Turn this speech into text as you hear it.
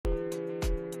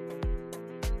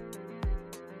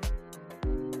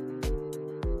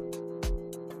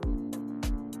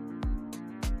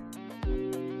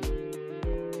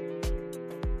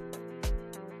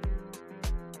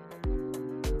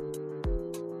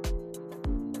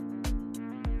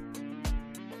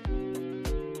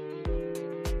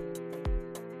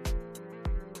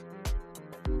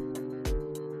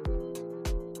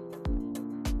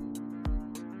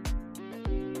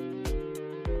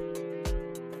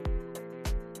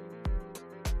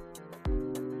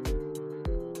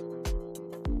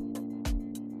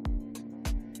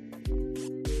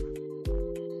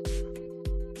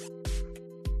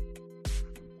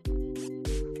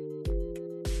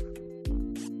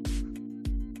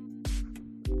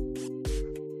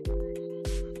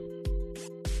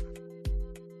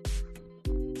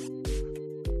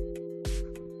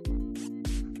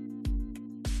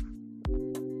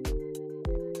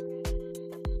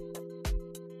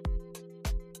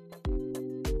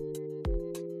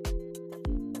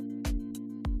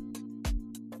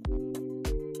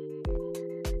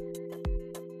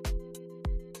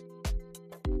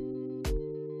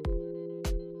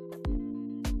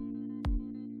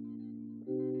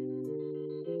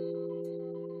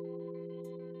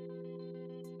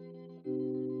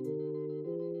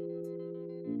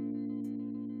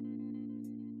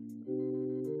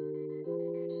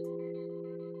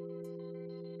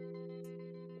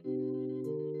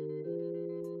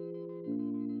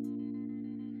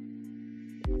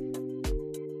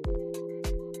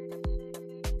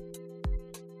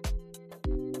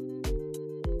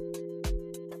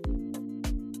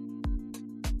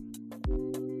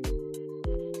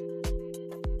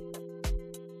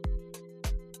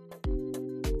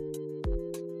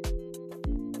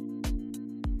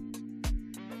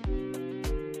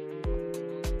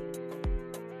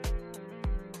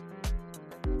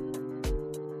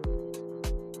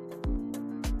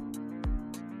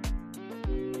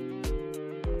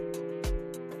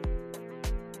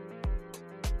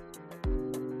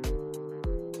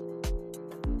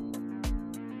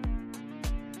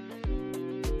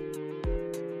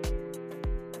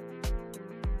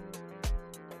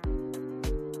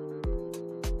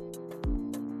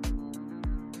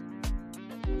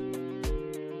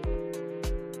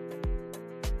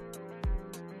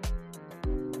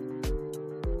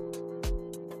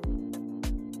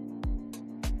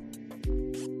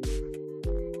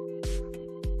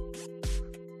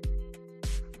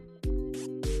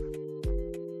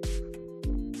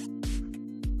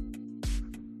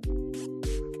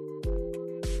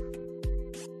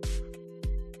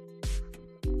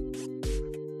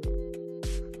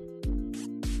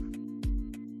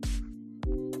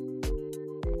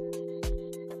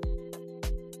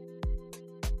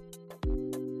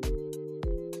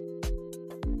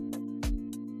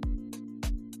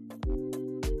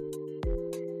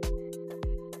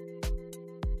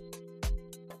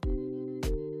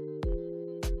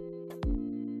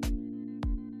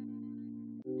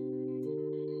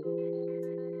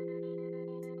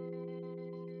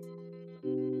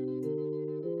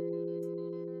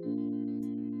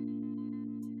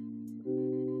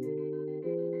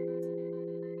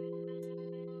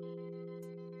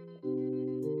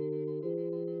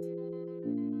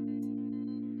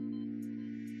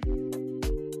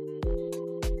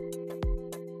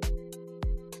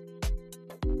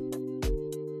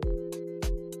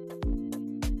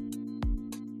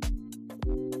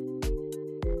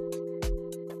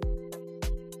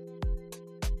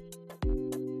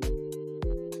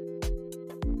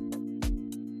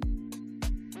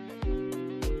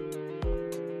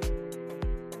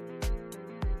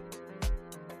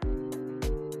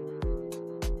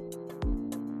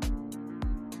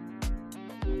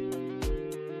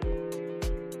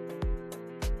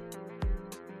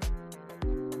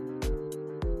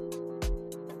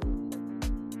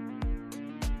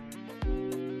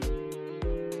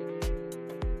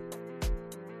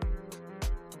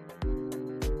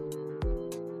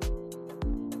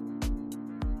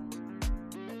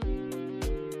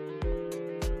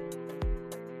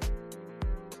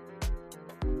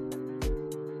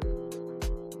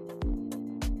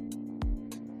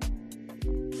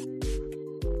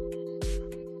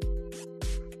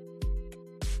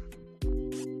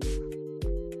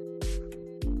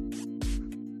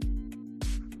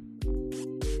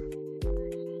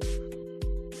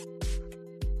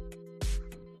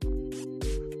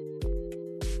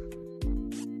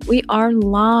We are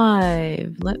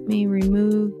live. Let me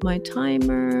remove my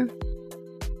timer.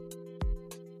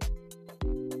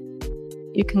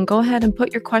 You can go ahead and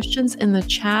put your questions in the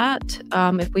chat.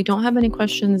 If we don't have any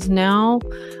questions now,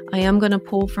 I am going to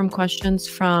pull from questions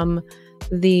from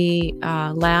the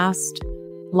last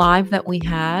live that we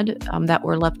had that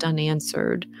were left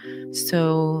unanswered.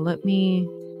 So let me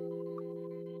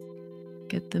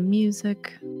get the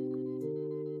music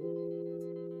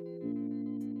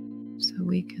so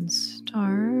we can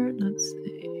start. Let's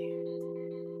see.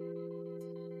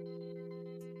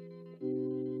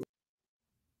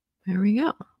 There we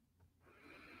go.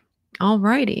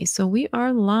 Alrighty, so we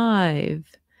are live.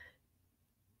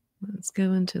 Let's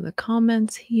go into the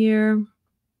comments here.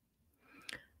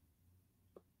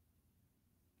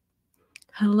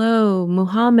 Hello,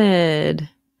 Muhammad.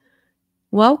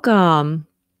 Welcome.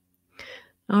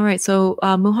 All right, so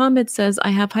Muhammad says, I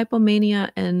have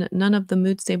hypomania and none of the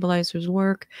mood stabilizers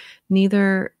work.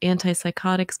 Neither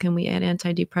antipsychotics. Can we add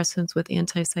antidepressants with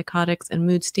antipsychotics and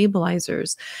mood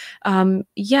stabilizers?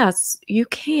 Yes, you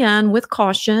can, with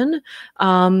caution.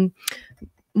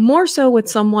 More so with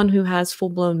someone who has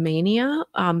full-blown mania.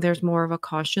 There's more of a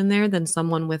caution there than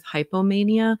someone with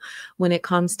hypomania when it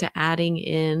comes to adding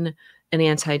in an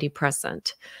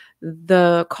antidepressant.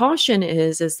 The caution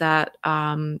is that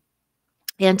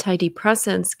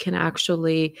antidepressants can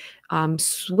actually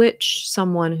switch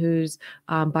someone who's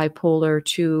bipolar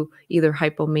to either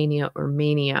hypomania or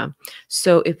mania.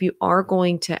 So if you are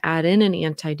going to add in an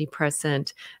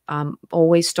antidepressant,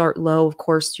 always start low. Of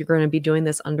course, you're going to be doing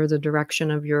this under the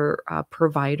direction of your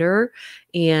provider,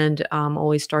 and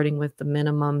always starting with the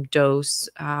minimum dose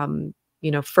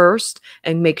first,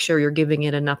 and make sure you're giving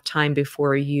it enough time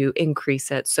before you increase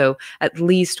it. So at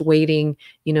least waiting,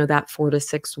 that 4 to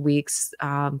 6 weeks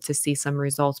to see some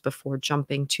results before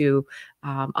jumping to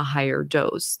a higher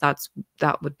dose.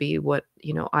 That would be what,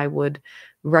 I would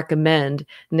recommend.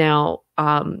 Now,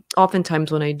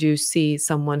 oftentimes when I do see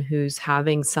someone who's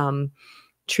having some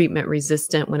treatment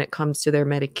resistant when it comes to their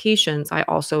medications, I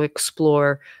also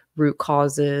explore root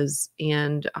causes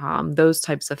and those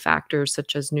types of factors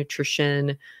such as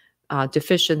nutrition,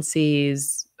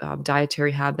 deficiencies,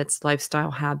 dietary habits,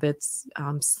 lifestyle habits,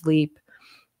 sleep,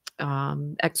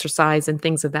 exercise, and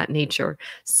things of that nature.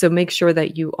 So make sure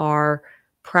that you are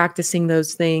practicing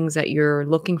those things, that you're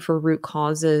looking for root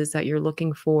causes, that you're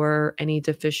looking for any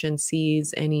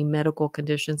deficiencies, any medical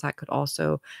conditions that could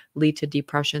also lead to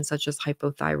depression, such as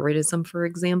hypothyroidism, for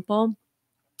example,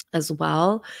 as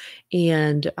well,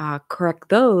 and correct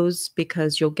those,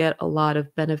 because you'll get a lot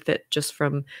of benefit just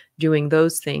from doing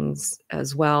those things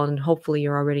as well. And hopefully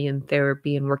you're already in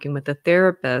therapy and working with a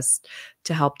therapist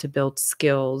to help to build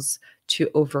skills to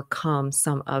overcome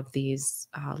some of these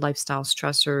lifestyle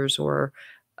stressors or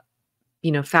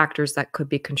factors that could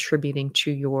be contributing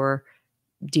to your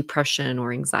depression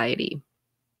or anxiety.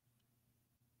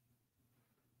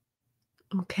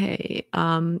 Okay.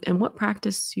 And what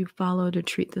practice you follow to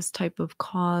treat this type of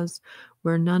cause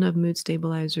where none of mood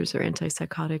stabilizers or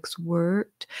antipsychotics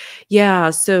worked?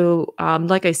 Yeah. So,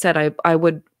 like I said, I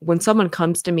would, when someone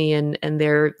comes to me and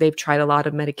they've tried a lot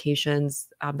of medications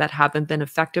that haven't been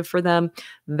effective for them,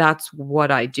 that's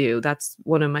what I do. That's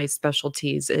one of my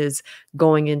specialties, is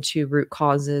going into root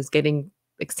causes, getting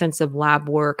extensive lab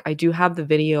work. I do have the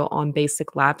video on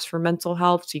basic labs for mental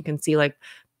health, so you can see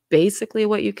basically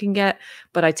what you can get,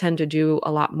 but I tend to do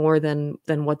a lot more than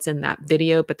what's in that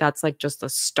video, but that's just a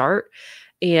start.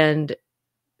 And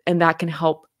that can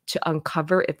help to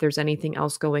uncover if there's anything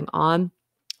else going on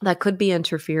that could be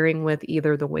interfering with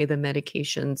either the way the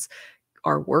medications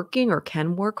are working or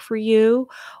can work for you,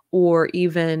 or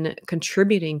even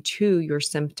contributing to your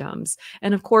symptoms.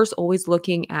 And of course, always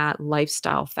looking at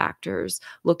lifestyle factors,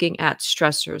 looking at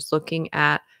stressors, looking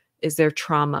at, is there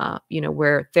trauma,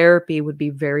 where therapy would be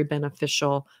very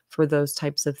beneficial for those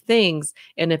types of things.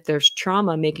 And if there's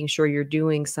trauma, making sure you're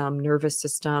doing some nervous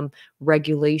system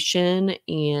regulation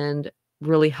and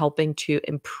really helping to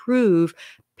improve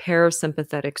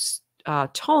parasympathetic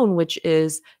tone, which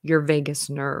is your vagus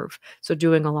nerve. So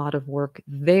doing a lot of work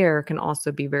there can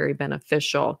also be very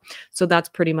beneficial. So that's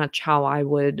pretty much how I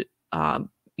would,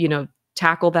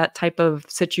 tackle that type of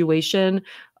situation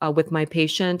with my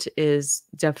patient, is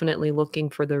definitely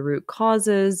looking for the root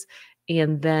causes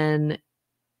and then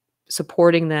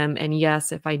supporting them. And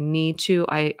yes, if I need to,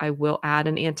 I will add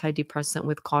an antidepressant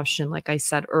with caution. Like I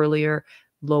said earlier,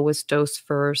 lowest dose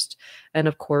first. And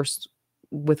of course,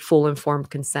 with full informed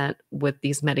consent with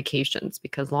these medications,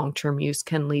 because long-term use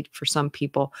can lead for some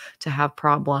people to have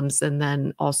problems. And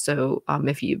then also,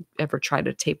 if you ever try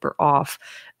to taper off,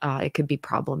 it could be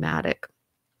problematic.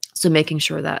 So making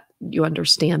sure that you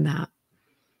understand that.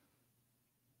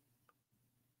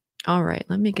 All right,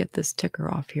 let me get this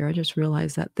ticker off here. I just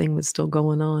realized that thing was still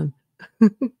going on.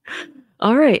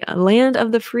 All right, land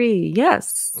of the free.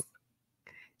 Yes.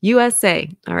 USA.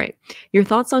 All right. Your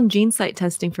thoughts on gene site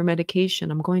testing for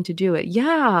medication. I'm going to do it.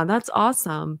 Yeah, that's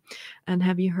awesome. And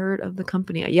have you heard of the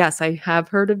company? Yes, I have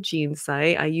heard of Gene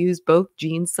Site. I use both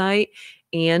Gene Site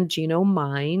and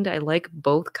Mind. I like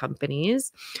both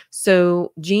companies.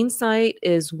 So Gene Site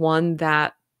is one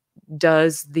that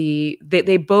does they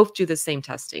both do the same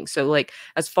testing. So like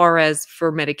as far as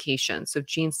for medication, so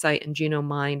Gene Site and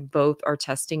Mind both are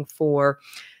testing for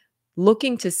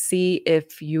looking to see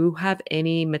if you have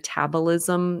any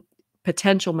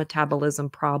potential metabolism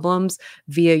problems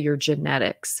via your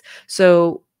genetics.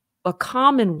 So a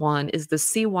common one is the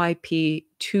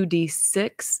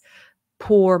CYP2D6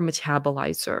 poor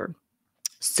metabolizer.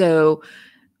 So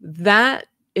that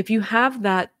if you have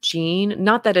that gene,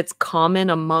 not that it's common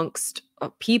amongst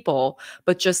people,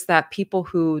 but just that people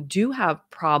who do have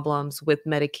problems with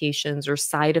medications or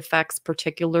side effects,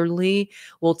 particularly,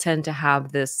 will tend to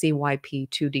have this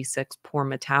CYP2D6 poor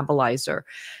metabolizer.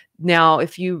 Now,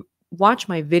 if you watch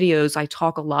my videos, I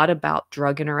talk a lot about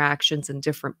drug interactions and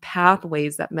different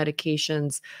pathways that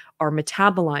medications are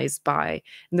metabolized by.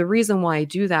 And the reason why I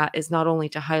do that is not only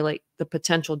to highlight the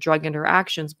potential drug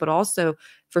interactions, but also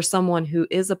for someone who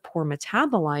is a poor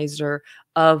metabolizer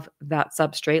of that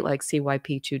substrate like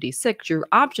CYP2D6, your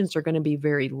options are going to be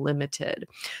very limited.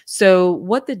 So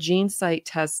what the Gene Site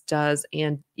test does,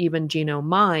 and even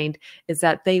Mind, is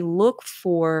that they look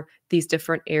for these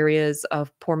different areas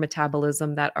of poor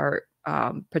metabolism that are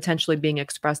potentially being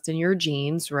expressed in your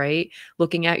genes, right?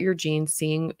 Looking at your genes,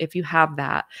 seeing if you have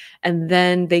that. And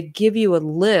then they give you a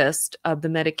list of the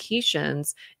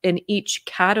medications in each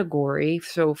category.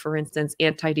 So, for instance,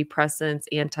 antidepressants,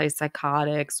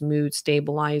 antipsychotics, mood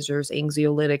stabilizers,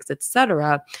 anxiolytics,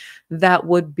 etc., that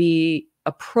would be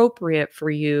appropriate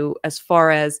for you as far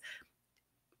as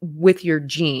with your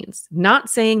genes.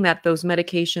 Not saying that those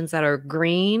medications that are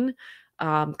green,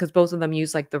 because both of them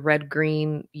use like the red,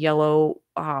 green, yellow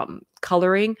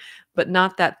coloring, but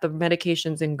not that the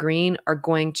medications in green are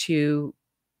going to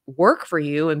work for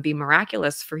you and be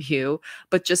miraculous for you,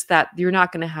 but just that you're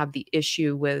not going to have the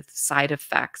issue with side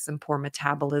effects and poor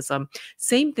metabolism.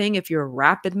 Same thing if you're a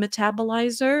rapid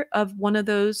metabolizer of one of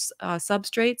those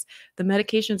substrates, the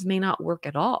medications may not work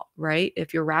at all, right?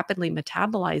 If you're rapidly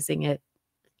metabolizing it,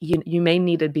 you may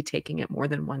need to be taking it more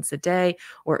than once a day,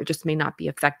 or it just may not be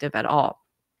effective at all.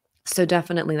 So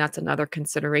definitely that's another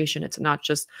consideration. It's not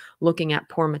just looking at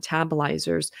poor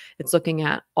metabolizers. It's looking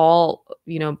at all,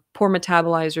 poor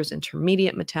metabolizers,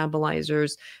 intermediate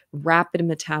metabolizers, rapid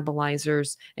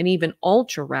metabolizers, and even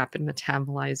ultra rapid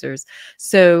metabolizers.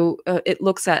 So it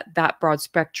looks at that broad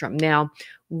spectrum. Now,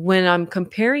 when I'm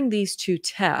comparing these two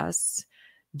tests,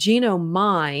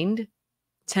 Mind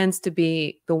tends to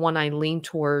be the one I lean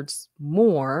towards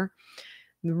more.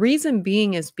 The reason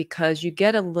being is because you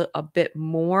get a bit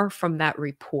more from that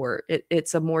report.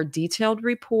 It's a more detailed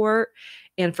report.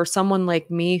 And for someone like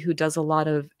me who does a lot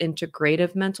of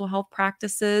integrative mental health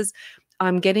practices,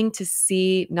 I'm getting to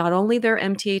see not only their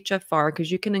MTHFR,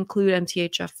 because you can include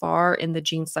MTHFR in the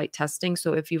Gene Site testing.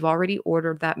 So if you've already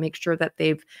ordered that, make sure that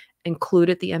they've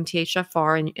included the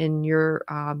MTHFR in your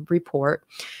report.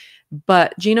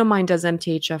 But Mind does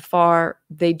MTHFR.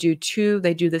 They do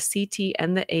the CT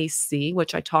and the AC,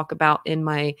 which I talk about in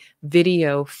my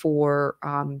video for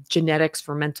genetics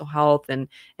for mental health and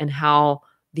how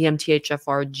the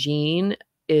MTHFR gene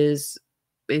is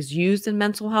used in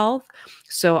mental health.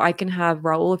 So I can have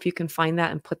Raul, if you can find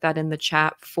that and put that in the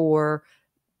chat for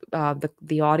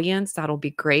the audience, that'll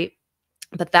be great.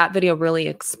 But that video really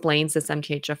explains this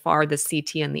MTHFR, the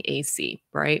CT, and the AC,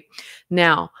 right?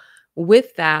 Now,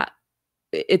 with that,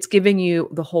 it's giving you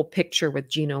the whole picture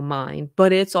with Mind,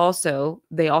 but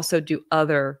they also do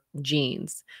other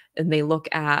genes, and they look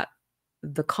at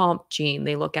the comp gene,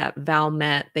 they look at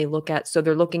Valmet, so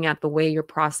they're looking at the way you're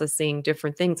processing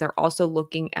different things. They're also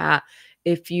looking at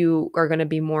if you are going to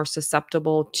be more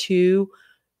susceptible to,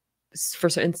 for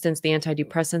instance, the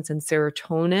antidepressants and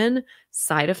serotonin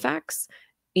side effects,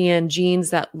 and genes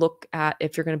that look at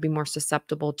if you're going to be more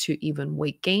susceptible to even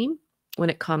weight gain when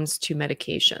it comes to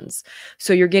medications.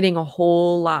 So you're getting a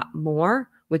whole lot more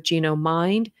with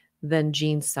Mind than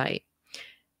Gene Site.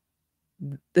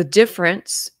 The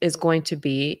difference is going to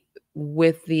be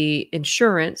with the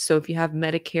insurance. So if you have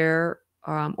Medicare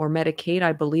or Medicaid,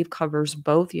 I believe covers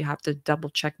both. You have to double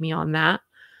check me on that.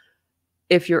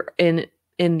 If you're in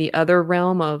the other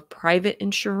realm of private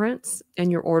insurance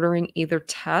and you're ordering either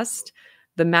test,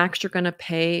 The max you're gonna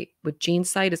pay with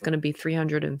GeneSight is gonna be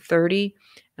 330,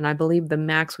 and I believe the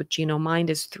max with GenoMind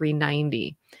is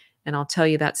 390. And I'll tell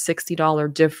you that $60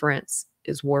 difference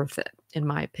is worth it, in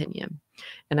my opinion.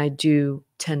 And I do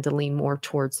tend to lean more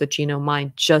towards the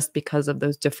GenoMind just because of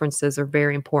those differences are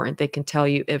very important. They can tell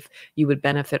you if you would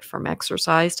benefit from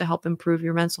exercise to help improve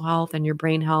your mental health and your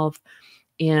brain health.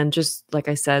 And just like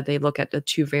I said, they look at the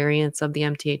two variants of the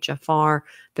MTHFR.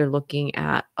 They're looking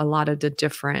at a lot of the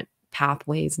different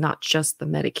pathways, not just the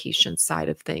medication side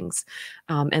of things,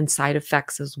 and side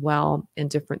effects as well,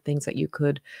 and different things that you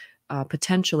could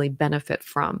potentially benefit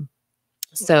from.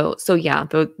 So yeah,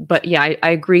 but yeah, I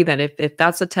agree that if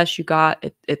that's a test you got,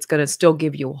 it's going to still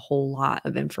give you a whole lot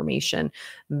of information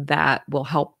that will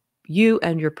help you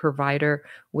and your provider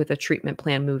with a treatment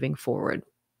plan moving forward.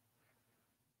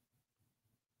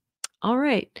 All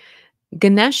right.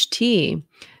 Ganesh T.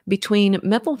 Between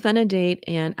methylphenidate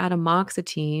and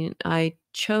atomoxetine, I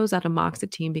chose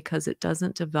atomoxetine because it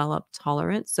doesn't develop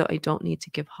tolerance, so I don't need to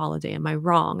give holiday. Am I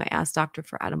wrong? I asked doctor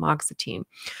for atomoxetine.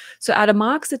 So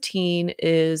atomoxetine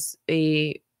is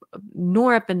a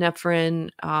norepinephrine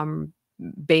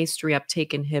based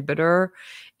reuptake inhibitor,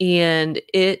 and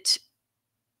it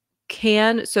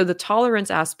so the tolerance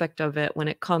aspect of it when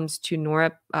it comes to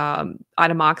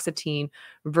atomoxetine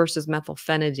versus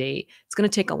methylphenidate, it's going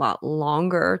to take a lot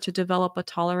longer to develop a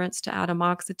tolerance to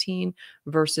atomoxetine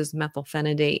versus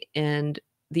methylphenidate. And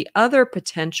the other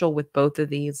potential with both of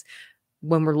these,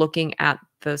 when we're looking at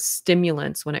the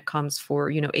stimulants when it comes for,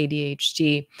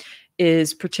 ADHD,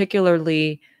 is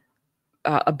particularly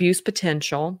abuse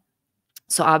potential.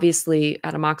 So obviously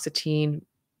atomoxetine,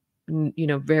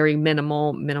 very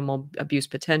minimal abuse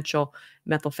potential,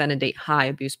 methylphenidate, high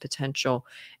abuse potential.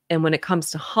 And when it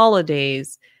comes to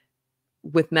holidays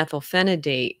with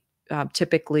methylphenidate,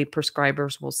 typically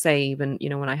prescribers will say, even,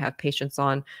 when I have patients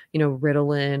on,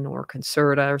 Ritalin or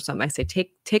Concerta or something, I say,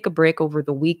 take a break over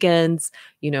the weekends,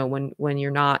 when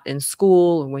you're not in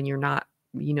school and when you're not,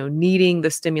 needing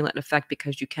the stimulant effect,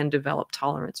 because you can develop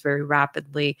tolerance very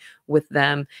rapidly with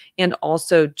them. And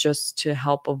also just to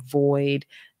help avoid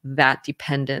that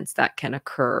dependence that can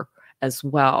occur as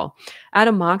well.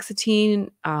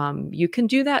 Atomoxetine, you can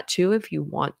do that too if you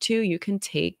want to. You can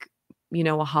take,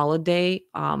 a holiday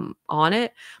on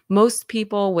it. Most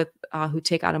people with who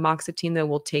take atomoxetine, though,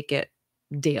 will take it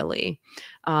daily,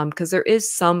 because there is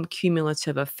some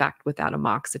cumulative effect with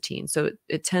atomoxetine. So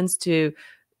it tends to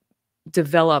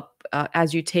develop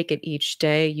as you take it each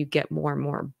day. You get more and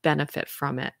more benefit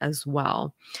from it as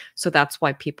well. So that's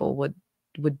why people would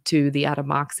do the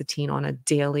atomoxetine on a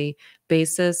daily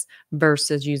basis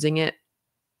versus using it,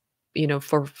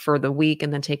 for the week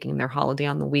and then taking their holiday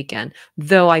on the weekend.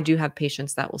 Though I do have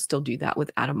patients that will still do that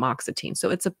with atomoxetine. So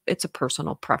it's a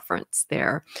personal preference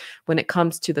there. When it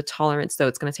comes to the tolerance, though,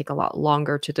 it's going to take a lot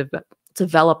longer to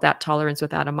develop that tolerance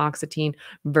with atomoxetine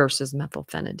versus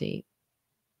methylphenidate.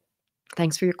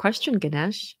 Thanks for your question,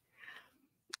 Ganesh.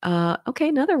 Okay,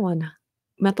 another one.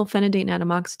 Methylphenidate and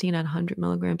atomoxetine at 100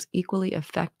 milligrams equally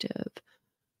effective.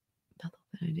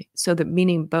 Methylphenidate. So the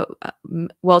meaning both.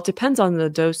 Well, it depends on the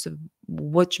dose of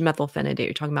which methylphenidate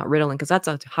you're talking about. Ritalin, because that's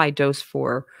a high dose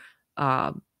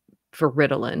uh, for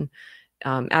Ritalin.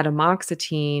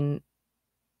 Atomoxetine,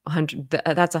 100.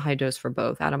 That's a high dose for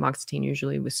both. Atomoxetine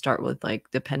usually we start with, like,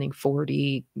 depending,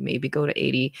 40, maybe go to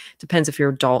 80. Depends if you're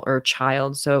adult or a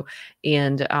child. So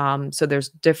so there's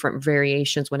different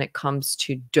variations when it comes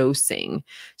to dosing.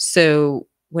 So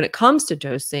when it comes to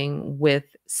dosing with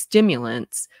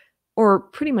stimulants or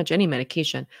pretty much any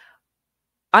medication,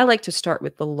 I like to start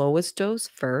with the lowest dose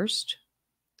first,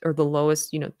 or the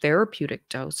lowest, therapeutic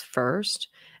dose first,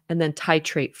 and then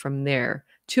titrate from there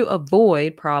to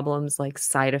avoid problems like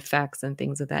side effects and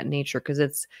things of that nature.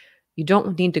 Because you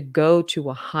don't need to go to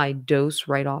a high dose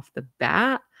right off the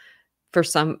bat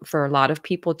for a lot of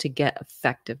people to get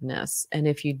effectiveness. And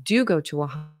if you do go to a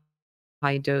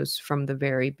high dose from the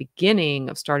very beginning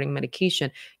of starting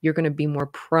medication, you're going to be more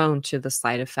prone to the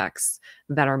side effects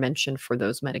that are mentioned for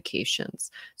those medications.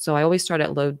 So I always start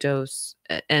at low dose,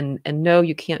 and no,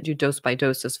 you can't do dose by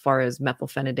dose as far as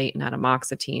methylphenidate and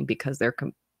atomoxetine, because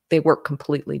they work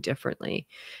completely differently.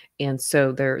 And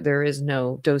so there is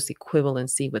no dose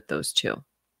equivalency with those two.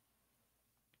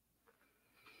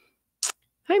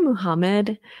 Hi,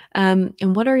 Muhammad. And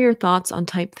what are your thoughts on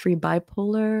type 3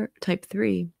 bipolar, type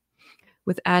 3?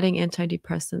 With adding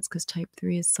antidepressants, because type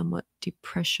 3 is somewhat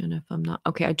depression, if I'm not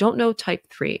okay, I don't know type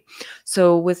 3.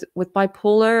 So with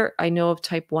bipolar, I know of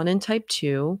type 1 and type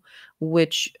 2,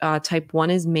 which type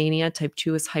 1 is mania, type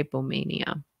 2 is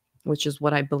hypomania, which is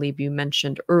what I believe you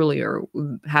mentioned earlier,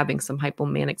 having some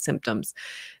hypomanic symptoms,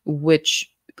 which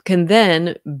can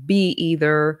then be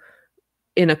either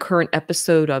in a current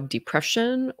episode of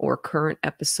depression or current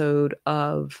episode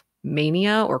of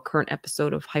mania or current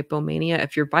episode of hypomania.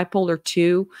 If you're bipolar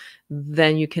 2,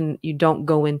 then you don't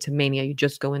go into mania, you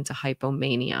just go into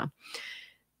hypomania.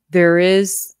 There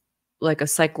is like a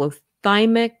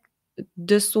cyclothymic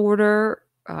disorder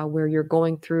where you're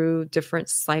going through different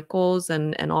cycles,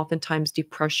 and oftentimes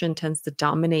depression tends to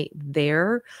dominate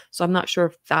there. So I'm not sure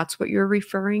if that's what you're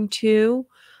referring to.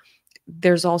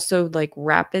 There's also like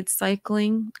rapid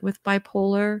cycling with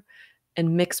bipolar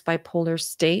and mixed bipolar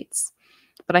states,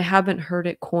 but I haven't heard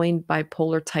it coined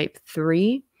bipolar type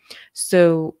 3.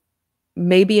 So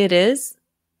maybe it is,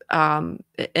 and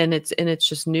it's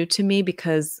just new to me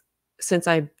because since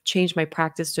I've changed my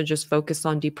practice to just focus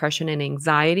on depression and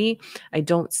anxiety, I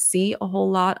don't see a whole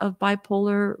lot of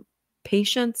bipolar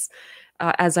patients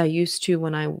as I used to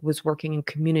when I was working in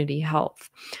community health.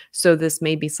 So this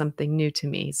may be something new to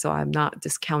me. So I'm not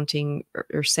discounting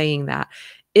or saying that.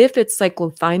 If it's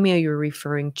cyclothymia you're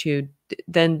referring to,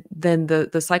 then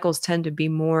the cycles tend to be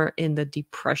more in the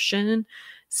depression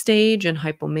stage and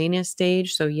hypomania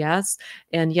stage. So yes,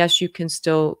 and yes, you can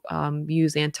still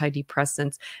use antidepressants.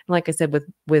 And like I said,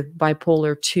 with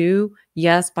bipolar 2,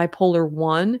 yes, bipolar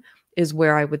 1 is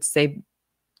where I would say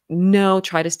no,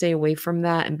 try to stay away from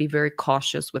that and be very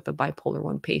cautious with a bipolar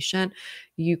 1 patient.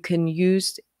 You can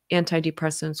use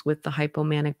antidepressants with the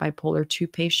hypomanic bipolar 2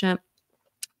 patient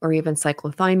or even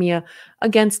cyclothymia,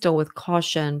 again, still with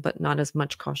caution, but not as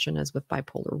much caution as with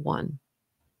bipolar 1.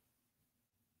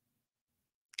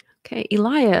 Okay,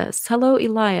 Elias. Hello,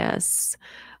 Elias.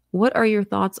 What are your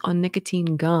thoughts on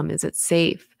nicotine gum? Is it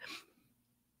safe?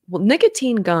 Well,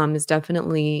 nicotine gum is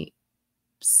definitely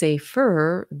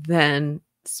safer than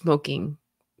smoking,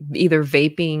 either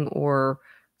vaping or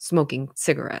smoking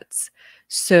cigarettes.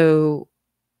 So,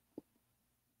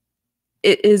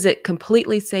 is it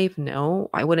completely safe?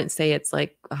 No, I wouldn't say it's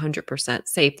like 100%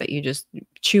 safe that you just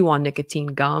chew on nicotine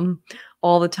gum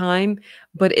all the time,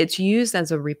 but it's used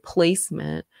as a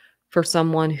replacement for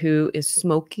someone who is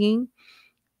smoking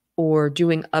or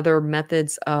doing other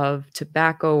methods of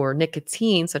tobacco or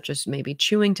nicotine, such as maybe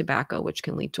chewing tobacco, which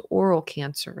can lead to oral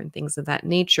cancer and things of that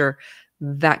nature.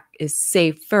 That is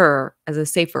safer as a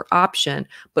safer option,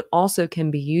 but also can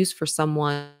be used for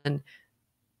someone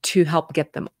to help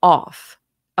get them off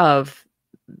of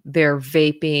their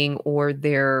vaping or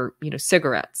their,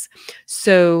 cigarettes.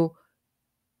 So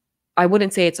I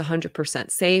wouldn't say it's 100%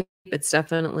 safe. It's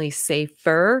definitely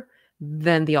safer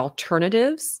than the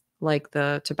alternatives like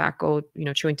the tobacco,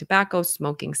 chewing tobacco,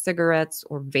 smoking cigarettes,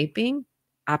 or vaping.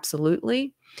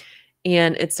 Absolutely.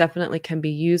 And it's definitely can be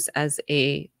used as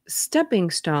a stepping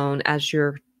stone as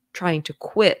you're trying to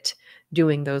quit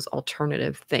doing those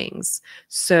alternative things.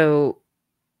 So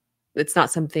it's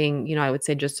not something, I would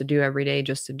say just to do every day,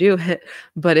 just to do it.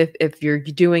 But if you're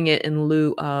doing it in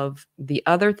lieu of the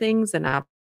other things, then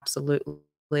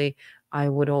absolutely, I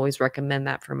would always recommend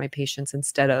that for my patients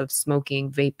instead of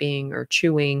smoking, vaping, or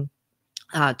chewing.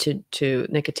 To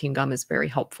nicotine gum is very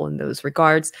helpful in those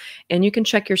regards. And you can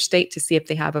check your state to see if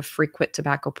they have a free quit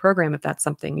tobacco program if that's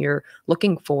something you're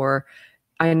looking for.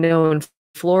 I know in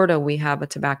Florida, we have a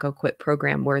tobacco quit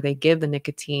program where they give the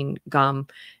nicotine gum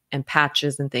and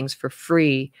patches and things for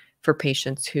free for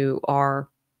patients who are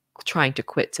trying to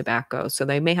quit tobacco. So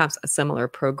they may have a similar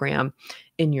program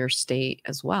in your state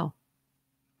as well.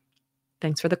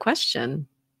 Thanks for the question.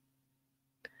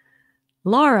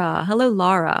 Laura. Hello,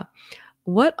 Laura.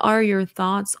 What are your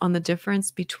thoughts on the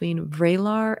difference between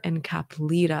Vraylar and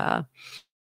Caplyta?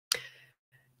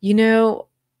 You know,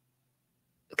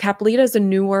 Caplyta is a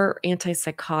newer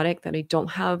antipsychotic that I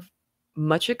don't have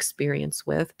much experience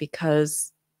with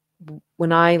because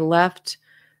when I left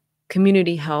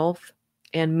community health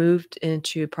and moved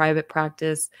into private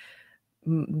practice,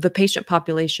 the patient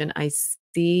population I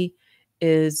see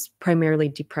is primarily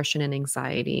depression and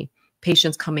anxiety,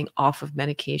 patients coming off of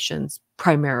medications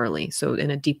primarily, so in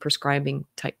a deprescribing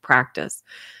type practice.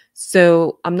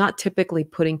 So I'm not typically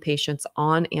putting patients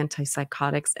on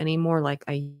antipsychotics anymore like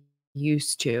I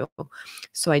used to.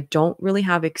 So I don't really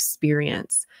have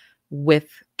experience with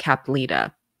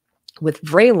Caplyta. With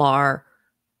Vraylar,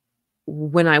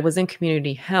 when I was in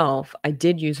community health, I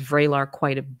did use Vraylar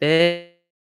quite a bit.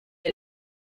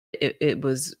 It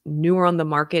was newer on the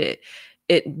market.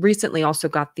 It recently also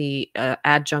got the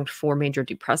adjunct for major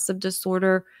depressive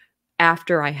disorder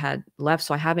after I had left,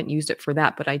 so I haven't used it for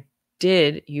that, but I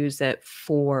did use it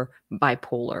for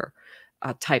bipolar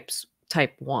type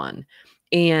 1.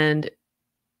 And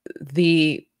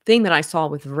the thing that I saw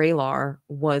with Vraylar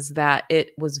was that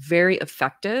it was very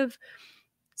effective.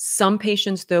 Some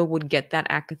patients, though, would get that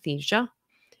akathisia,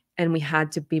 and we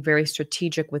had to be very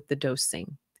strategic with the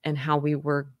dosing and how we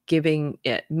were giving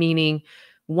it, meaning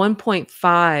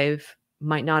 1.5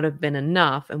 might not have been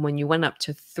enough. And when you went up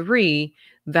to 3,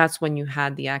 that's when you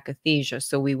had the akathisia.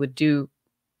 So we would do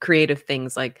creative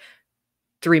things like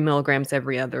 3 milligrams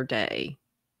every other day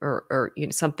or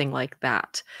something like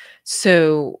that.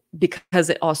 So because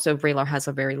it also Vraylar has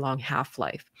a very long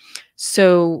half-life.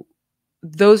 So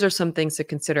those are some things to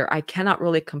consider. I cannot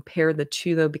really compare the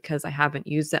two though because I haven't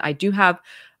used it. I do have,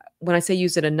 when I say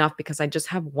use it enough, because I just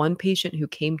have one patient who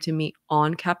came to me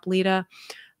on Caplyta,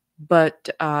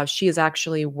 but she is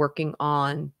actually working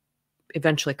on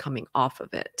eventually coming off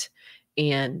of it.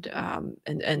 And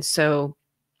so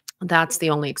that's the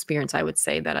only experience I would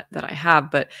say that I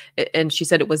have, but and she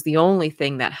said it was the only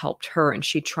thing that helped her, and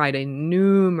she tried a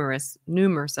numerous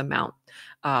amount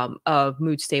of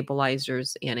mood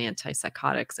stabilizers and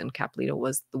antipsychotics, and Caplyta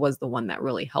was the one that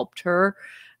really helped her.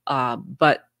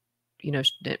 But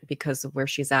because of where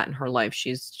she's at in her life,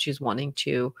 she's wanting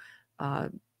to, uh,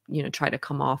 try to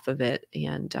come off of it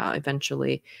and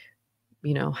eventually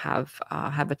have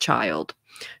a child.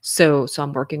 So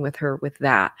I'm working with her with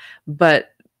that. But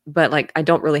like I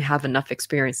don't really have enough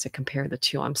experience to compare the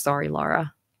two. I'm sorry,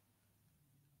 Laura.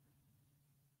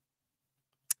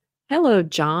 Hello,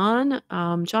 John.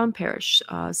 John Parrish.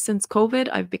 Since COVID,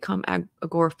 I've become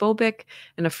agoraphobic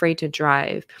and afraid to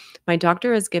drive. My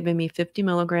doctor has given me 50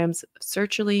 milligrams of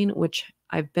sertraline, which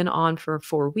I've been on for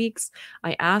 4 weeks.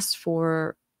 I asked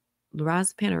for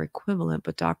lorazepam or equivalent,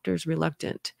 but doctor's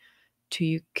reluctant.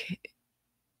 To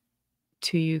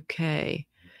UK.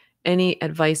 Any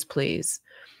advice, please?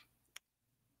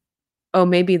 Oh,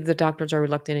 maybe the doctors are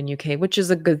reluctant in UK, which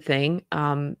is a good thing.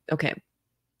 Okay.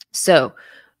 So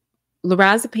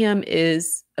lorazepam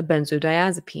is a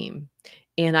benzodiazepine,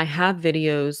 and I have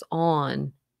videos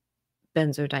on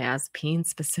benzodiazepine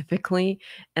specifically,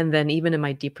 and then even in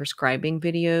my deprescribing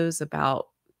videos about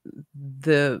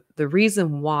the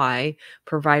reason why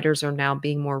providers are now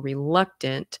being more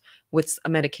reluctant with a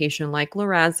medication like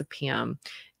lorazepam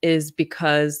is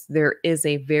because there is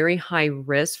a very high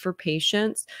risk for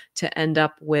patients to end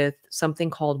up with something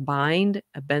called bind,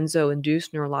 a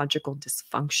benzo-induced neurological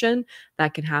dysfunction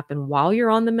that can happen while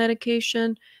you're on the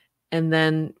medication and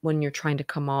then when you're trying to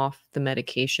come off the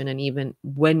medication and even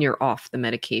when you're off the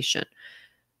medication.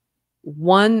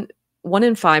 One one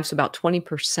in 5, so about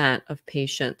 20% of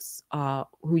patients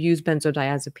who use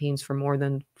benzodiazepines for more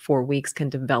than 4 weeks can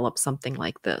develop something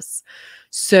like this.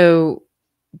 So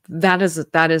that is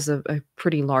a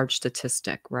pretty large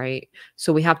statistic, right?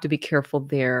 So we have to be careful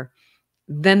there.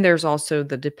 Then there's also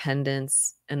the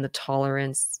dependence and the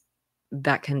tolerance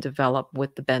that can develop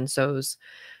with the benzos.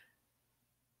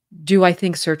 Do I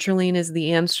think sertraline is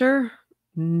the answer?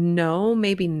 No,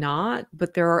 maybe not,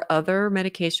 but there are other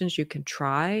medications you can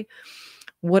try.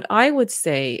 What I would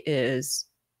say is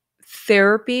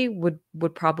therapy would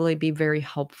probably be very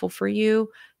helpful for you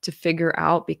to figure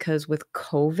out because with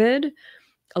COVID,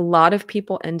 a lot of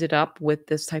people ended up with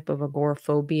this type of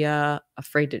agoraphobia,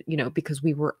 afraid to, because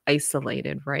we were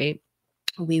isolated, right?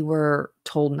 We were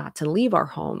told not to leave our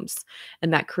homes,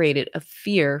 and that created a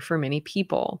fear for many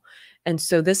people. And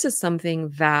so this is something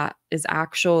that is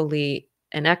actually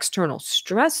an external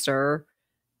stressor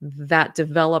that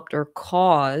developed or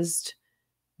caused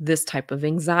this type of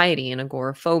anxiety and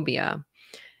agoraphobia.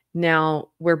 Now,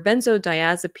 where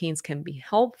benzodiazepines can be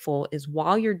helpful is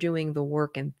while you're doing the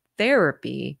work in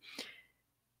therapy,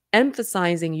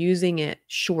 emphasizing using it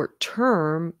short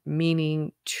term,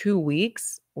 meaning 2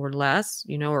 weeks or less,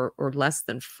 or less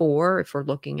than 4, if we're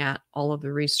looking at all of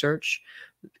the research.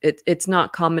 It's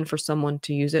not common for someone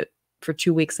to use it for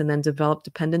 2 weeks and then develop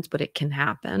dependence, but it can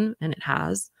happen, and it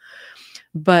has.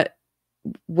 But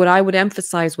what I would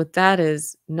emphasize with that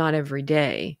is not every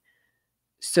day.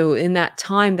 So in that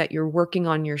time that you're working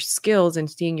on your skills and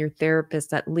seeing your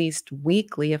therapist at least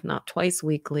weekly, if not twice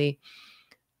weekly,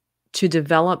 to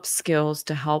develop skills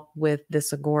to help with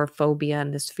this agoraphobia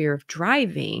and this fear of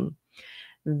driving,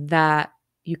 that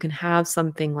you can have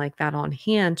something like that on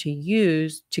hand to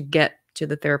use to get to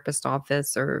the therapist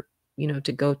office or,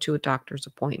 to go to a doctor's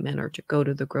appointment or to go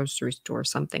to the grocery store,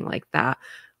 something like that,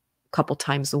 a couple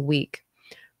times a week.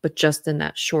 But just in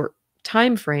that short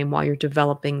time frame while you're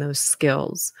developing those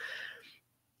skills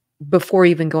before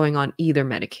even going on either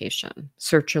medication,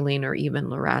 sertraline or even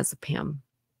lorazepam,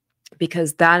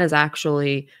 because that is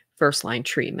actually first line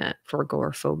treatment for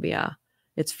agoraphobia.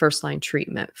 It's first line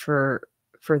treatment for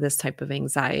this type of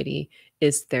anxiety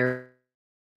is therapy,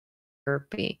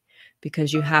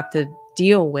 because you have to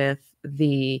deal with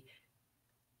the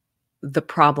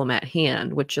problem at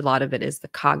hand, which a lot of it is the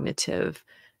cognitive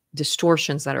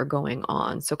distortions that are going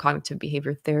on. So cognitive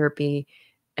behavior therapy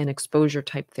and exposure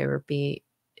type therapy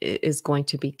is going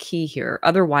to be key here.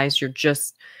 Otherwise, you're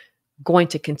just going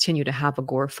to continue to have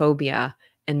agoraphobia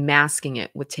and masking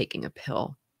it with taking a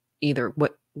pill, either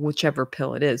whichever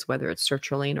pill it is, whether it's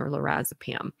sertraline or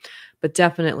lorazepam. But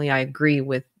definitely, I agree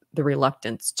with the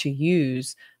reluctance to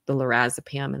use the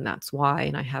lorazepam, and that's why.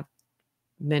 And I have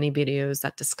many videos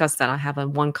that discuss that. I have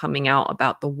one coming out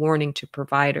about the warning to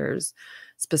providers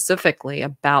specifically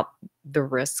about the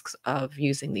risks of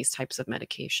using these types of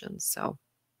medications. So,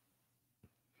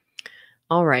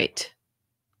 all right.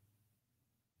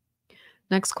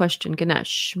 Next question,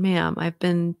 Ganesh. Ma'am, I've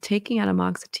been taking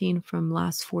atomoxetine from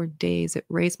last 4 days. It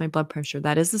raised my blood pressure.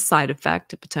 That is a side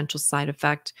effect, a potential side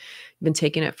effect. You've been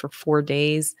taking it for 4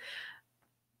 days.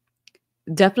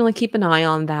 Definitely keep an eye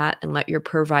on that and let your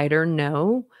provider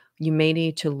know. You may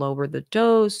need to lower the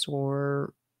dose,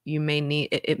 or you may need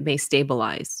it may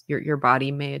stabilize. Your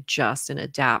body may adjust and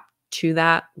adapt to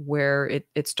that where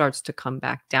it starts to come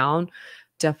back down.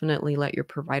 Definitely let your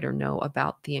provider know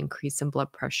about the increase in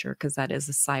blood pressure because that is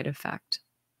a side effect.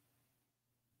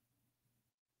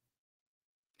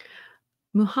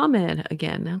 Muhammad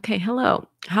again. Okay, hello.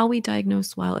 How we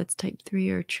diagnose while it's type 3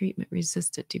 or treatment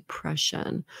resistant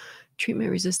depression.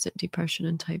 Treatment resistant depression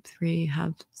and type 3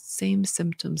 have same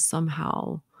symptoms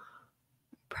somehow.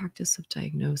 Practice of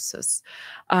diagnosis.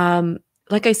 Um,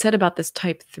 like I said about this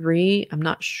type 3, I'm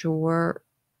not sure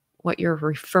what you're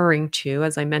referring to,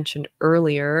 as I mentioned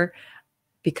earlier,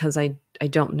 because I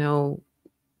don't know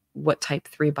what type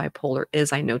 3 bipolar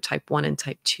is. I know type 1 and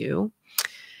type 2,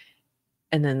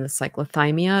 and then the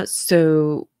cyclothymia.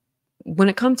 So when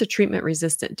it comes to treatment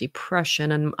resistant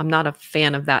depression, and I'm not a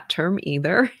fan of that term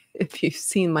either. If you've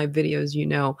seen my videos, you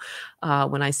know,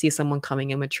 when I see someone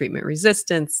coming in with treatment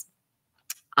resistance,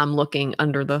 I'm looking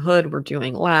under the hood. We're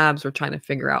doing labs. We're trying to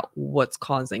figure out what's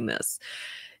causing this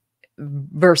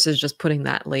versus just putting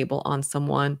that label on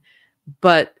someone.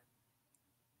 But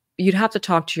you'd have to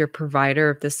talk to your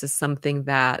provider if this is something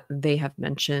that they have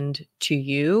mentioned to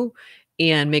you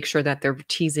and make sure that they're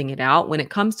teasing it out. When it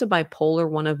comes to bipolar,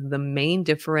 one of the main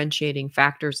differentiating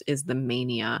factors is the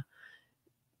mania.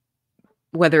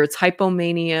 Whether it's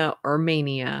hypomania or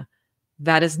mania,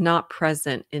 that is not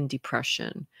present in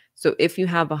depression. So if you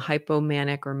have a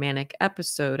hypomanic or manic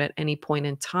episode at any point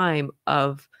in time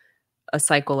of a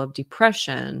cycle of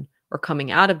depression or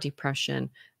coming out of depression,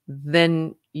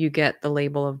 then you get the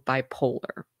label of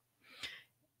bipolar.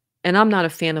 And I'm not a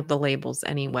fan of the labels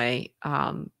anyway,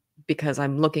 because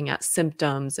I'm looking at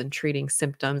symptoms and treating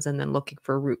symptoms and then looking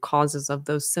for root causes of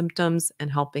those symptoms and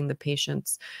helping the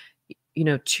patients,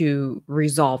 to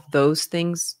resolve those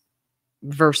things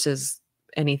versus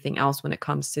anything else when it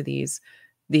comes to these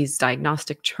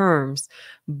diagnostic terms.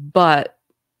 But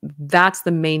that's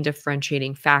the main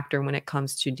differentiating factor when it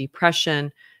comes to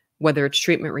depression, whether it's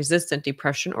treatment resistant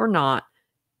depression or not,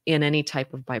 in any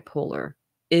type of bipolar.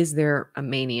 Is there a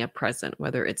mania present,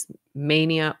 whether it's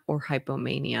mania or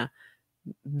hypomania?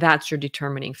 That's your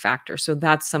determining factor. So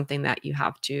that's something that you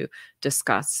have to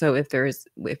discuss. So if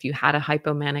you had a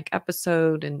hypomanic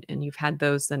episode and you've had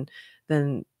those,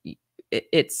 then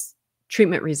it's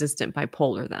treatment resistant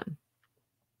bipolar then.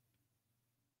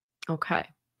 Okay.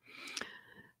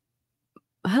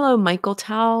 Hello, Michael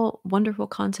Tao. Wonderful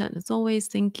content as always.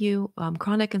 Thank you.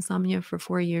 Chronic insomnia for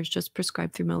 4 years, just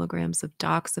prescribed 3 milligrams of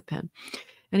doxepin.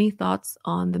 Any thoughts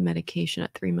on the medication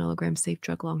at 3 milligrams, safe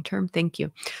drug long term? Thank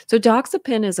you. So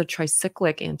doxepin is a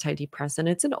tricyclic antidepressant.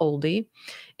 It's an oldie,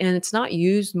 and it's not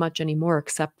used much anymore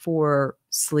except for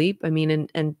sleep. I mean,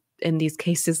 and in these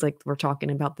cases, like we're talking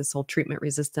about this whole treatment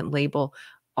resistant label,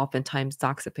 oftentimes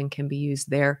doxepin can be used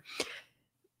there.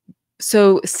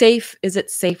 So is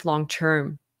it safe long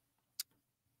term?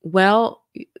 Well,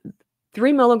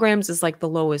 3 milligrams is like the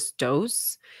lowest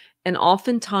dose. And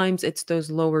oftentimes it's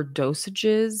those lower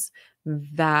dosages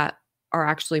that are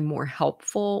actually more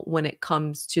helpful when it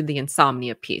comes to the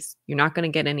insomnia piece. You're not going to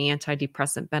get any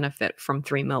antidepressant benefit from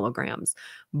 3 milligrams,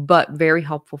 but very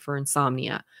helpful for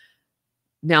insomnia.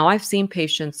 Now, I've seen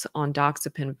patients on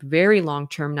doxepin very long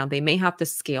term. Now, they may have to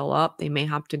scale up. They may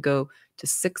have to go to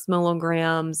 6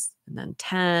 milligrams and then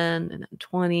 10 and then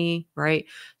 20, right?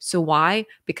 So why?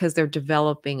 Because they're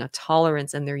developing a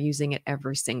tolerance and they're using it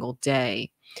every single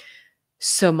day.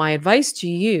 So my advice to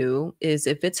you is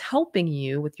if it's helping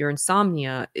you with your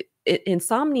insomnia,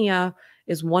 insomnia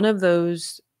is one of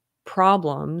those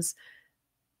problems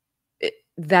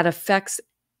that affects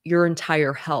your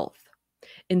entire health.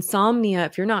 Insomnia,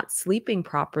 if you're not sleeping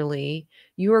properly,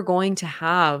 you are going to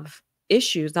have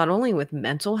issues not only with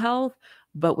mental health,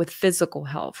 but with physical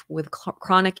health, with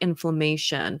chronic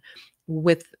inflammation,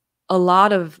 with a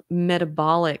lot of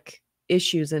metabolic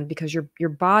issues, and because your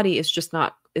body is just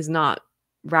not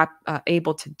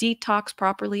able to detox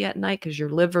properly at night, because your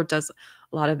liver does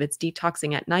a lot of its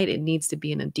detoxing at night. It needs to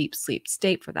be in a deep sleep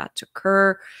state for that to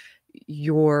occur.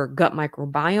 Your gut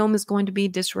microbiome is going to be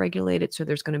dysregulated, so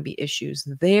there's going to be issues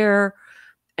there.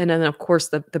 And then, of course,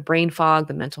 the brain fog,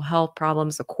 the mental health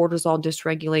problems, the cortisol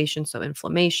dysregulation, so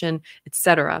inflammation,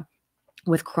 etc.,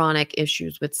 with chronic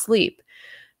issues with sleep.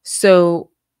 So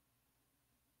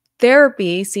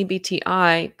therapy,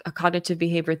 CBTI, a cognitive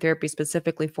behavior therapy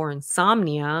specifically for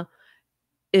insomnia,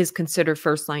 is considered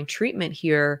first-line treatment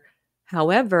here.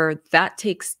 However, that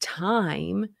takes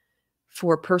time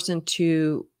for a person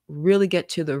to really get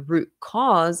to the root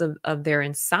cause of their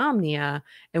insomnia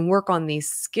and work on these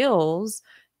skills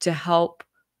to help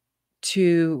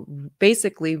to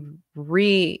basically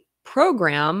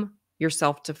reprogram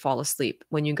yourself to fall asleep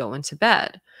when you go into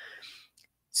bed.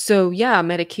 So yeah,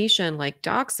 medication like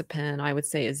doxepin, I would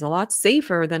say, is a lot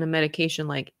safer than a medication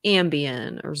like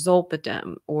Ambien or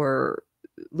Zolpidem or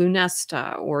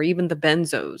Lunesta or even the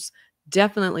benzos.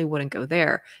 Definitely wouldn't go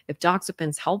there. If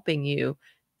doxepin's helping you,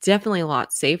 definitely a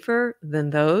lot safer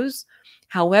than those.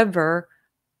 However,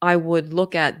 I would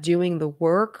look at doing the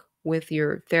work with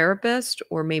your therapist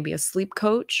or maybe a sleep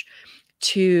coach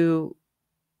to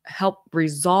help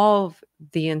resolve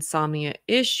the insomnia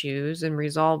issues and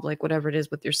resolve like whatever it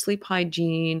is with your sleep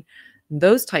hygiene,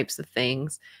 those types of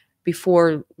things,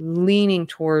 before leaning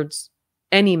towards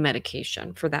any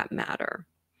medication for that matter.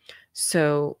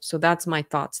 So that's my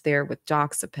thoughts there with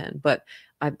doxepin. But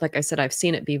like I said, I've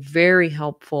seen it be very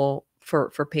helpful for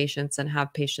patients, and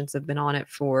have patients have been on it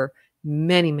for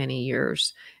many, many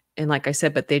years. And like I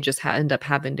said, but they just end up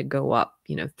having to go up,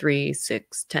 3,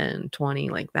 6, 10, 20,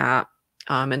 like that.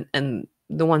 And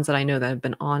the ones that I know that have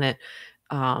been on it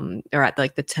are at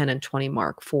like the 10 and 20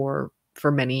 mark for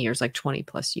many years, like 20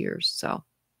 plus years. So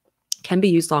can be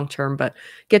used long term, but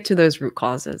get to those root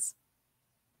causes.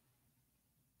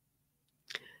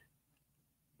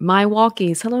 My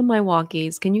walkies. Hello, my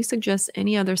walkies. Can you suggest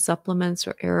any other supplements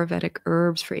or Ayurvedic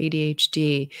herbs for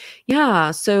ADHD?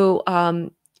 Yeah. So,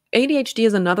 ADHD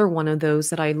is another one of those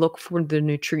that I look for the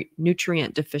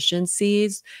nutrient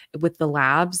deficiencies with the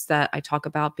labs that I talk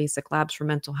about, basic labs for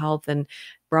mental health. And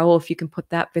Raul, if you can put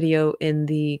that video in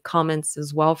the comments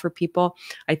as well for people,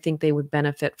 I think they would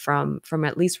benefit from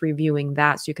at least reviewing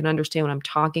that, so you can understand what I'm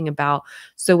talking about.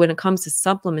 So when it comes to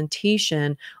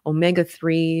supplementation,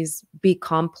 omega-3s, B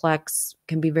complex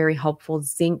can be very helpful.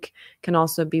 Zinc can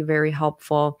also be very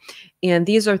helpful. And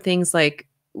these are things like,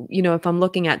 if I'm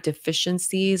looking at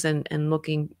deficiencies and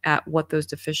looking at what those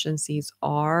deficiencies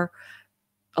are,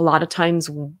 a lot of times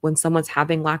when someone's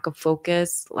having lack of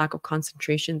focus, lack of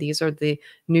concentration, these are the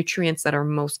nutrients that are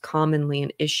most commonly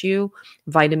an issue.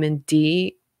 Vitamin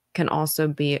D can also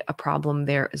be a problem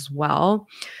there as well.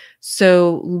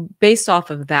 So based off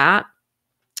of that,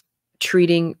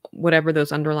 treating whatever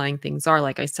those underlying things are,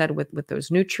 like I said, with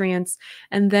those nutrients.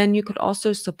 And then you could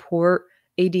also support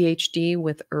ADHD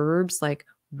with herbs like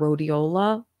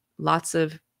rhodiola. Lots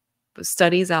of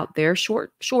studies out there,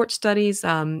 short studies,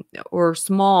 or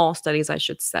small studies, I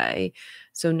should say.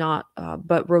 So not,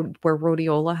 but where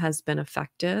rhodiola has been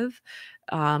effective.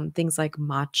 Things like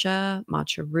matcha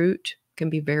root can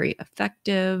be very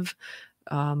effective.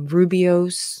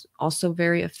 Rubiose, also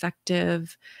very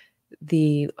effective.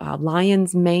 The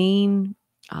lion's mane,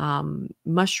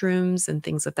 mushrooms and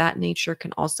things of that nature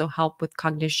can also help with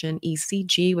cognition.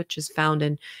 ECG, which is found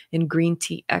in green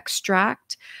tea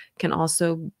extract, can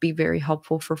also be very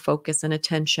helpful for focus and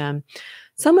attention.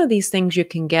 Some of these things you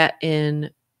can get in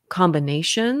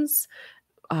combinations,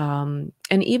 and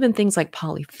even things like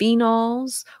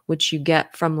polyphenols, which you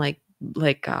get from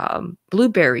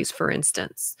blueberries, for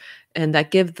instance, and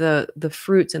that give the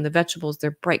fruits and the vegetables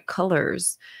their bright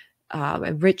colors.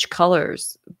 And rich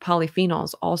colors.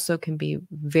 Polyphenols also can be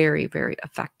very, very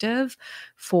effective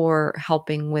for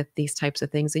helping with these types of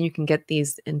things. And you can get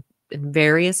these in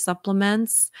various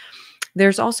supplements.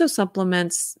 There's also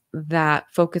supplements that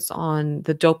focus on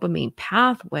the dopamine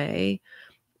pathway,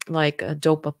 like a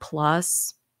Dopa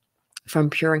Plus from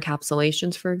Pure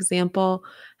Encapsulations, for example,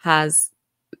 has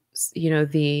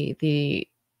the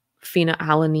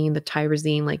phenylalanine, the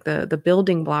tyrosine, like the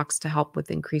building blocks to help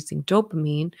with increasing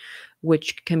dopamine,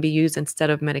 which can be used instead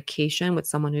of medication with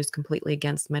someone who's completely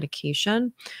against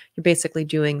medication. You're basically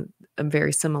doing a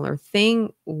very similar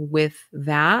thing with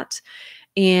that.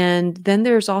 And then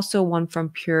there's also one from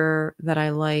Pure that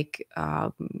I like,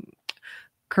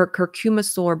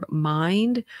 curcumasorb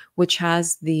Mind, which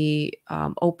has the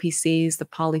OPCs, the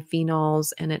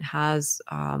polyphenols, and it has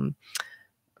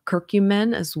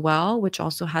curcumin as well, which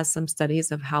also has some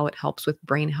studies of how it helps with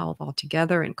brain health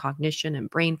altogether and cognition and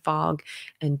brain fog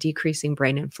and decreasing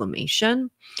brain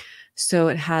inflammation. So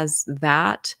it has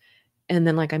that. And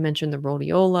then, like I mentioned, the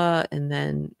rhodiola, and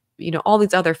then, all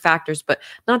these other factors, but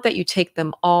not that you take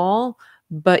them all,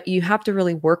 but you have to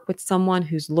really work with someone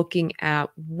who's looking at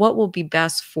what will be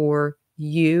best for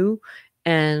you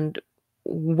and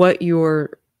what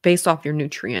your based off your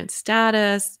nutrient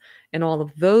status and all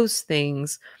of those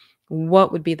things,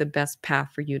 what would be the best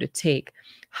path for you to take.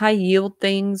 High yield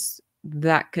things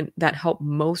that help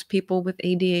most people with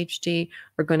ADHD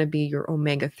are going to be your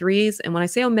omega 3s. And when I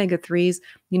say omega 3s,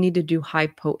 you need to do high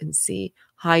potency,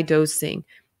 high dosing,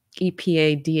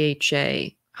 EPA,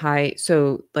 DHA, high,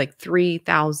 so like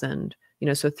 3,000,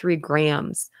 so 3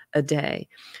 grams a day.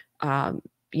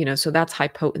 So that's high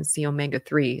potency omega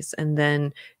 3s. And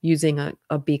then using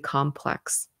a B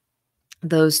complex.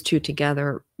 Those two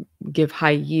together give high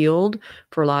yield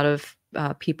for a lot of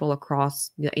people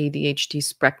across the ADHD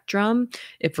spectrum,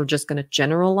 if we're just going to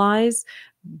generalize.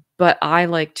 But I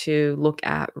like to look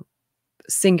at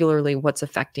singularly what's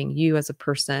affecting you as a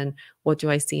person. What do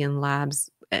I see in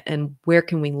labs? And where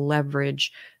can we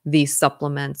leverage these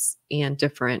supplements and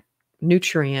different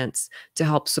nutrients to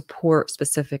help support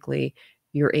specifically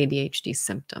your ADHD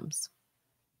symptoms?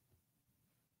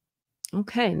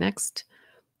 Okay, next,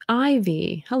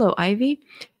 Ivy. Hello, Ivy.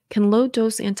 Can low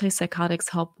dose antipsychotics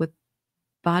help with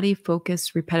body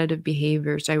focused repetitive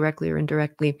behaviors directly or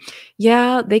indirectly?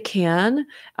 Yeah, they can.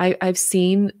 I've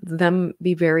seen them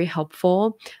be very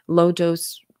helpful. Low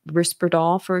dose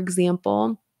Risperdal, for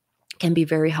example, can be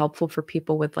very helpful for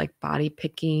people with like body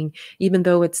picking, even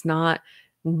though it's not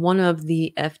one of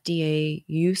the FDA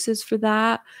uses for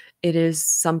that. It is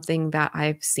something that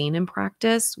I've seen in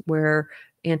practice where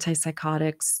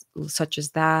antipsychotics such as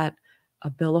that,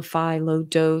 Abilify low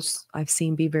dose, I've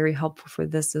seen be very helpful for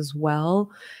this as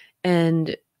well.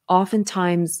 And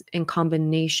oftentimes in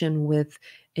combination with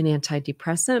an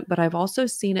antidepressant, but I've also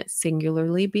seen it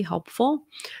singularly be helpful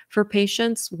for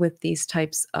patients with these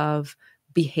types of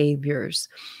behaviors.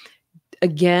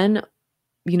 Again,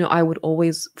 I would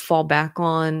always fall back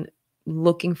on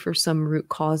looking for some root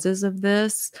causes of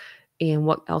this and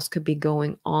what else could be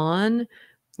going on,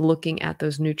 looking at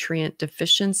those nutrient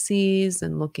deficiencies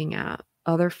and looking at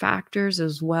other factors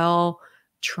as well.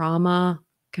 Trauma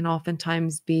can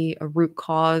oftentimes be a root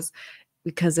cause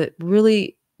because it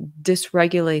really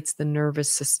dysregulates the nervous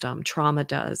system. Trauma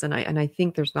does. And I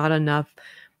think there's not enough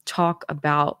talk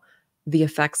about the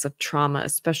effects of trauma,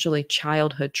 especially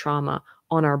childhood trauma,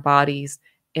 on our bodies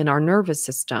and our nervous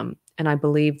system. And I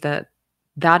believe that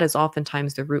that is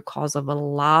oftentimes the root cause of a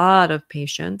lot of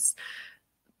patients'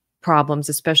 problems,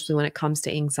 especially when it comes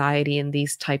to anxiety and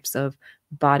these types of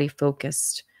body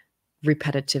focused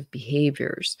repetitive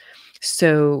behaviors.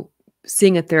 So,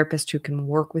 seeing a therapist who can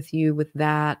work with you with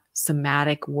that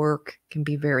somatic work can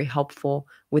be very helpful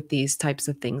with these types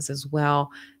of things as well.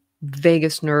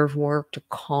 Vagus nerve work to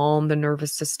calm the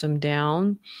nervous system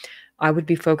down. I would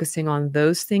be focusing on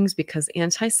those things because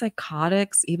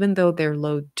antipsychotics, even though they're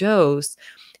low dose,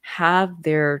 have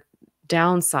their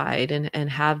downside and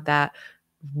have that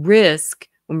risk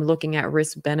when we're looking at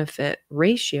risk benefit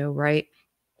ratio, right?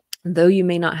 Though you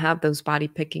may not have those body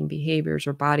picking behaviors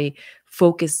or body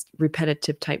focused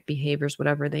repetitive type behaviors,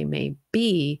 whatever they may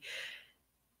be,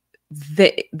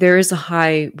 there is a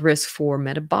high risk for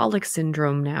metabolic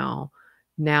syndrome now.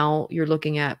 Now you're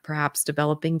looking at perhaps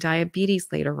developing diabetes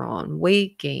later on,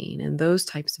 weight gain, and those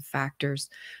types of factors,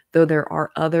 though there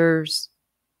are others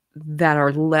that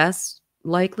are less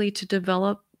likely to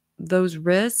develop those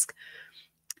risks.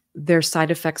 There's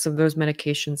side effects of those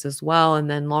medications as well. And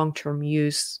then long-term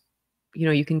use,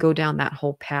 you can go down that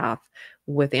whole path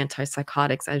with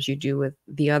antipsychotics as you do with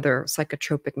the other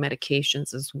psychotropic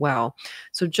medications as well.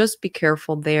 So just be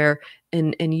careful there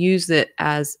and use it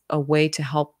as a way to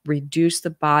help reduce the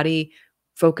body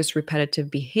focused repetitive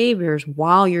behaviors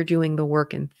while you're doing the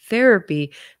work in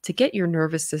therapy to get your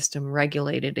nervous system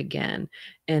regulated again,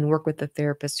 and work with a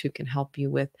therapist who can help you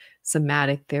with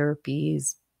somatic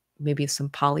therapies, maybe some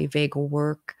polyvagal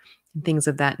work and things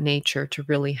of that nature to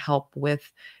really help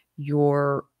with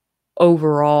your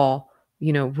overall,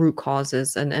 root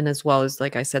causes, and as well as,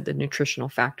 like I said, the nutritional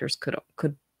factors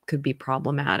could be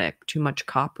problematic. Too much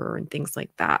copper and things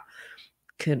like that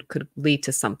could lead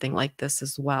to something like this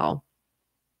as well.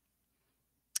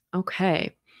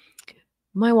 Okay.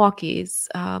 My walkies,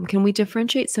 can we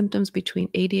differentiate symptoms between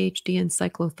ADHD and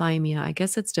cyclothymia? I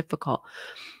guess it's difficult.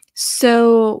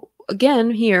 So again,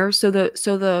 here, so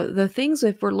the things,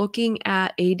 if we're looking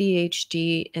at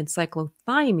ADHD and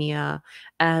cyclothymia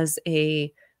as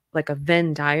a like a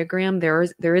Venn diagram, there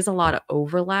is a lot of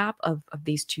overlap of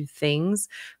these two things.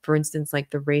 For instance, like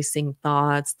the racing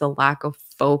thoughts, the lack of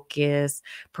focus,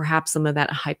 perhaps some of that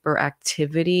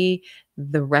hyperactivity,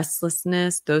 the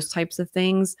restlessness, those types of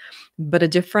things. But a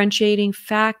differentiating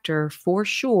factor for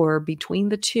sure between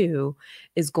the two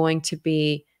is going to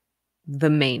be the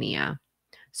mania.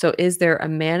 So is there a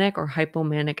manic or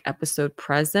hypomanic episode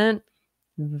present?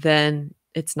 Then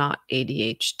it's not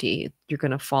ADHD. You're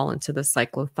going to fall into the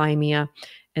cyclothymia.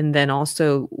 And then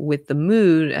also with the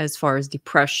mood, as far as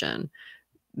depression,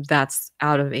 that's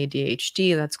out of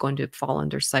ADHD. That's going to fall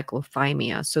under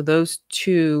cyclothymia. So those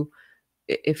two,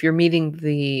 if you're meeting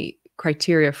the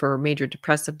criteria for a major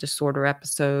depressive disorder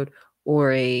episode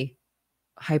or a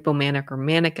hypomanic or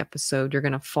manic episode, you're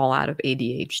going to fall out of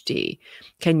ADHD.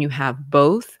 Can you have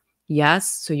both? Yes.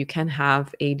 So you can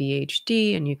have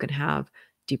ADHD and you can have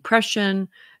depression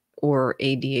or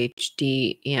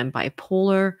ADHD and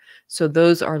bipolar. So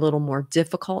those are a little more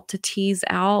difficult to tease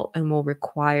out and will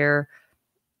require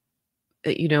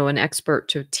an expert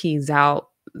to tease out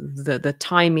the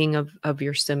timing of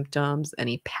your symptoms,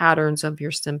 any patterns of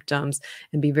your symptoms,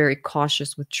 and be very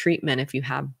cautious with treatment. If you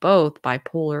have both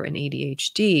bipolar and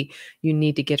ADHD, you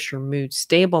need to get your mood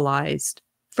stabilized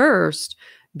first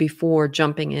before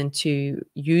jumping into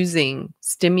using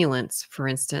stimulants, for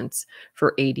instance,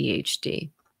 for ADHD,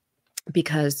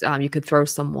 because you could throw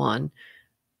someone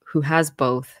who has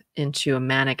both into a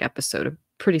manic episode, a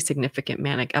pretty significant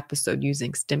manic episode,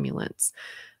 using stimulants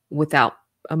without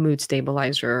a mood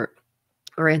stabilizer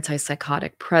or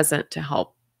antipsychotic present to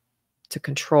help to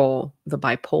control the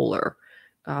bipolar.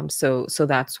 So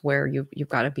that's where you've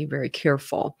got to be very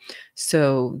careful.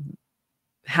 So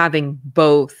having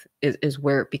both is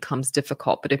where it becomes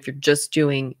difficult. But if you're just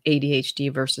doing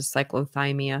ADHD versus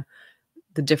cyclothymia,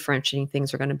 the differentiating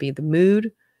things are going to be the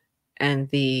mood and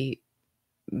the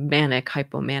manic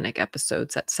hypomanic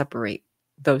episodes that separate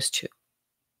those two.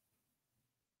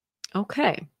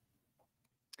 Okay.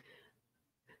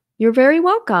 You're very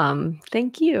welcome.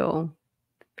 Thank you.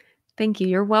 Thank you.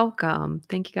 You're welcome.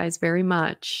 Thank you guys very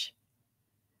much.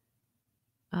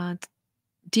 Uh,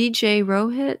 DJ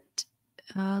Rohit,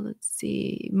 let's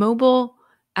see. Mobile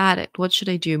addict. What should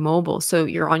I do? Mobile. So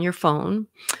you're on your phone.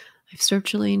 I've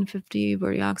sertraline 50,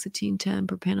 Vortioxetine 10,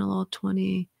 propranolol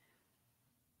 20,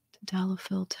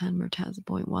 tadalafil 10,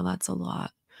 mirtazapine. Well, that's a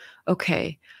lot.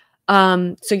 Okay.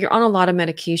 So you're on a lot of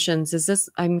medications.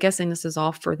 I'm guessing this is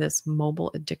all for this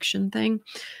mobile addiction thing.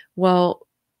 Well,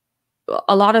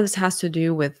 a lot of this has to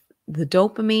do with the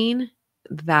dopamine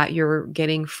that you're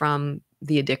getting from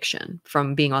the addiction,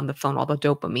 from being on the phone, all the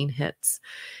dopamine hits.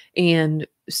 And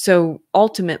so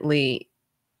ultimately,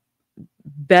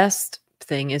 best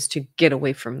thing is to get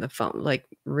away from the phone, like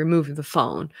remove the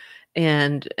phone.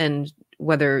 And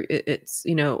whether it's,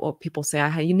 or people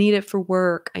say, you need it for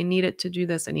work. I need it to do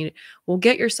this. I need it. Well,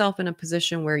 get yourself in a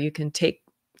position where you can take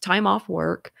time off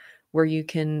work, where you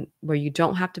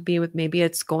don't have to be with, maybe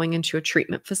it's going into a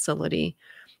treatment facility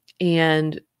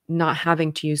and not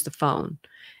having to use the phone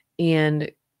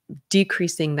and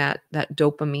decreasing that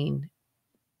dopamine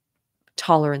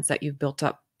tolerance that you've built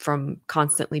up from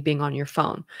constantly being on your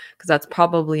phone. Because that's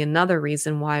probably another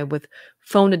reason why with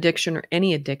phone addiction or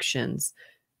any addictions,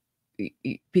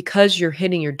 because you're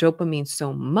hitting your dopamine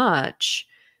so much,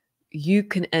 you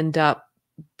can end up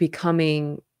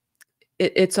becoming,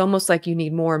 it's almost like you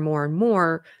need more and more and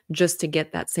more just to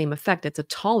get that same effect. It's a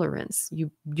tolerance.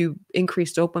 You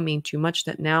increase dopamine too much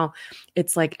that now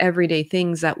it's like everyday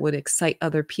things that would excite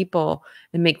other people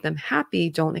and make them happy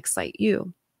don't excite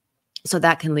you. So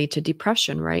that can lead to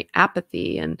depression, right?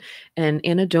 Apathy and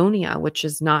anhedonia, which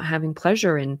is not having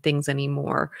pleasure in things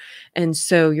anymore. And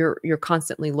so you're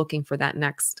constantly looking for that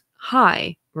next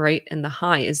high, right? And the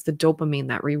high is the dopamine,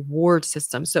 that reward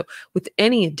system. So with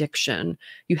any addiction,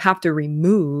 you have to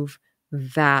remove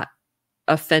that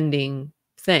offending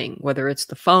thing, whether it's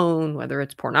the phone, whether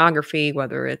it's pornography,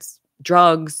 whether it's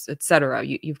drugs, etc.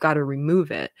 You've got to remove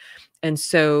it. And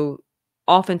so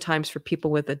oftentimes for people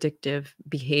with addictive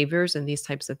behaviors and these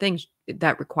types of things,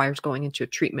 that requires going into a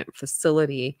treatment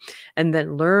facility and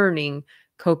then learning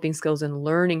coping skills and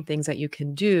learning things that you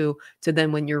can do to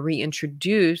then when you're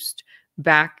reintroduced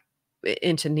back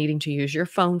into needing to use your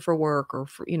phone for work or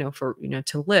for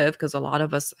to live, because a lot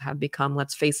of us have become,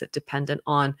 let's face it, dependent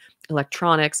on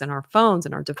electronics and our phones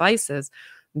and our devices,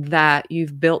 that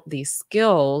you've built these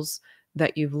skills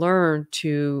that you've learned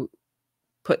to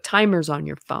put timers on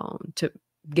your phone, to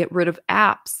get rid of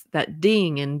apps that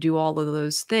ding and do all of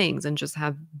those things and just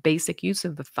have basic use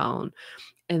of the phone.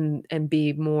 and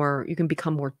be more, you can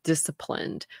become more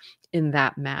disciplined in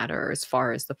that matter as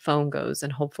far as the phone goes,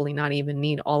 and hopefully not even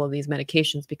need all of these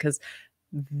medications, because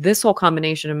this whole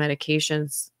combination of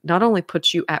medications not only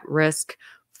puts you at risk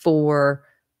for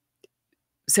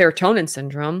serotonin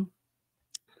syndrome,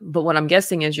 but what I'm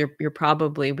guessing is you're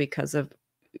probably, because of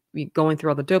going through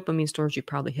all the dopamine stores, you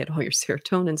probably hit all your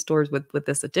serotonin stores with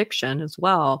this addiction as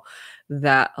well,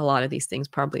 that a lot of these things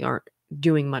probably aren't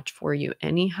doing much for you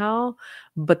anyhow.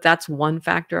 But that's one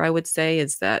factor I would say,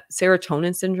 is that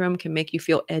serotonin syndrome can make you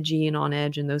feel edgy and on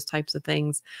edge and those types of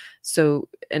things. So,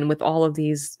 and with all of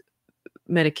these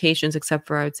medications, except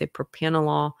for I would say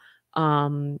propranolol,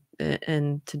 and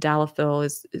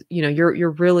tadalafil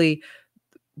you're really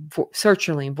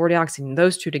sertraline, vortioxetine,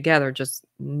 those two together, just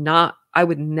not, I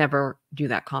would never do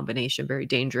that combination. Very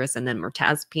dangerous. And then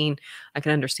mirtazapine, I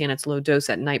can understand it's low dose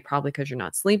at night, probably because you're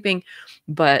not sleeping,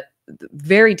 but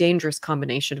very dangerous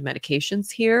combination of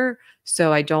medications here.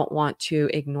 So I don't want to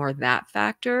ignore that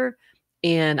factor.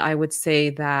 And I would say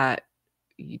that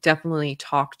you definitely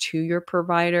talk to your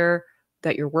provider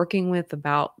that you're working with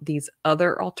about these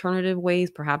other alternative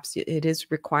ways. Perhaps it is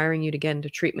requiring you to get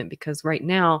into treatment, because right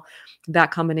now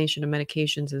that combination of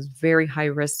medications is very high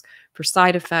risk for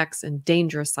side effects, and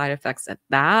dangerous side effects at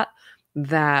that,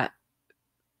 that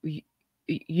y-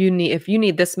 you need, if you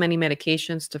need this many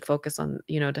medications to focus on,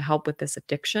 to help with this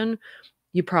addiction,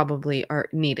 you probably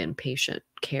need inpatient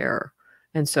care.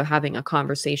 And so having a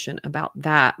conversation about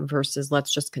that versus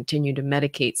let's just continue to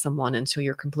medicate someone until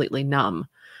you're completely numb,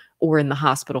 or in the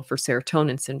hospital for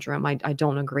serotonin syndrome, I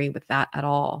don't agree with that at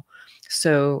all.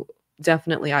 So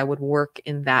definitely I would work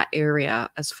in that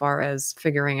area as far as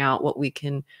figuring out what we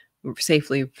can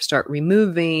safely start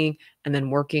removing, and then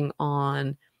working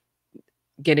on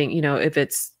getting, if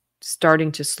it's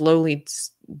starting to slowly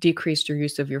decrease your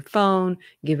use of your phone,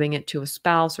 giving it to a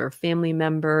spouse or a family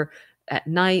member at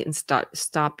night, and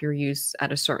stop your use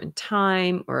at a certain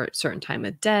time or a certain time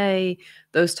of day,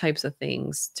 those types of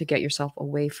things, to get yourself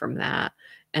away from that,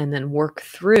 and then work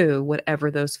through whatever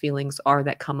those feelings are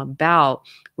that come about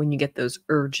when you get those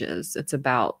urges. It's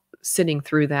about sitting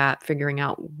through that, figuring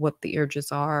out what the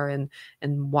urges are and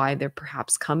why they're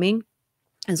perhaps coming,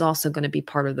 is also going to be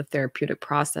part of the therapeutic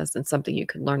process, and something you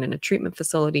can learn in a treatment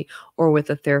facility or with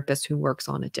a therapist who works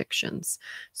on addictions.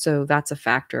 So that's a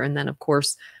factor. And then of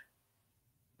course,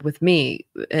 with me,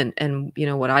 and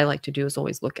what I like to do is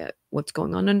always look at what's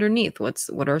going on underneath.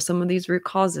 What are some of these root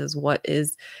causes? What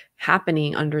is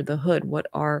happening under the hood? What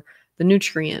are the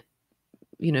nutrient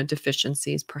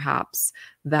deficiencies perhaps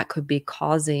that could be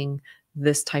causing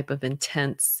this type of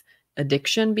intense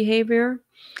addiction behavior?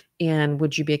 And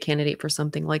would you be a candidate for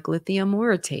something like lithium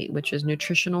orotate, which is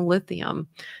nutritional lithium?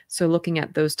 So looking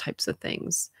at those types of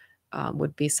things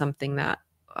would be something that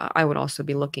I would also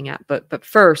be looking at. But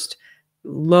first,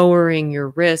 lowering your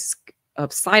risk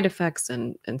of side effects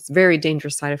and very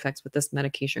dangerous side effects with this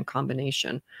medication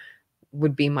combination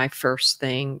would be my first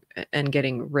thing, and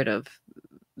getting rid of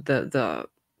the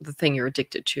thing you're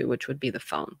addicted to, which would be the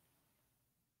phone.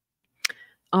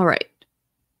 All right.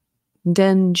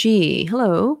 Denji,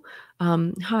 hello.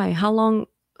 Hi, how long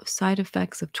side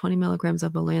effects of 20 milligrams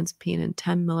of olanzapine and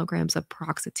 10 milligrams of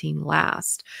paroxetine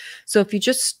last? So if you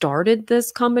just started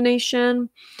this combination,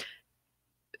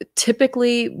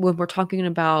 typically when we're talking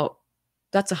about,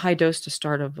 that's a high dose to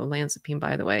start of olanzapine,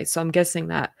 by the way. So I'm guessing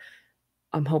that,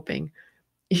 I'm hoping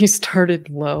you started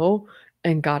low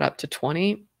and got up to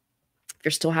 20. If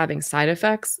you're still having side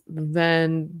effects,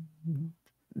 then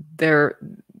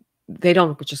they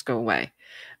don't just go away.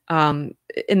 In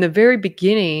the very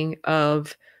beginning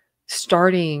of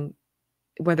starting,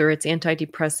 whether it's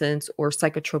antidepressants or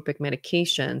psychotropic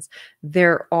medications,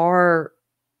 there are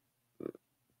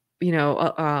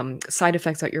side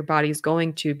effects that your body is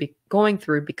going to be going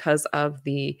through because of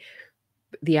the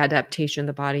adaptation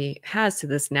the body has to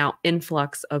this now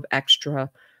influx of extra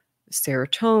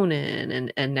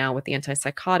serotonin, and now with the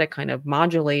antipsychotic kind of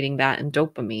modulating that, and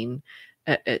dopamine,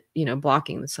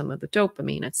 blocking some of the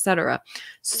dopamine, etc.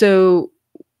 So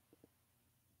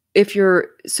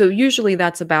usually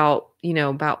that's about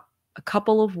a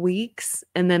couple of weeks,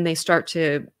 and then they start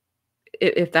to,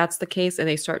 if that's the case, and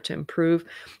they start to improve.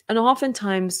 And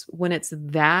oftentimes when it's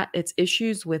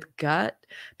issues with gut,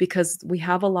 because we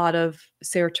have a lot of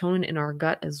serotonin in our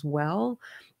gut as well,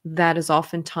 that is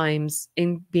oftentimes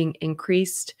being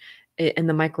increased, and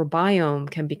the microbiome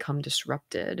can become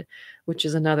disrupted, which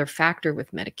is another factor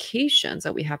with medications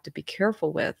that we have to be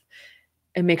careful with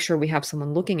and make sure we have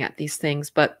someone looking at these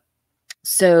things. But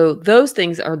so those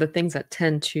things are the things that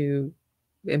tend to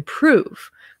improve,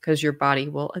 because your body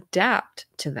will adapt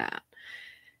to that.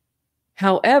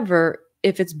 However,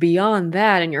 if it's beyond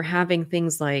that and you're having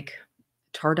things like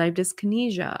tardive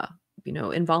dyskinesia,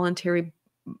 involuntary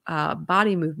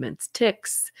body movements,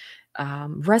 tics,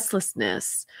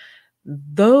 restlessness,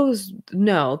 those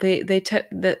no,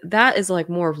 that is like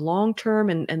more of long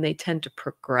term, and they tend to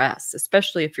progress,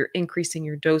 especially if you're increasing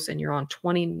your dose and you're on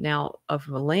 20 now of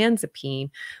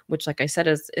olanzapine, which, like I said,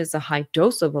 is a high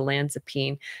dose of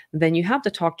olanzapine. Then you have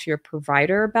to talk to your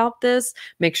provider about this.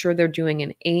 Make sure they're doing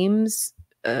an Ames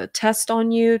test on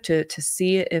you to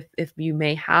see if you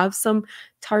may have some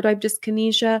tardive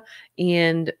dyskinesia,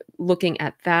 and looking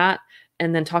at that,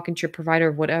 and then talking to your provider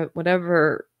of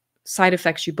whatever side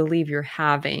effects you believe you're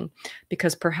having,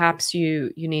 because perhaps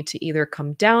you need to either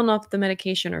come down off the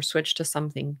medication or switch to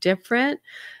something different.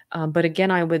 But again,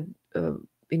 I would,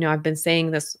 I've been saying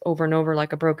this over and over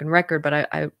like a broken record, but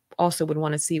I also would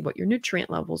want to see what your nutrient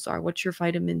levels are. What's your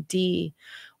vitamin D?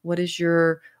 What is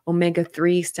your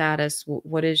omega-3 status?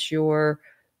 What is your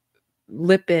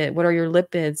what are your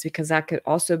lipids? Because that could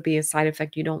also be a side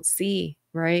effect you don't see,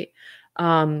 right?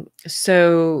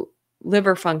 So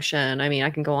liver function, I mean, I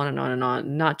can go on and on and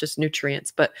on, not just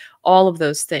nutrients, but all of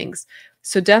those things.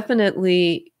 So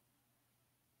definitely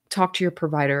talk to your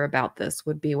provider about this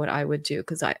would be what I would do,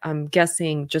 because I'm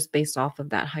guessing just based off of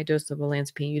that high dose of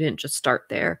olanzapine, you didn't just start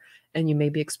there, and you may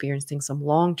be experiencing some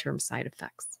long-term side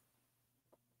effects.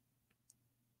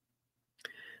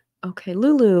 Okay,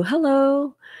 Lulu,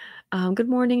 hello. Good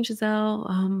morning, Giselle.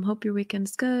 Hope your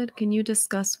weekend's good. Can you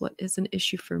discuss what is an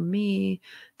issue for me?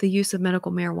 The use of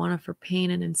medical marijuana for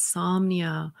pain and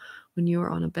insomnia when you are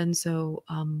on a benzo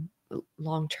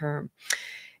long term.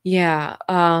 Yeah.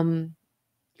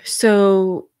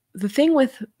 So the thing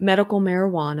with medical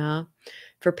marijuana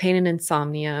for pain and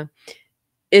insomnia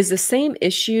is the same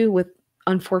issue with,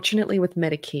 unfortunately, with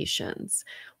medications.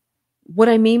 What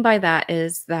I mean by that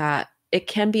is that it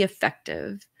can be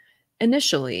effective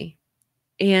initially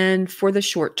and for the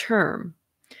short term.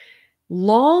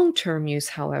 Long-term use,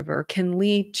 however, can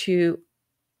lead to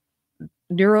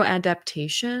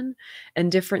neuroadaptation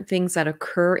and different things that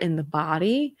occur in the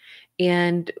body,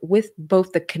 and with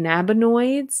both the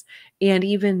cannabinoids and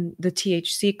even the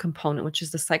THC component, which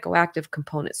is the psychoactive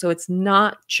component. So it's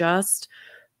not just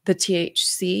the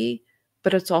THC,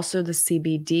 but it's also the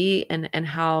CBD, and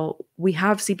how we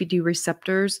have CBD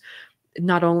receptors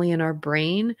not only in our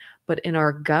brain, but in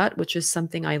our gut, which is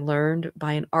something I learned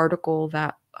by an article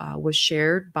that was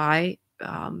shared by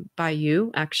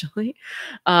you, actually.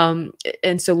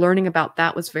 And so learning about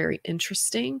that was very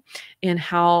interesting, and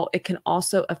how it can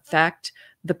also affect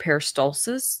the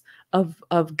peristalsis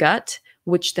of gut,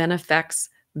 which then affects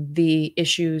the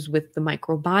issues with the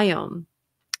microbiome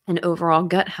and overall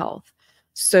gut health.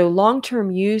 So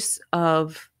long-term use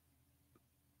of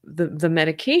the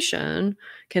medication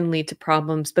can lead to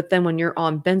problems, but then when you're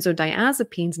on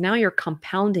benzodiazepines, now you're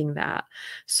compounding that.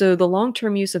 So the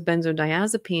long-term use of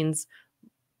benzodiazepines,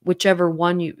 whichever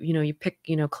one you pick,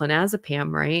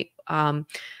 clonazepam, right?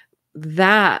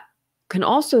 That can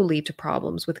also lead to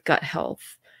problems with gut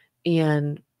health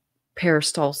and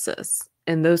peristalsis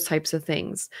and those types of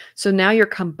things. So now you're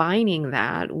combining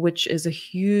that, which is a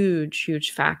huge,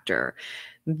 huge factor.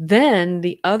 Then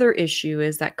the other issue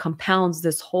is that compounds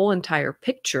this whole entire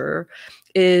picture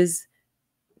is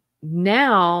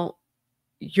now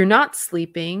you're not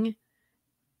sleeping.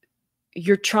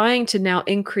 You're trying to now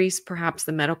increase perhaps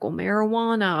the medical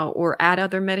marijuana or add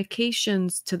other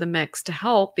medications to the mix to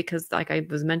help, because like I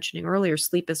was mentioning earlier,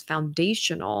 sleep is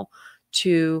foundational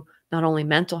to not only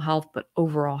mental health, but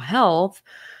overall health,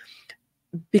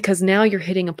 because now you're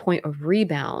hitting a point of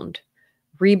rebound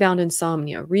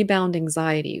insomnia, rebound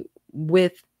anxiety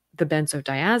with the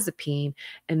benzodiazepine.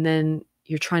 And then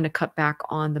you're trying to cut back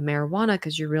on the marijuana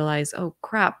because you realize, oh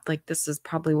crap, like this is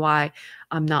probably why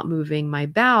I'm not moving my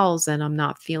bowels and I'm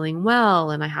not feeling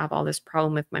well. And I have all this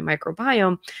problem with my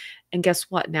microbiome. And guess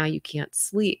what? Now you can't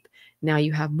sleep. Now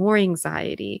you have more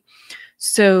anxiety.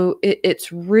 So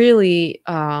it's really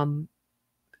a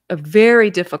very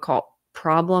difficult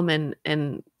problem.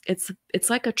 And it's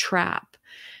like a trap.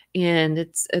 And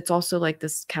it's also like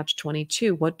this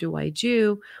catch-22. What do I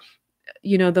do?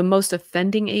 The most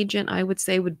offending agent, I would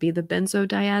say, would be the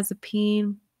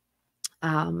benzodiazepine,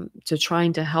 to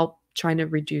trying to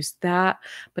reduce that.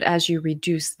 But as you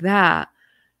reduce that,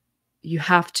 you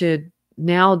have to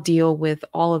now deal with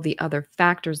all of the other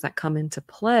factors that come into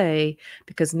play,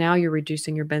 because now you're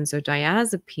reducing your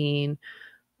benzodiazepine,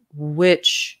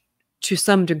 which to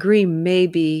some degree may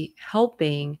be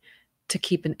helping to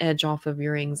keep an edge off of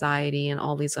your anxiety and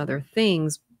all these other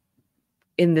things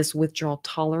in this withdrawal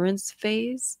tolerance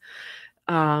phase.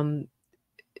 Um,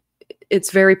 it's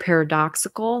very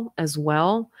paradoxical as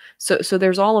well. So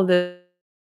there's all of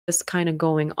this kind of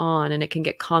going on, and it can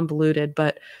get convoluted,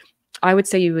 but I would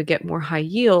say you would get more high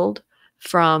yield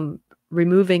from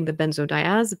removing the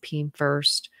benzodiazepine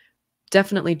first,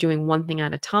 definitely doing one thing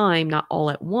at a time, not all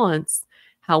at once.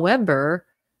 However,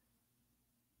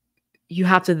 you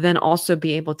have to then also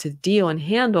be able to deal and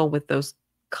handle with those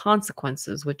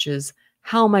consequences, which is,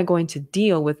 how am I going to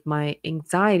deal with my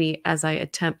anxiety as I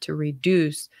attempt to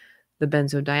reduce the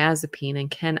benzodiazepine, and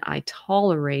can I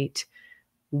tolerate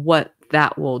what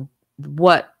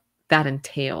what that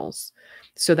entails?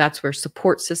 So that's where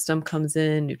support system comes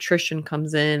in, nutrition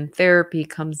comes in, therapy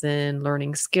comes in,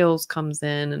 learning skills comes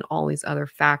in, and all these other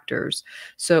factors.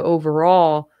 So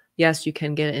overall, yes, you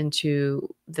can get into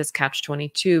this catch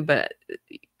 22, but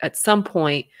at some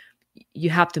point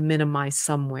you have to minimize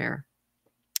somewhere.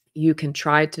 You can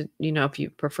try to, if you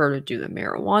prefer to do the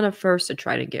marijuana first, to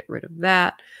try to get rid of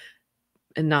that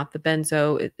and not the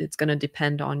benzo. It's going to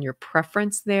depend on your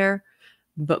preference there,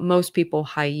 but most people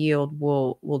high yield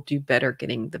will do better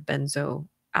getting the benzo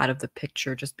out of the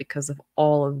picture, just because of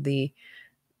all of the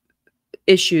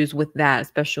issues with that,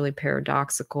 especially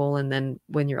paradoxical. And then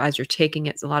as you're taking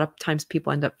it, a lot of times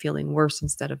people end up feeling worse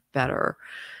instead of better.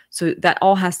 So that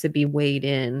all has to be weighed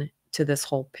in to this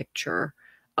whole picture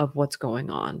of what's going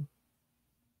on.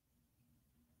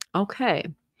 Okay.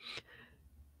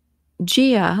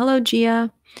 Gia. Hello,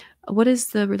 Gia. What is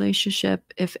the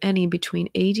relationship, if any, between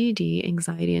ADD,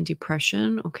 anxiety, and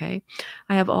depression? Okay.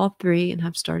 I have all three and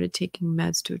have started taking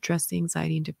meds to address the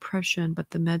anxiety and depression, but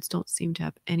the meds don't seem to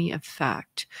have any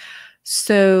effect.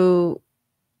 So,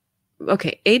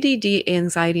 okay, ADD,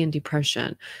 anxiety, and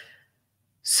depression.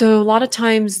 So a lot of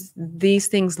times these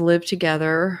things live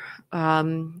together.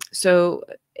 So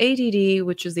ADD,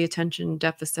 which is the attention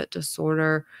deficit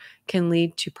disorder, can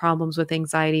lead to problems with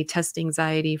anxiety, test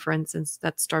anxiety, for instance,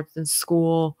 that starts in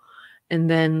school. And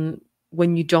then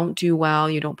when you don't do well,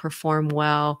 you don't perform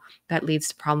well, that leads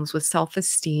to problems with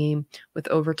self-esteem, with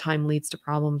overtime leads to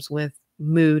problems with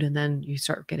mood, and then you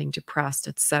start getting depressed,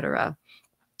 etc.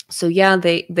 So yeah,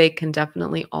 they can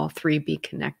definitely all three be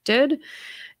connected.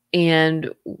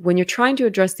 And when you're trying to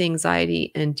address the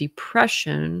anxiety and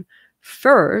depression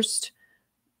first,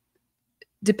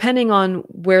 depending on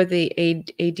where the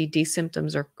ADD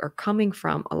symptoms are coming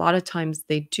from, a lot of times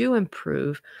they do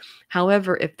improve.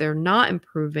 However, if they're not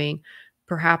improving,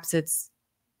 perhaps it's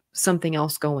something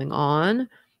else going on.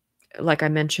 Like I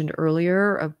mentioned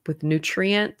earlier, with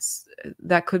nutrients,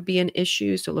 that could be an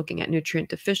issue. So looking at nutrient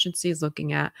deficiencies,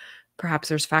 looking at perhaps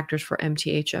there's factors for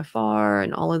MTHFR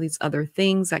and all of these other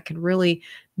things that can really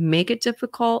make it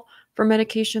difficult for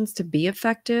medications to be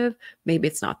effective. Maybe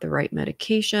it's not the right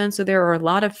medication. So there are a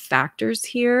lot of factors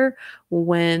here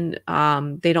when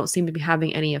they don't seem to be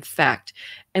having any effect.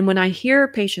 And when I hear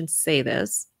patients say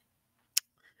this,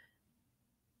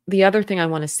 the other thing I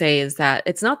want to say is that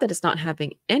it's not that it's not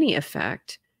having any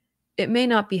effect. It may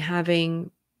not be having,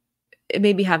 it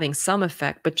may be having some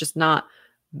effect, but just not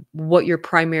what your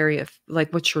primary,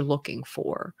 like what you're looking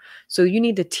for. So you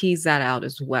need to tease that out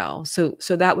as well. So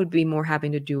that would be more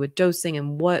having to do with dosing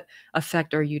and what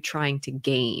effect are you trying to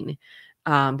gain?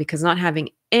 Because not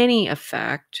having any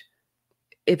effect,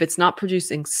 if it's not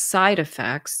producing side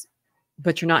effects,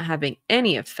 but you're not having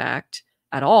any effect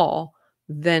at all,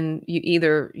 then you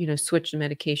either, switch the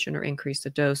medication or increase the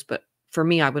dose. But for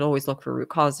me, I would always look for root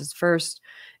causes first,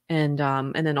 and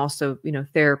then also,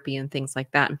 therapy and things like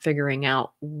that, and figuring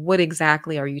out what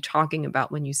exactly are you talking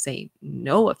about when you say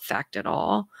no effect at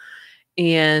all,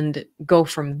 and go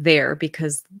from there,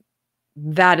 because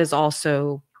that is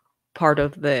also part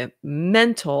of the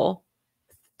mental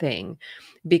thing.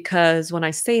 Because when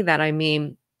I say that, I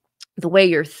mean the way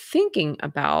you're thinking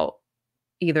about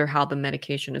either how the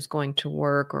medication is going to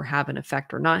work or have an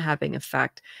effect or not having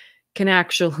effect can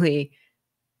actually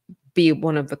be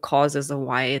one of the causes of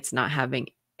why it's not having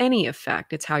any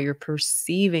effect. It's how you're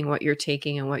perceiving what you're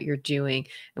taking and what you're doing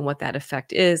and what that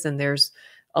effect is. And there's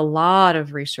a lot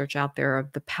of research out there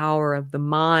of the power of the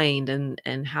mind,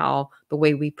 and how the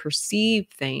way we perceive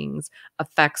things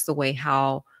affects the way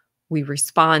how we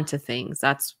respond to things.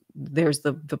 There's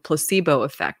the placebo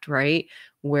effect, right?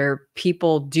 Where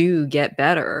people do get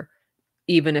better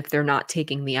even if they're not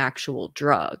taking the actual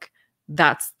drug.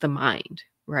 That's the mind,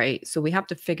 right? So we have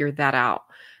to figure that out,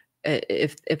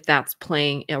 if that's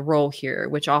playing a role here,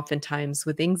 which oftentimes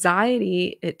with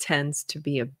anxiety, it tends to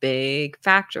be a big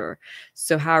factor.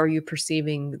 So how are you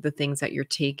perceiving the things that you're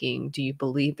taking? Do you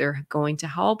believe they're going to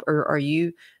help, or are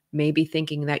you maybe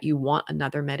thinking that you want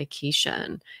another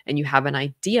medication and you have an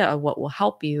idea of what will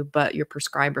help you, but your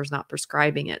prescriber's not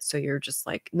prescribing it. So you're just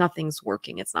like, nothing's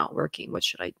working. It's not working. What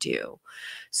should I do?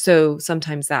 So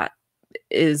sometimes that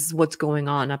is what's going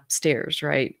on upstairs,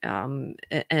 right?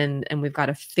 And we've got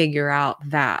to figure out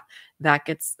that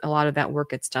gets a lot of that work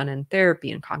gets done in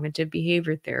therapy and cognitive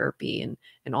behavior therapy and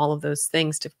all of those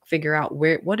things to figure out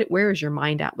where is your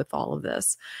mind at with all of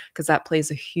this, because that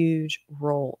plays a huge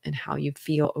role in how you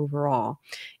feel overall.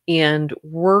 And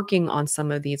working on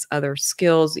some of these other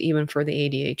skills, even for the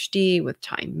ADHD with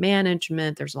time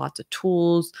management, there's lots of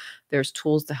tools. There's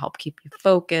tools to help keep you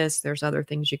focused. There's other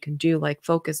things you can do like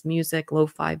focus music,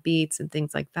 lo-fi beats, and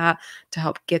things like that to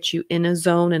help get you in a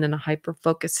zone and in a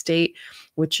hyper-focused state,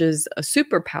 which is a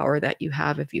superpower that you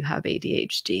have if you have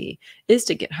ADHD, is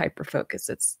to get hyper-focused.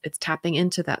 It's tapping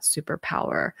into that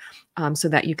superpower, so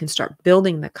that you can start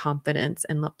building the confidence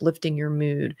and uplifting your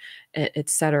mood,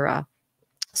 etc.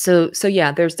 So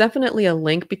yeah, there's definitely a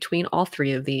link between all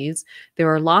three of these.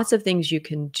 There are lots of things you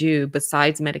can do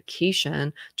besides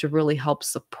medication to really help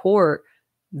support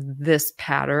this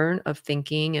pattern of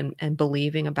thinking and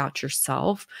believing about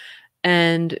yourself.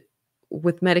 And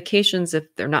with medications,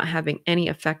 if they're not having any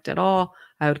effect at all,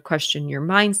 I would question your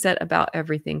mindset about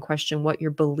everything, question what your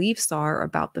beliefs are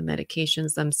about the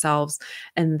medications themselves,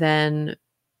 and then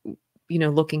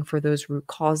looking for those root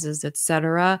causes,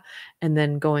 etc., and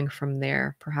then going from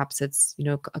there. Perhaps it's,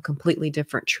 a completely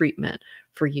different treatment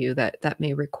for you that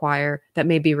may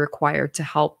be required to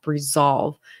help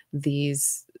resolve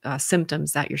these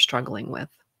symptoms that you're struggling with.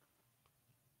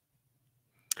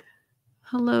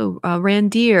 Hello,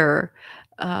 Randir.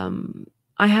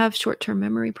 I have short-term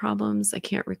memory problems. I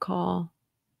can't recall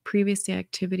previous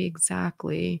activity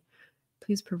exactly.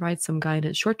 Please provide some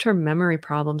guidance. Short-term memory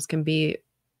problems can be,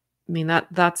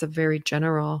 that's a very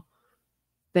general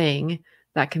thing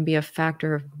that can be a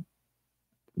factor of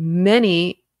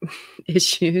many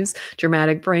issues: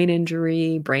 traumatic brain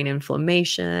injury, brain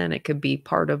inflammation. It could be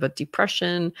part of a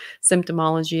depression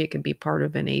symptomology. It can be part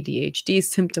of an ADHD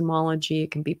symptomology.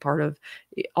 It can be part of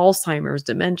Alzheimer's,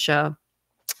 dementia.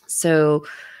 So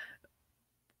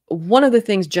one of the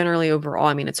things generally overall,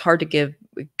 it's hard to give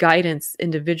guidance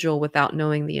individual without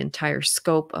knowing the entire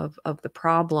scope of the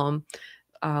problem,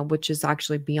 which is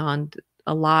actually beyond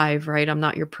alive, right? I'm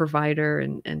not your provider,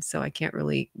 and so I can't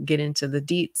really get into the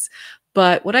deets.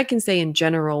 But what I can say in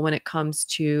general, when it comes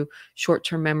to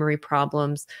short-term memory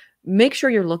problems, make sure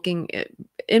you're looking at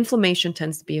inflammation.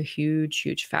 Tends to be a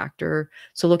huge factor.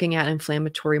 So looking at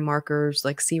inflammatory markers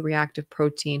like C-reactive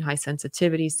protein, high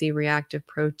sensitivity C-reactive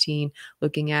protein,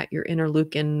 looking at your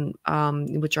interleukin,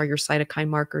 which are your cytokine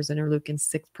markers,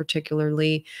 interleukin-6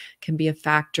 particularly, can be a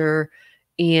factor.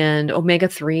 And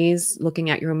omega-3s, looking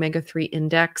at your omega-3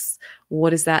 index.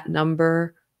 What is that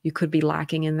number? You could be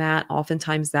lacking in that.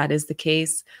 Oftentimes that is the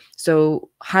case. So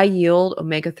high yield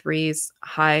omega-3s,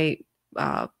 high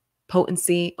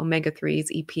potency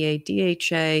omega-3s,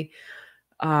 EPA,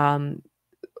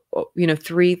 DHA,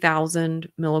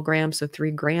 3,000 milligrams, so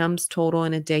 3 grams total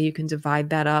in a day. You can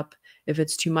divide that up if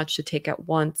it's too much to take at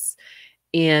once,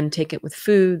 and take it with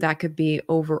food. That could be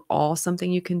overall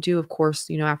something you can do, of course,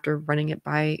 after running it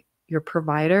by your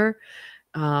provider,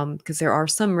 because there are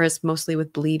some risks, mostly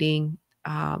with bleeding,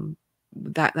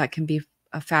 that can be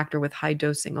a factor with high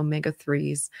dosing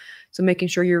omega-3s. So making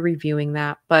sure you're reviewing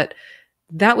that. But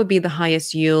that would be the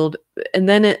highest yield. And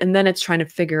then it's trying to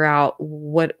figure out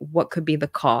what could be the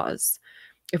cause.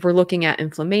 If we're looking at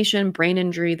inflammation, brain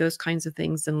injury, those kinds of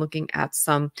things, and looking at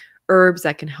some herbs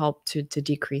that can help to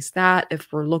decrease that.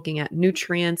 If we're looking at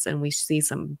nutrients and we see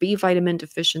some B vitamin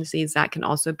deficiencies, that can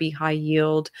also be high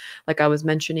yield. Like I was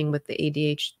mentioning with the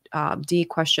ADHD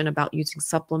question about using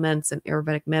supplements and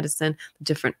Ayurvedic medicine,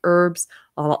 different herbs,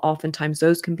 oftentimes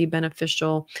those can be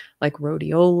beneficial, like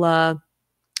rhodiola,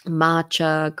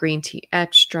 matcha, green tea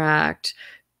extract,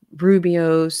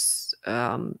 rubiose.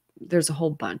 There's a whole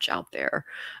bunch out there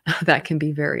that can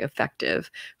be very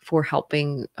effective for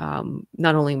helping,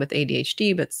 not only with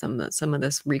ADHD, but some of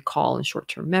this recall and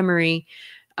short-term memory.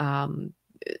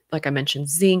 Like I mentioned,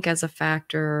 zinc as a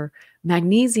factor,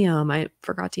 magnesium. I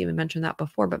forgot to even mention that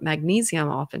before, but magnesium,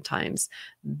 oftentimes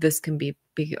this can be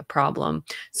a problem.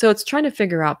 So it's trying to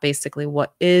figure out basically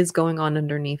what is going on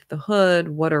underneath the hood.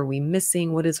 What are we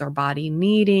missing? What is our body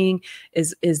needing?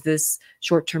 Is this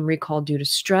short-term recall due to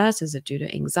stress? Is it due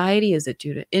to anxiety? Is it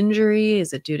due to injury?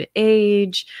 Is it due to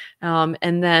age?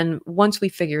 And then once we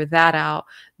figure that out,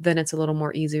 then it's a little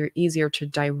more easier to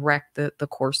direct the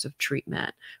course of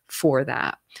treatment for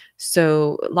that.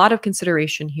 So a lot of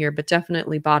consideration here, but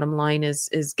definitely bottom line is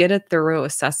get a thorough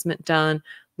assessment done.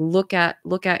 look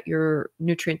at your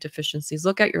nutrient deficiencies,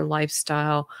 look at your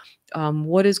lifestyle,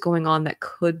 what is going on that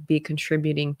could be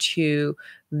contributing to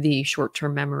the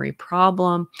short-term memory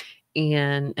problem,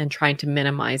 and trying to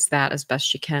minimize that as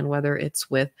best you can, whether it's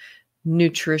with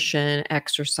nutrition,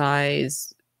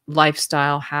 exercise,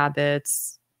 lifestyle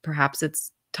habits, perhaps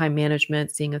it's time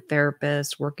management, seeing a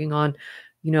therapist, working on,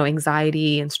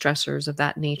 anxiety and stressors of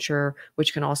that nature,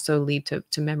 which can also lead to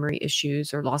memory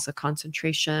issues or loss of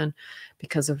concentration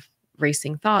because of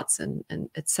racing thoughts and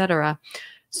et cetera.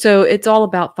 So it's all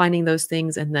about finding those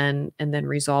things and then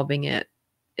resolving it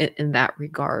in that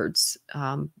regards,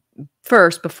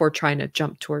 first before trying to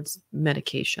jump towards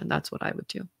medication. That's what I would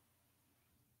do.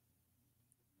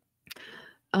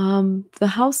 The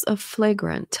House of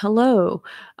Flagrant. Hello.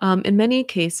 In many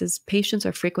cases, patients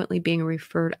are frequently being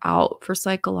referred out for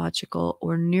psychological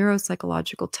or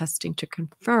neuropsychological testing to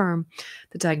confirm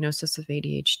the diagnosis of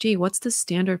ADHD. What's the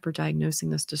standard for diagnosing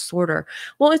this disorder?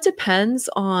 Well, it depends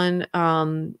on.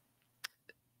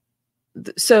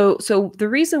 So the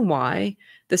reason why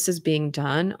this is being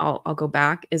done, I'll go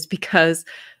back, is because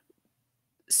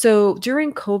so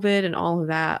during COVID and all of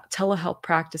that, telehealth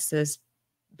practices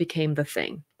became the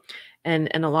thing. And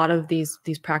a lot of these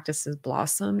practices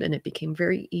blossomed, and it became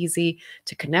very easy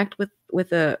to connect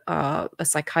with a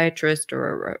psychiatrist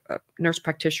or a nurse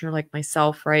practitioner like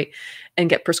myself, right, and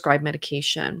get prescribed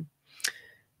medication,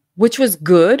 which was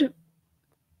good,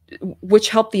 which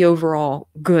helped the overall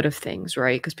good of things,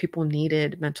 right? Because people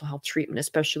needed mental health treatment,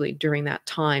 especially during that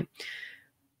time.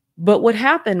 But what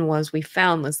happened was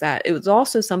that it was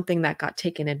also something that got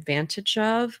taken advantage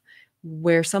of,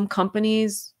 where some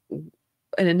companies,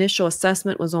 an initial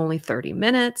assessment was only 30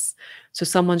 minutes. So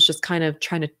someone's just kind of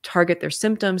trying to target their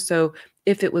symptoms. So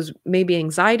if it was maybe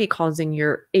anxiety causing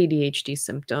your ADHD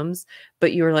symptoms,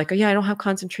 but you were like, oh yeah, I don't have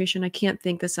concentration, I can't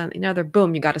think this and the other,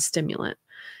 boom, you got a stimulant.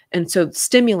 And so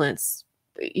stimulants,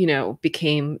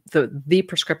 became the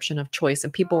prescription of choice.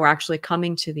 And people were actually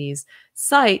coming to these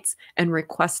sites and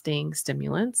requesting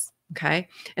stimulants. Okay.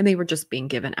 And they were just being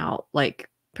given out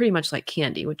like pretty much like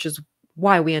candy, which is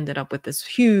why we ended up with this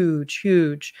huge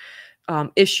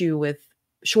issue with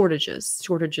shortages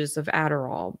of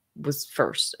Adderall was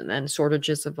first, and then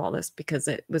shortages of all this, because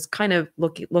it was kind of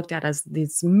looked at as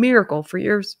this miracle for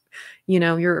your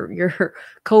your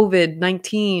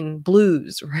COVID-19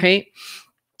 blues, right?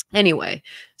 Anyway,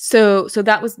 so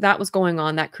that was going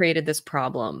on, that created this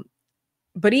problem.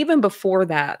 But even before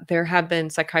that, there have been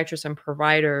psychiatrists and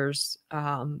providers,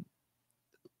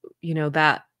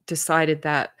 that decided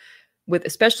that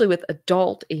especially with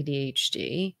adult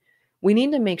ADHD, we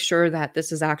need to make sure that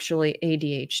this is actually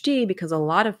ADHD, because a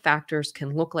lot of factors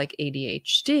can look like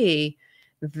ADHD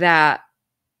that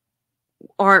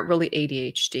aren't really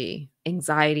ADHD,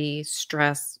 anxiety,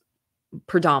 stress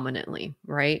predominantly,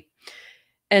 right?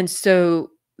 And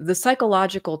so the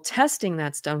psychological testing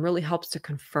that's done really helps to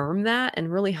confirm that,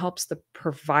 and really helps the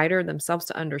provider themselves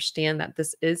to understand that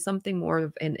this is something more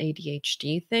of an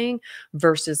ADHD thing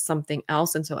versus something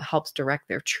else. And so it helps direct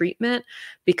their treatment,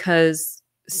 because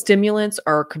stimulants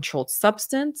are a controlled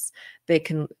substance.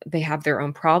 They have their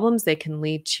own problems. They can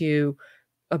lead to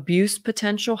abuse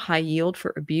potential, high yield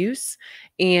for abuse,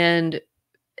 and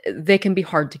they can be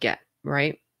hard to get,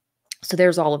 right? So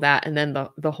there's all of that. And then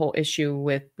the whole issue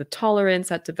with the tolerance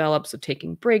that develops. So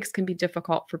taking breaks can be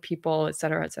difficult for people, et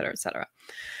cetera, et cetera, et cetera.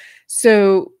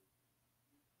 So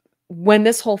when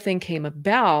this whole thing came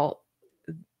about,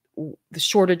 the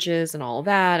shortages and all of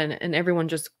that, and everyone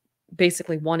just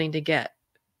basically wanting to get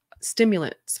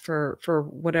stimulants for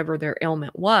whatever their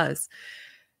ailment was,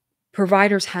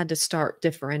 providers had to start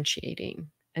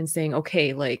differentiating and saying,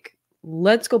 okay, like,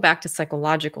 let's go back to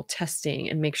psychological testing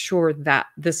and make sure that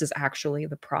this is actually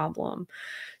the problem.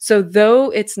 So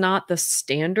though it's not the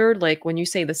standard, like when you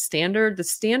say the standard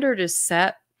is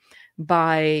set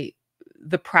by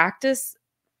the practice,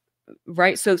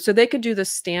 right? So they could do the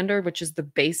standard, which is the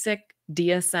basic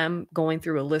DSM, going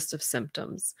through a list of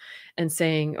symptoms and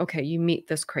saying, okay, you meet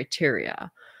this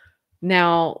criteria.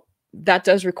 Now, that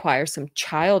does require some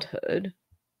childhood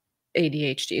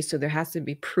ADHD. So there has to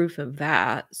be proof of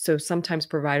that. So sometimes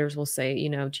providers will say,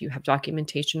 do you have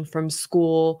documentation from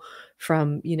school,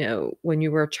 from, when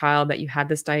you were a child that you had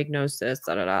this diagnosis,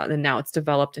 da, da, da, and now it's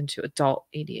developed into adult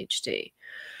ADHD.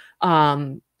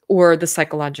 Or the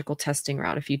psychological testing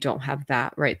route. If you don't have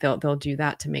that, right, they'll do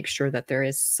that to make sure that there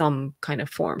is some kind of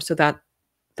form. So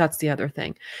that's the other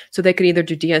thing. So they could either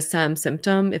do DSM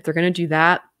symptom. If they're going to do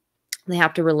that, they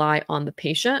have to rely on the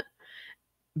patient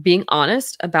being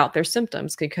honest about their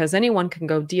symptoms, because anyone can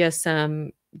go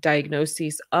DSM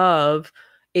diagnoses of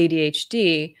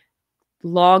ADHD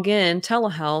log in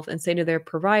telehealth and say to their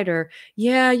provider,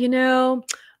 "Yeah,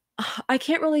 I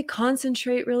can't really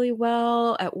concentrate really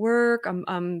well at work.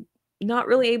 I'm not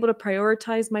really able to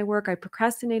prioritize my work. I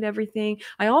procrastinate everything.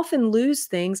 I often lose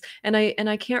things and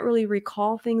I can't really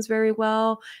recall things very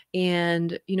well.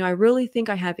 And I really think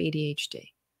I have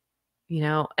ADHD,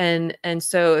 and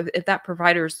so if that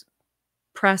provider's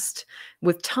pressed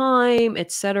with time,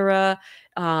 etc.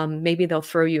 Maybe they'll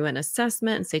throw you an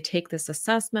assessment and say, take this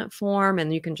assessment form,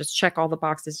 and you can just check all the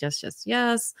boxes, yes, yes,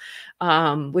 yes,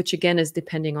 which again is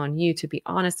depending on you to be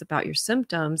honest about your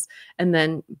symptoms. And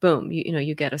then boom,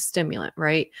 you get a stimulant,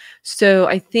 right? So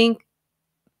I think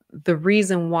the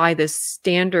reason why this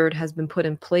standard has been put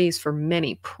in place for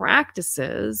many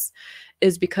practices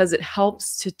is because it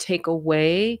helps to take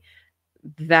away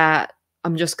that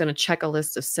I'm just gonna check a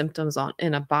list of symptoms on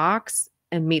in a box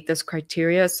and meet this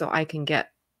criteria so I can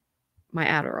get my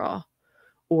Adderall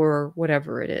or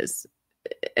whatever it is.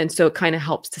 And so it kinda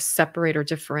helps to separate or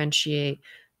differentiate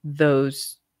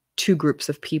those 2 groups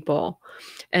of people.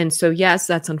 And so, yes,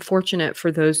 that's unfortunate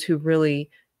for those who really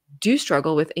do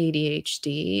struggle with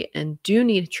ADHD and do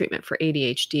need treatment for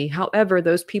ADHD. However,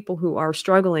 those people who are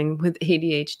struggling with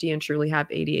ADHD and truly have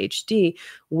ADHD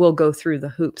will go through the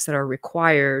hoops that are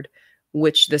required,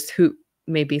 which this hoop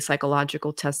may be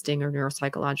psychological testing or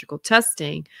neuropsychological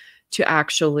testing to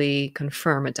actually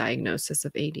confirm a diagnosis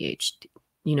of ADHD.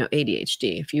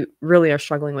 ADHD. If you really are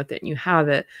struggling with it and you have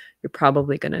it, you're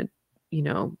probably going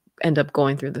to, end up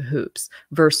going through the hoops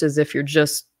versus if you're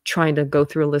just trying to go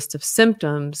through a list of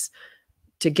symptoms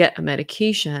to get a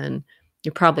medication,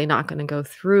 you're probably not going to go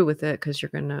through with it because you're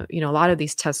going to, a lot of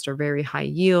these tests are very high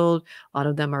yield. A lot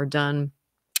of them are done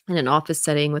in an office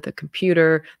setting with a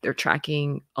computer. They're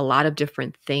tracking a lot of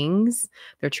different things.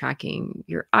 They're tracking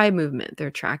your eye movement. They're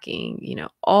tracking,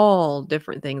 all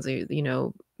different things,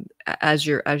 as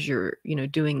you're,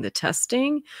 doing the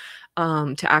testing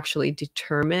to actually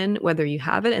determine whether you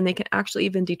have it. And they can actually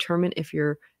even determine if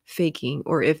you're faking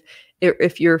or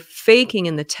if you're faking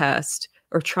in the test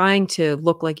or trying to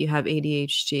look like you have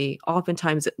ADHD.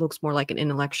 Oftentimes it looks more like an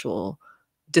intellectual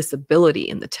disability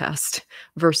in the test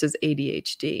versus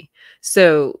ADHD.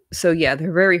 So yeah,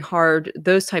 they're very hard.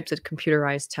 Those types of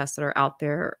computerized tests that are out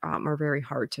there are very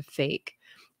hard to fake.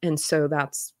 And so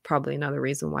that's probably another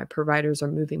reason why providers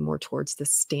are moving more towards the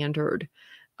standard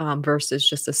versus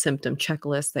just a symptom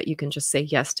checklist that you can just say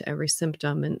yes to every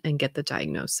symptom and get the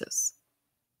diagnosis.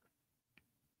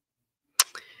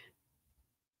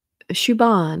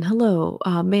 Shuban, hello.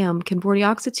 Ma'am, can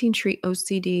vortioxetine treat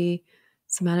OCD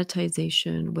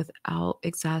somatization without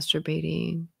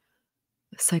exacerbating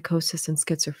psychosis and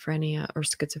schizophrenia or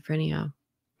schizophrenia?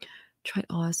 Tried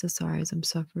all SSRIs. I'm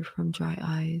suffering from dry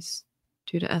eyes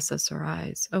due to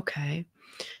SSRIs. Okay.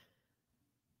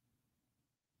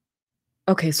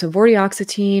 Okay, so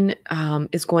vortioxetine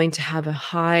is going to have a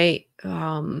high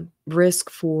risk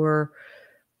for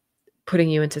putting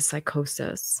you into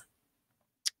psychosis.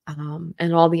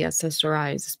 And all the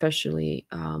SSRIs, especially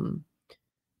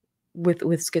with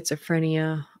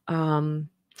schizophrenia.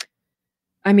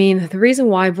 I mean, the reason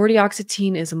why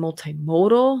vortioxetine is a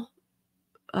multimodal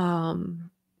um,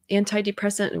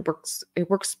 antidepressant, it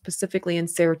works specifically in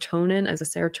serotonin as a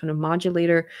serotonin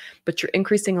modulator, but you're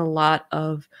increasing a lot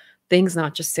of things,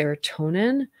 not just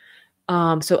serotonin.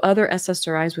 So other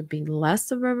SSRIs would be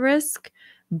less of a risk,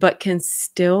 but can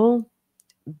still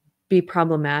be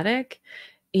problematic.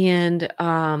 And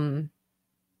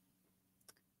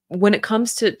when it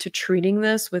comes to treating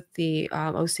this with the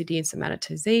OCD and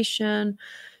somatization,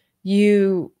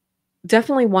 you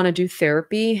definitely want to do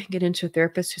therapy, get into a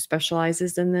therapist who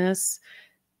specializes in this.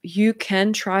 You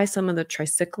can try some of the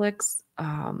tricyclics,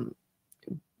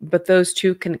 but those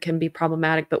two can be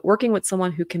problematic. But working with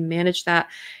someone who can manage that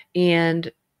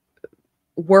and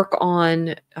work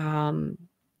on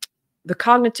the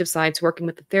cognitive sides, working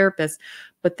with the therapist,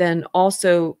 but then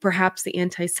also perhaps the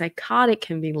antipsychotic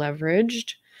can be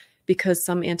leveraged because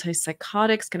some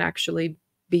antipsychotics can actually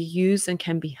be used and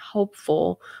can be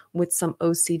helpful with some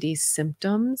OCD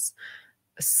symptoms.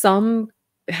 Some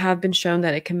have been shown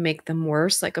that it can make them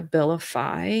worse, like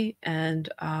Abilify and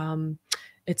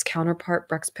its counterpart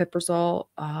brexpiprazole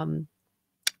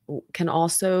can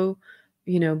also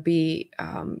be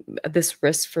this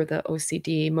risk for the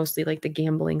OCD, mostly like the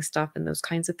gambling stuff and those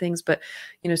kinds of things. But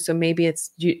so maybe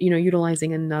it's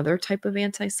utilizing another type of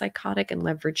antipsychotic and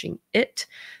leveraging it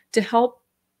to help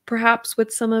perhaps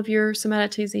with some of your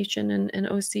somatization and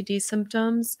OCD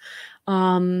symptoms,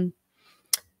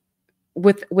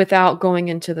 without going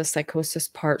into the psychosis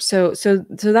part. So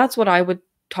that's what I would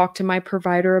talk to my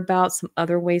provider about, some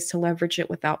other ways to leverage it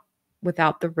without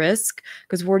without the risk,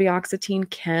 because vortioxetine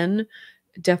can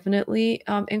definitely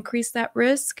increase that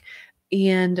risk.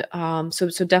 And so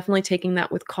definitely taking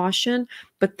that with caution,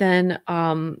 but then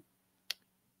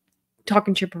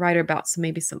talking to your provider about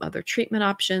maybe some other treatment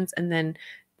options, and then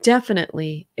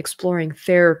definitely exploring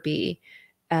therapy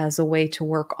as a way to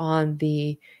work on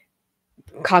the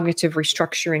cognitive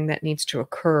restructuring that needs to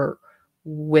occur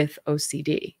with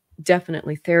OCD.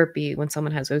 Definitely therapy when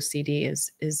someone has OCD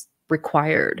is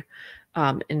required,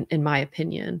 in my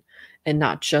opinion, and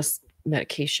not just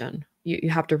medication.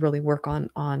 You have to really work on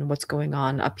what's going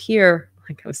on up here,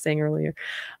 like I was saying earlier,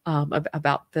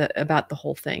 about the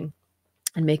whole thing,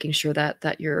 and making sure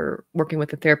that you're working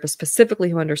with a therapist specifically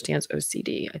who understands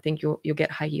OCD. I think you'll get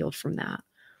high yield from that.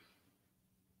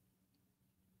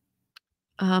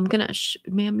 I'm gonna,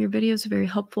 ma'am, your videos are very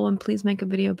helpful, and please make a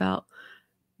video about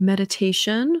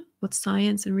meditation, what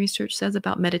science and research says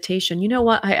about meditation. You know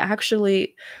what? I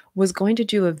actually was going to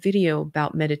do a video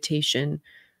about meditation.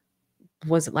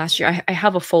 Was it last year? I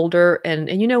have a folder, and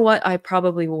you know what? I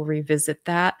probably will revisit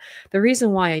that. The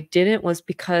reason why I didn't was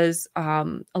because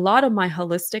a lot of my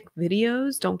holistic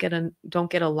videos don't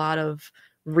get a lot of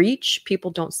reach. People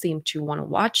don't seem to want to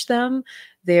watch them.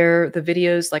 They're the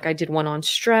videos, like I did one on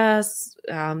stress,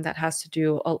 that has to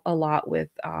do a lot with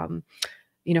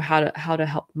how to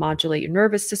help modulate your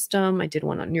nervous system. I did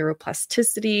one on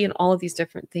neuroplasticity and all of these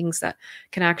different things that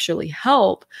can actually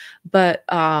help. But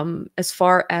as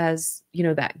far as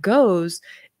that goes,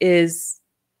 is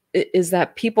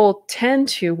that people tend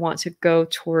to want to go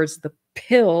towards the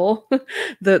pill,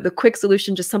 the quick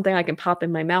solution, just something I can pop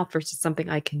in my mouth versus something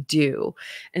I can do.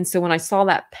 And so when I saw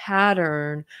that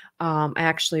pattern, I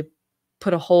actually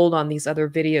put a hold on these other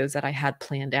videos that I had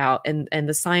planned out. And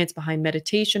the science behind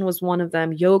meditation was one of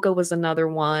them. Yoga was another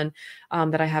one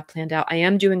that I had planned out. I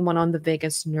am doing one on the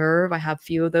vagus nerve. I have a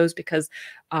few of those because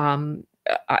I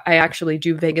actually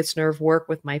do vagus nerve work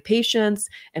with my patients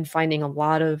and finding a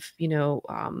lot of,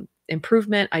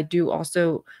 improvement. I do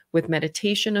also with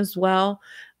meditation as well.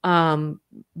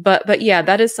 But yeah,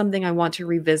 that is something I want to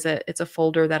revisit. It's a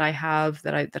folder that I have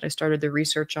that I started the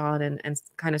research on and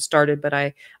kind of started, but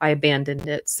I abandoned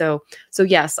it. So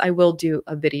yes, I will do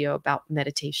a video about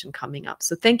meditation coming up.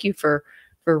 So thank you for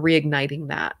reigniting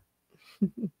that.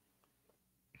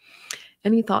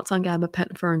 Any thoughts on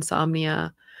gabapentin for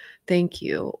insomnia? Thank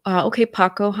you. Okay,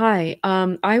 Paco, hi.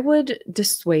 I would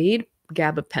dissuade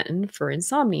gabapentin for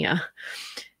insomnia.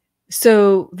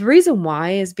 So the reason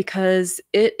why is because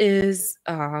it is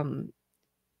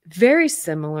very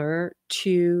similar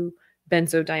to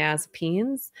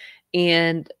benzodiazepines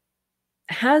and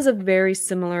has a very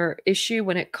similar issue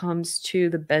when it comes to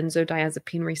the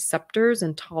benzodiazepine receptors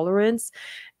and tolerance.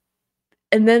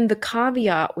 And then the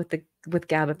caveat with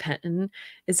gabapentin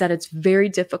is that it's very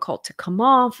difficult to come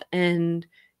off, and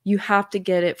you have to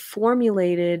get it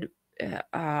formulated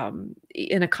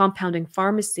in a compounding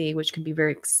pharmacy, which can be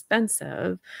very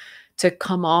expensive to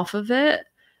come off of it.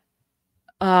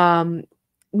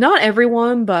 Not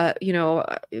everyone, but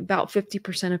about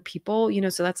 50% of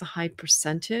people, so that's a high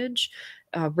percentage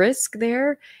risk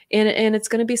there. And it's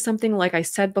going to be something, like I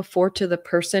said before, to the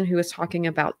person who is talking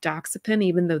about doxepin,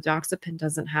 even though doxepin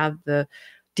doesn't have the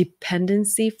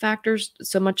dependency factors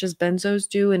so much as benzos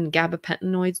do and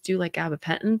gabapentinoids do, like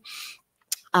gabapentin.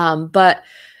 But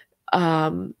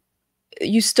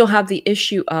you still have the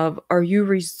issue of, are you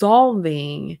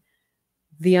resolving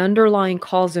the underlying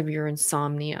cause of your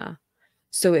insomnia?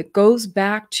 So it goes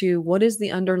back to, what is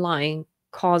the underlying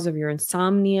cause of your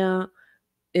insomnia?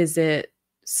 Is it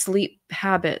sleep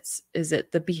habits? Is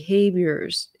it the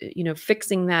behaviors?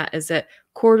 Fixing that. Is it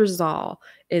cortisol?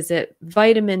 Is it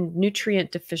vitamin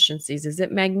nutrient deficiencies? Is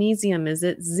it magnesium? Is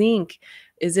it zinc?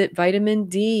 Is it vitamin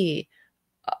D?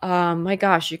 My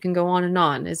gosh, you can go on and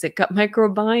on. Is it gut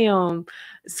microbiome?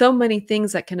 So many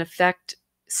things that can affect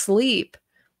sleep.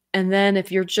 And then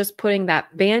if you're just putting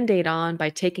that Band-Aid on by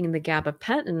taking the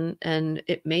gabapentin, and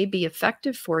it may be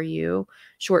effective for you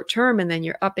short term, and then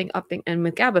you're upping. And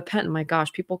with gabapentin, my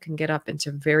gosh, people can get up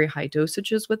into very high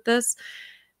dosages with this,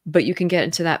 but you can get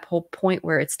into that whole point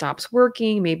where it stops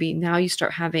working. Maybe now you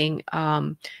start having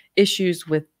issues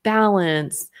with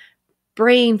balance,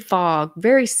 brain fog,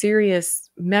 very serious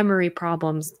memory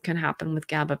problems can happen with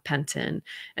gabapentin,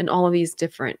 and all of these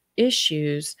different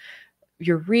issues,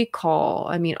 your recall,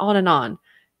 I mean, on and on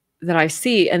that I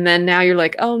see. And then now you're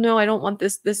like, oh no, I don't want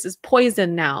this. This is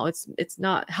poison now. It's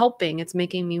not helping. It's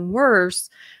making me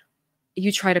worse.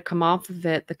 You try to come off of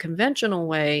it the conventional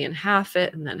way and half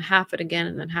it, and then half it again,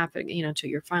 and then half it, until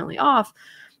you're finally off.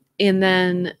 And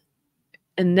then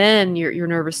your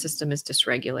nervous system is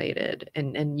dysregulated,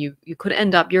 and you could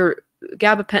end up,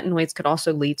 gabapentinoids could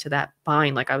also lead to that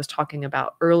bind, like I was talking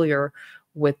about earlier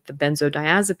with the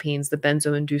benzodiazepines, the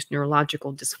benzo-induced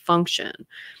neurological dysfunction.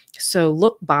 So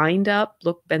look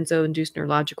benzo-induced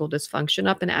neurological dysfunction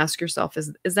up and ask yourself,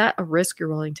 is that a risk you're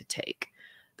willing to take?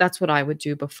 That's what I would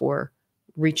do before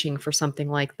reaching for something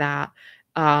like that.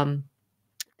 And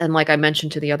like I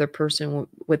mentioned to the other person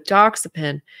with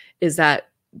doxepin, is that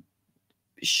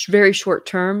very short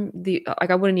term,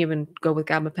 like I wouldn't even go with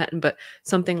gabapentin, but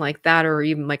something like that, or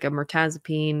even like a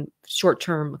mirtazapine, short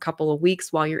term, a couple of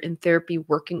weeks while you're in therapy,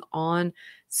 working on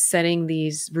setting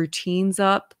these routines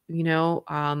up,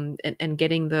 and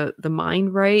getting the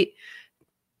mind right.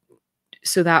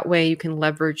 So that way you can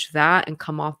leverage that and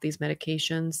come off these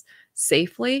medications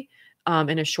safely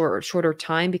in a shorter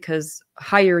time, because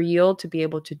higher yield to be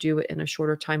able to do it in a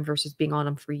shorter time versus being on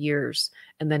them for years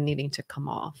and then needing to come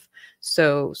off.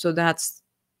 So that's,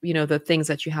 the things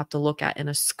that you have to look at in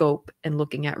a scope and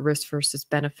looking at risk versus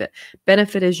benefit.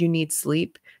 Benefit is you need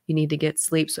sleep. You need to get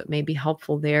sleep, so it may be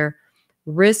helpful there.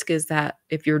 Risk is that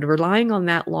if you're relying on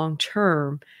that long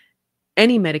term,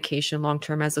 any medication long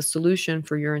term as a solution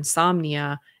for your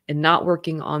insomnia and not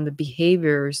working on the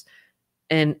behaviors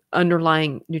and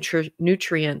underlying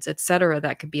nutrients, et cetera,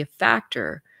 that could be a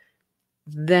factor,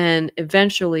 then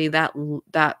eventually that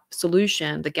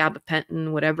solution, the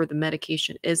gabapentin, whatever the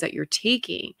medication is that you're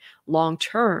taking long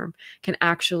term, can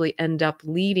actually end up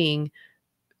leading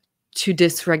to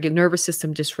nervous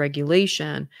system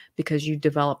dysregulation, because you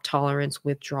develop tolerance,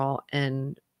 withdrawal,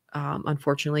 and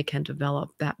unfortunately can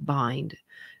develop that bind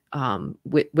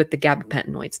with the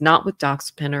gabapentinoids, not with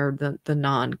doxepin or the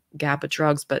non-GABA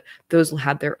drugs, but those will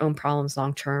have their own problems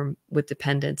long term with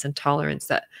dependence and tolerance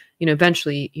that,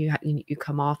 eventually you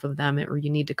come off of them, or you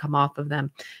need to come off of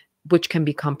them, which can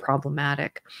become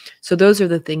problematic. So those are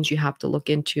the things you have to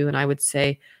look into. And I would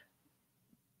say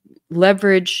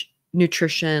leverage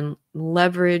nutrition,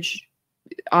 leverage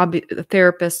the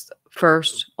therapist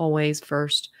first, always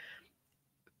first.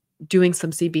 Doing some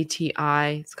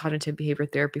CBTI, cognitive behavior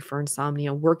therapy for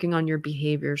insomnia, working on your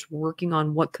behaviors, working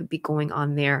on what could be going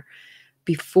on there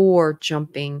before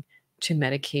jumping to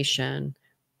medication,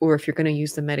 or if you're going to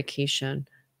use the medication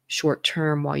short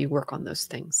term while you work on those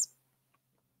things.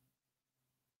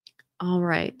 All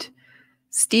right.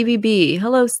 Stevie B.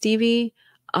 Hello, Stevie.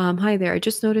 Hi there. I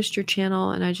just noticed your channel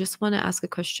and I just want to ask a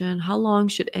question. How long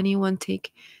should anyone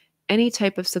take any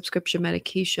type of subscription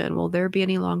medication? Will there be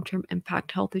any long-term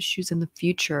impact health issues in the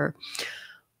future?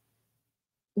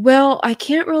 Well, I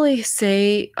can't really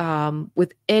say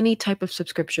with any type of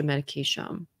subscription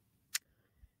medication.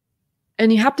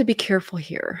 And you have to be careful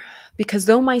here, because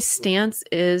though my stance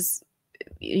is,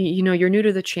 you're new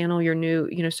to the channel, you're new,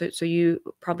 so you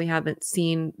probably haven't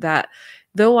seen that.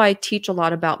 Though I teach a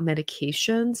lot about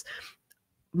medications,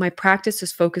 my practice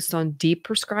is focused on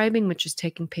deprescribing, which is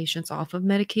taking patients off of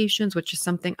medications, which is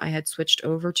something I had switched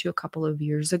over to a couple of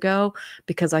years ago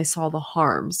because I saw the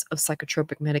harms of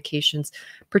psychotropic medications,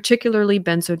 particularly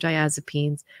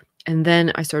benzodiazepines. And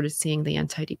then I started seeing the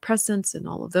antidepressants and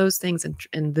all of those things,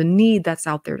 and the need that's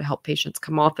out there to help patients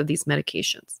come off of these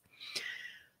medications.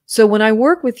 So when I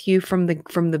work with you from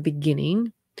the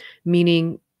beginning,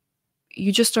 meaning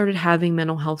you just started having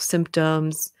mental health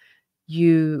symptoms,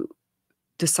 you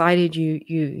decided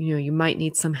you might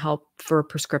need some help for a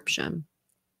prescription,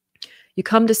 you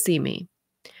come to see me.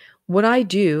 What I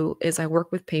do is I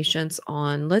work with patients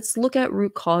on, let's look at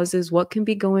root causes, what can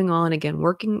be going on. Again,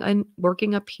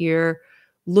 working up here,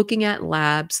 looking at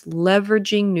labs,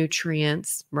 leveraging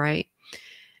nutrients, right?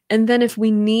 And then if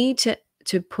we need to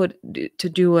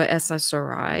do a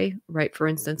SSRI, right? For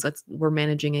instance, we're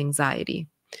managing anxiety.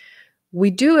 We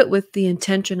do it with the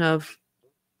intention of,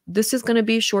 this is going to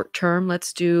be short term.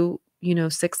 Let's do,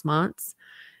 6 months.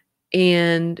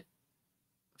 And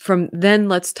from then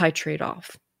let's titrate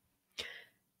off.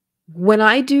 When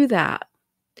I do that,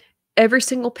 every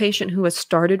single patient who has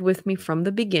started with me from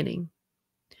the beginning,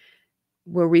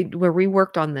 where we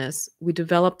worked on this, we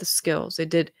developed the skills,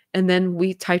 and then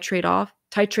we titrates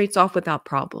off without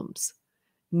problems.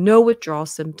 No withdrawal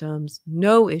symptoms,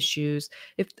 no issues.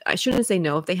 If I shouldn't say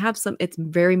no, if they have some, it's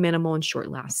very minimal and short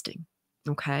lasting.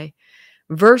 Okay.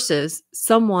 Versus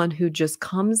someone who just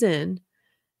comes in,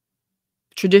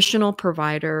 traditional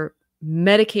provider,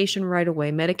 medication right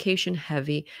away, medication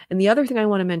heavy. And the other thing I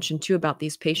want to mention too about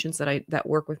these patients that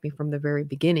work with me from the very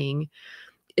beginning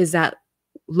is that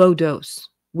low dose.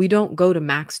 We don't go to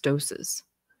max doses.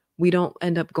 We don't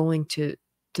end up going to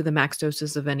the max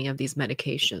doses of any of these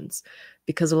medications,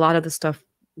 because a lot of the stuff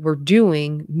we're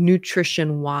doing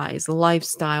nutrition wise,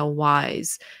 lifestyle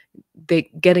wise, I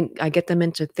get them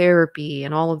into therapy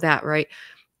and all of that, right?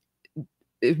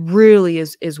 it really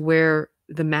is where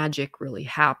the magic really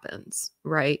happens,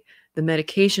 right? The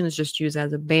medication is just used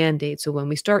as a Band-Aid. So when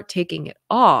we start taking it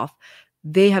off,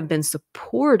 they have been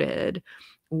supported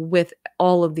with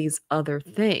all of these other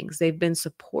things. They've been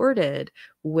supported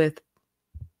with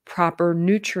proper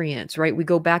nutrients, right? We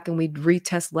go back and we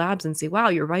retest labs and say, wow,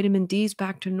 your vitamin D is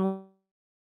back to normal.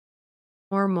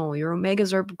 Your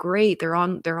omegas are great. They're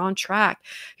on track.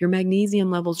 Your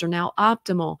magnesium levels are now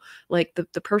optimal. Like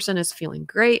the person is feeling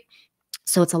great.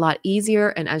 So it's a lot easier.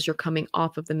 And as you're coming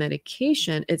off of the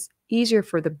medication, it's easier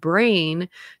for the brain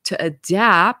to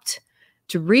adapt,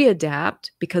 to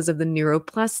readapt because of the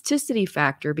neuroplasticity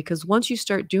factor. Because once you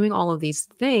start doing all of these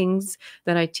things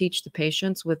that I teach the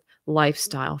patients with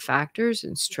lifestyle factors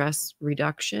and stress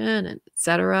reduction and et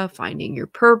cetera, finding your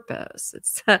purpose,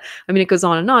 I mean, it goes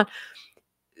on and on.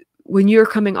 When you're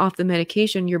coming off the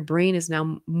medication, your brain is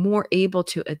now more able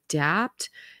to adapt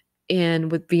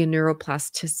and with via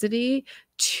neuroplasticity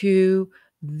to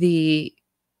the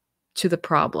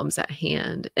problems at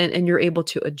hand, and you're able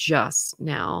to adjust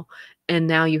now, and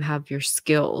now you have your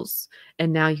skills,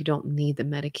 and now you don't need the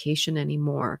medication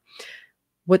anymore.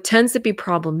 What tends to be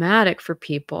problematic for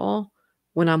people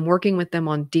when I'm working with them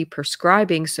on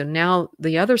deprescribing, so now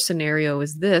the other scenario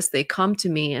is this: they come to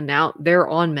me and now they're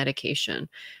on medication.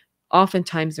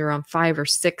 Oftentimes they're on 5 or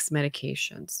 6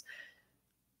 medications.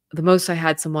 The most I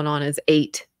had someone on is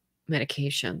 8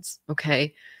 medications,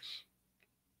 okay?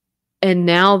 And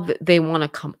now they wanna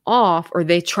come off, or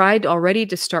they tried already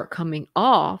to start coming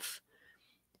off,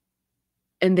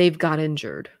 and they've got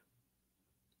injured.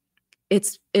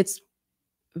 It's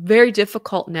very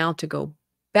difficult now to go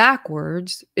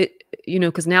backwards,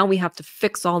 because now we have to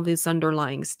fix all this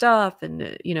underlying stuff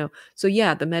and, so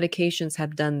yeah, the medications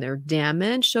have done their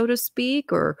damage, so to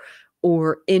speak, or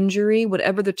injury,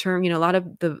 whatever the term, a lot of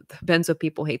the benzo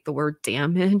people hate the word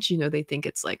damage, they think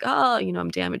it's like, oh,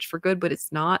 I'm damaged for good, but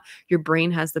it's not. Your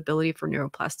brain has the ability for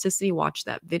neuroplasticity. Watch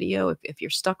that video if you're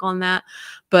stuck on that.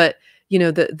 But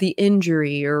the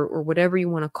injury or whatever you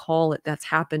want to call it that's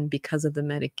happened because of the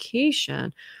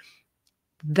medication,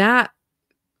 that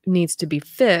needs to be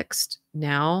fixed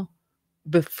now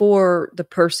before the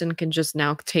person can just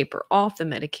now taper off the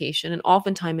medication. And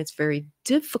oftentimes it's very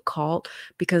difficult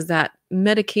because that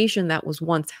medication that was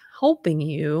once helping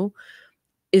you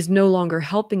is no longer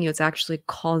helping you. It's actually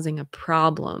causing a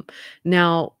problem.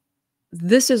 Now,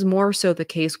 this is more so the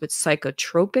case with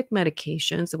psychotropic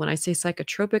medications. And when I say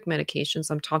psychotropic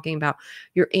medications, I'm talking about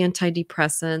your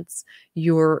antidepressants,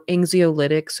 your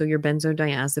anxiolytics, so your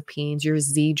benzodiazepines, your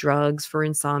Z drugs for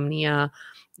insomnia.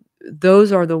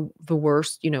 Those are the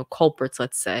worst, culprits,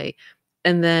 let's say.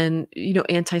 And then,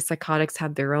 antipsychotics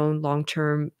have their own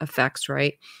long-term effects,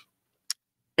 right?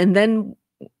 And then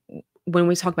when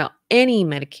we talk about any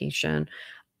medication,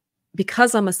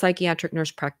 because I'm a psychiatric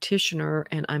nurse practitioner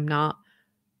and I'm not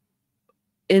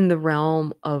in the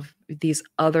realm of these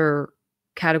other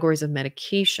categories of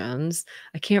medications,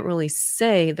 I can't really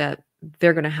say that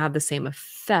they're going to have the same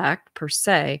effect per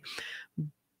se.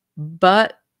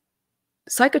 But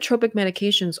psychotropic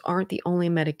medications aren't the only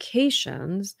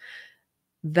medications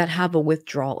that have a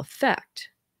withdrawal effect.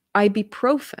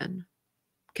 Ibuprofen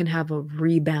can have a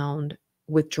rebound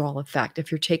withdrawal effect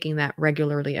if you're taking that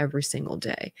regularly every single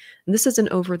day. And this is an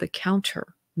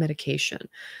over-the-counter medication.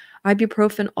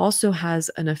 Ibuprofen also has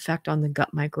an effect on the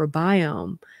gut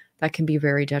microbiome that can be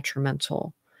very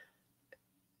detrimental,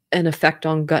 an effect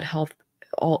on gut health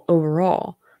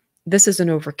overall. This is an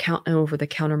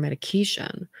over-the-counter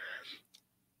medication.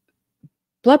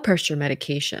 Blood pressure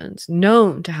medications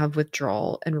known to have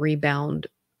withdrawal and rebound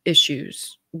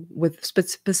issues with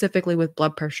specifically with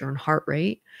blood pressure and heart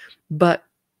rate, but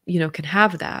can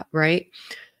have that, right?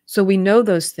 So we know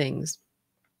those things,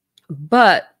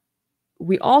 but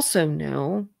we also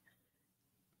know,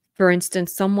 for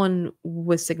instance, someone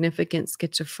with significant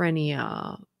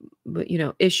schizophrenia,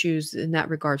 issues in that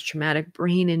regards, traumatic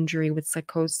brain injury with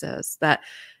psychosis, that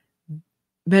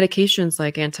medications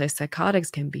like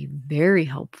antipsychotics can be very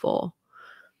helpful.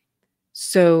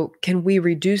 So can we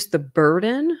reduce the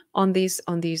burden on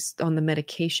the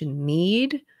medication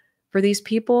need for these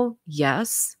people?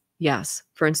 Yes. Yes.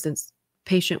 For instance,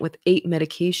 patient with 8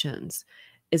 medications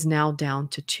is now down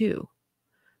to 2,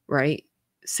 right?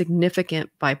 Significant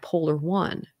bipolar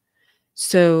 1.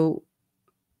 So,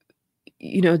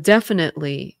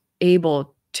 definitely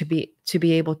able to be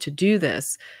able to do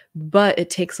this, but it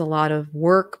takes a lot of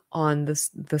work on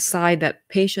the side that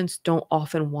patients don't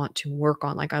often want to work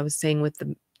on. Like I was saying with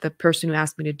the person who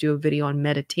asked me to do a video on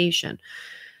meditation.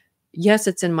 Yes,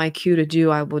 it's in my queue to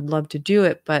do. I would love to do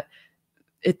it, but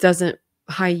it doesn't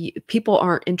people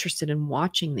aren't interested in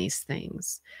watching these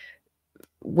things.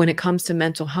 When it comes to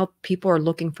mental health, people are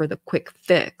looking for the quick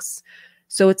fix.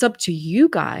 So it's up to you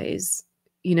guys,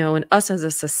 and us as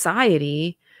a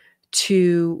society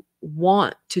to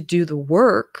want to do the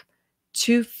work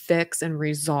to fix and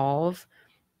resolve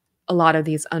a lot of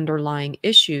these underlying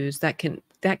issues that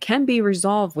can be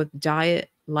resolved with diet,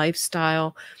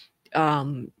 lifestyle,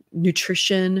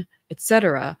 nutrition,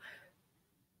 etc.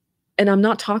 And I'm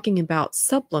not talking about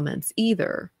supplements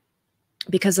either,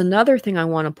 because another thing I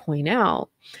want to point out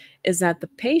is that the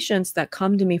patients that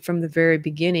come to me from the very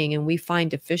beginning and we find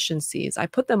deficiencies, I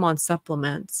put them on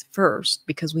supplements first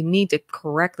because we need to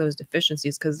correct those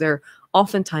deficiencies because they're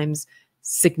oftentimes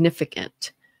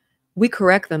significant. We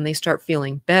correct them, they start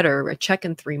feeling better. I check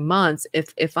in 3 months.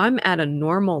 If I'm at a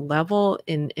normal level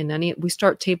in any, we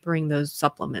start tapering those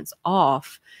supplements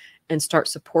off and start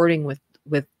supporting with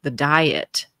the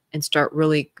diet and start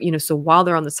really, so while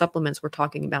they're on the supplements, we're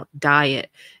talking about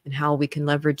diet and how we can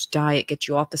leverage diet, get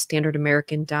you off the standard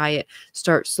American diet,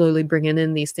 start slowly bringing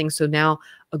in these things. So now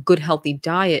a good, healthy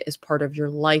diet is part of your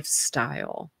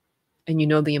lifestyle and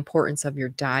the importance of your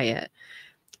diet.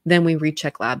 Then we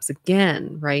recheck labs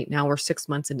again, right? Now we're 6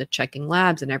 months into checking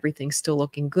labs and everything's still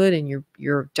looking good. And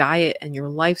your diet and your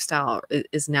lifestyle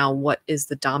is now what is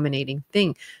the dominating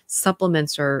thing.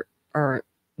 Supplements are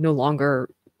no longer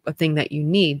a thing that you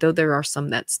need, though there are some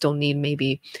that still need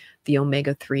maybe the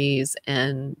omega-3s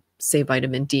and say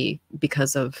vitamin D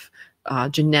because of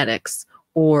genetics,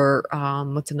 or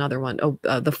what's another one?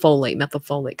 The folate,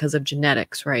 methylfolate, because of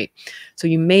genetics, right? So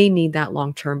you may need that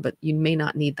long term, but you may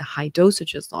not need the high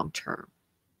dosages long term.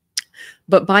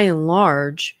 But by and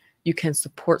large, you can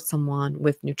support someone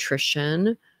with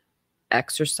nutrition,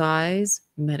 exercise,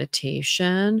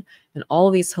 meditation, and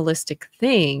all these holistic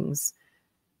things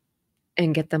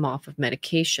and get them off of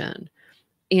medication.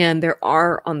 And there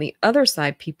are, on the other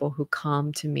side, people who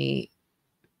come to me,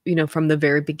 from the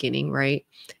very beginning, right?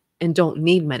 And don't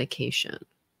need medication.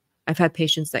 I've had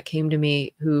patients that came to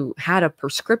me who had a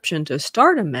prescription to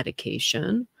start a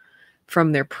medication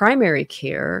from their primary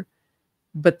care,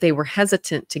 but they were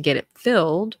hesitant to get it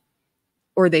filled,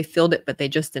 or they filled it, but they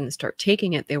just didn't start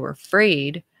taking it. They were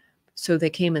afraid. So they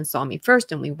came and saw me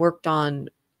first, and we worked on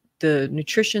the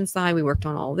nutrition side. We worked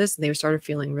on all this, and they started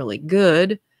feeling really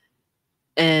good.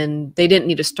 And they didn't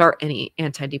need to start any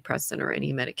antidepressant or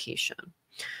any medication.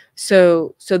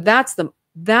 So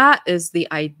that is the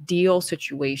ideal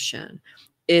situation,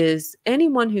 is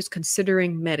anyone who's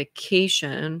considering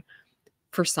medication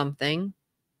for something,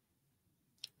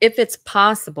 if it's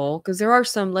possible, because there are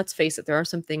some, let's face it, there are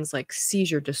some things like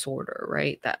seizure disorder,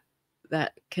 right?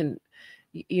 That can,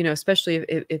 especially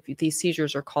if these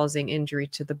seizures are causing injury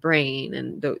to the brain,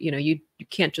 and you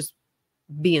can't just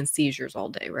be in seizures all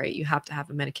day, right? You have to have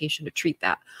a medication to treat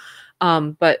that.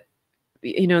 But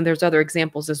there's other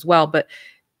examples as well. But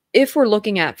if we're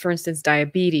looking at, for instance,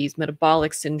 diabetes,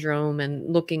 metabolic syndrome,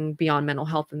 and looking beyond mental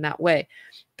health in that way,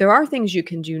 there are things you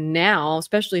can do now,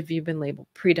 especially if you've been labeled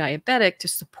pre-diabetic, to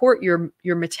support your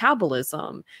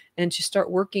metabolism and to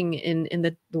start working in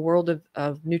the world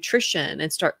of nutrition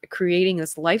and start creating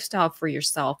this lifestyle for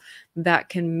yourself that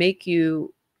can make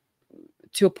you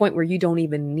to a point where you don't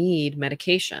even need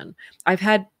medication.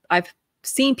 I've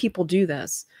seen people do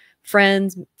this,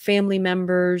 friends, family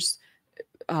members,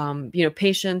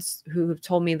 patients who have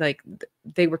told me like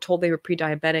they were told they were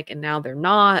pre-diabetic and now they're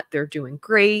not. They're doing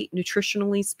great,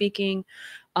 nutritionally speaking,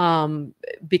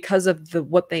 because of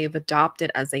what they have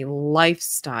adopted as a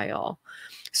lifestyle.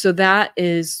 So that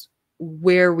is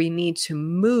where we need to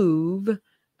move.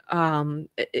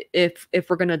 If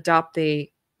we're going to adopt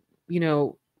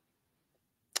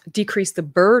decrease the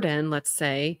burden, let's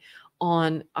say,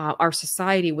 on our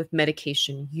society with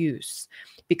medication use,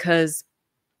 because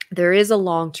there is a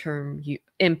long-term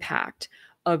impact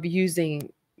of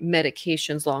using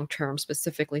medications long-term,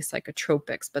 specifically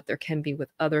psychotropics, but there can be with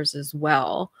others as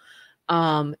well.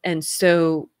 And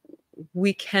so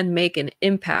we can make an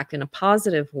impact in a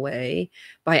positive way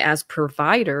by, as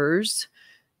providers,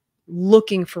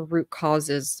 looking for root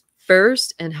causes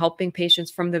first and helping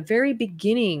patients from the very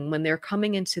beginning when they're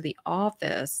coming into the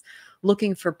office,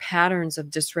 looking for patterns of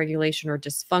dysregulation or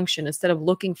dysfunction instead of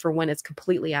looking for when it's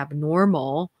completely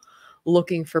abnormal,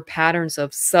 looking for patterns of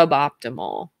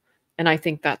suboptimal. And I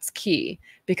think that's key,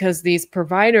 because these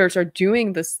providers are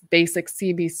doing this basic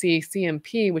CBC,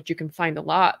 CMP, which you can find a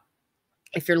lot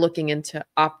if you're looking into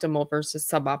optimal versus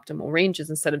suboptimal ranges,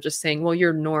 instead of just saying, well,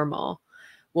 you're normal.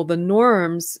 Well, the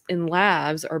norms in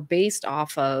labs are based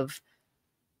off of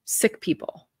sick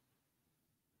people.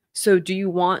 So do you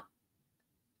want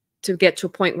to get to a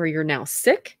point where you're now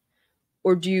sick,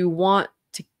 or do you want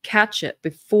to catch it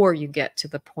before you get to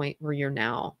the point where you're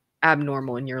now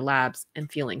abnormal in your labs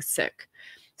and feeling sick?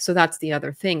 So that's the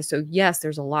other thing. So yes,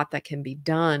 there's a lot that can be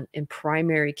done in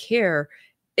primary care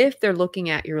if they're looking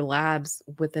at your labs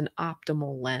with an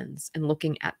optimal lens and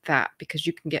looking at that, because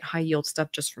you can get high yield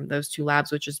stuff just from those two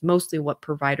labs, which is mostly what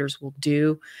providers will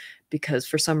do because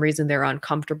for some reason they're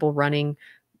uncomfortable running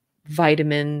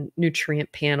vitamin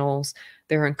nutrient panels.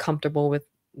 They're uncomfortable with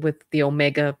the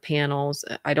omega panels.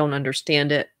 I don't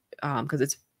understand it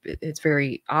because it's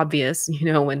very obvious,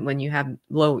 when you have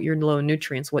you're low in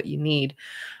nutrients, what you need.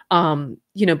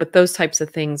 But those types of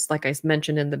things, like I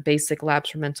mentioned in the basic labs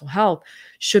for mental health,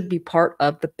 should be part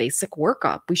of the basic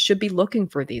workup. We should be looking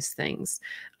for these things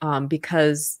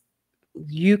because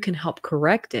you can help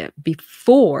correct it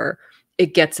before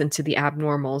it gets into the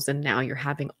abnormals. And now you're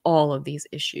having all of these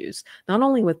issues, not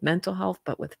only with mental health,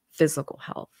 but with physical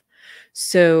health.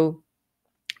 So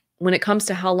when it comes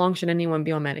to how long should anyone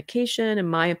be on medication, in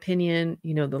my opinion,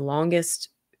 the longest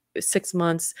 6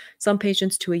 months, some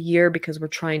patients to a year, because we're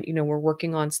trying,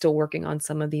 we're still working on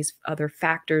some of these other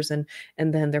factors, and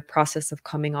then their process of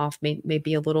coming off may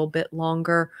be a little bit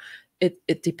longer.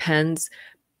 It depends.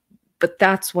 But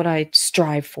that's what I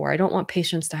strive for. I don't want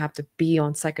patients to have to be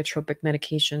on psychotropic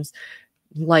medications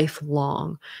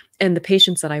lifelong. And the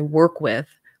patients that I work with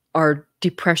are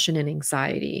depression and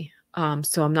anxiety.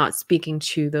 So I'm not speaking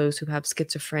to those who have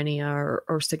schizophrenia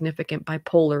or significant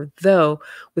bipolar, though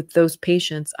with those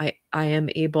patients, I am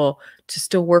able to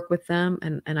still work with them.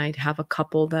 And I have a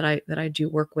couple that I do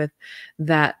work with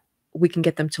that we can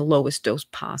get them to lowest dose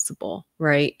possible,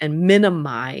 right? And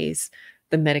minimize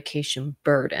the medication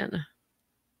burden.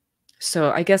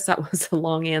 So I guess that was a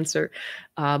long answer,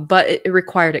 but it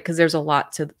required it because there's a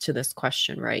lot to this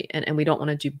question, right? And we don't want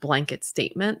to do blanket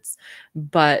statements,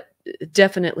 but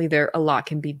definitely a lot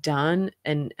can be done,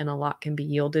 and a lot can be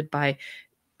yielded by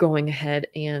going ahead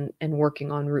and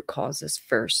working on root causes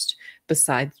first,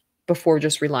 before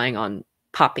just relying on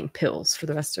popping pills for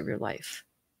the rest of your life.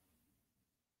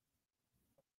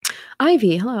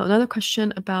 Ivy, hello. Another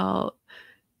question about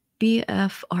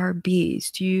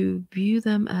BFRBs. Do you view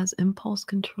them as impulse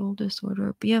control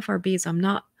disorder? BFRBs, I'm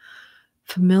not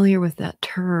familiar with that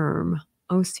term.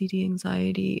 OCD,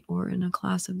 anxiety, or in a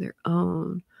class of their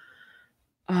own.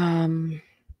 Um,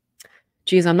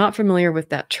 Geez, I'm not familiar with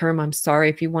that term. I'm sorry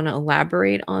if you want to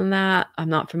elaborate on that. I'm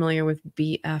not familiar with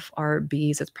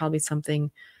BFRBs. It's probably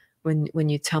something when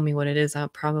you tell me what it is, I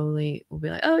probably will be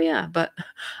like, oh yeah, but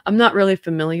I'm not really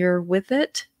familiar with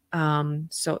it.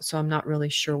 So I'm not really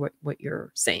sure what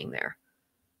you're saying there.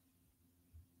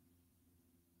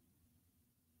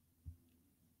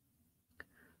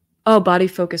 Oh, body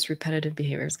focused repetitive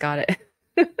behaviors. Got it.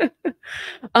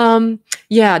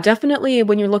 Yeah, definitely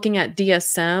when you're looking at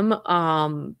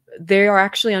DSM, they are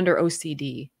actually under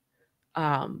OCD.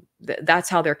 That's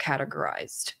how they're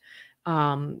categorized.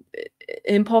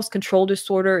 Impulse control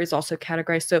disorder is also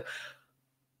categorized.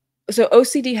 So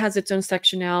OCD has its own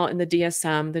section now in the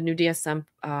DSM, the new DSM.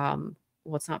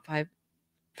 Well, it's not five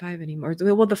anymore.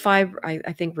 Well, the five,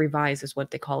 I think revised is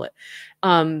what they call it.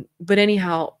 But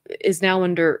anyhow, is now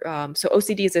under, so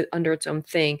OCD is under its own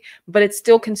thing, but it's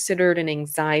still considered an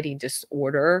anxiety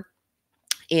disorder.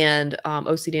 And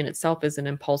OCD in itself is an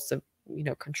impulsive,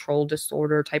 control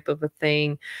disorder type of a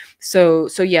thing. So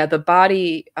yeah, the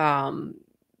body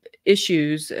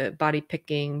issues, body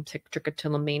picking,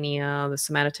 trichotillomania, the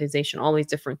somatization, all these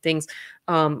different things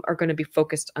are going to be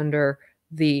focused under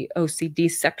the OCD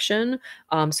section.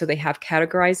 So they have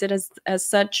categorized it as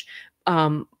such.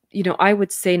 I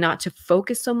would say not to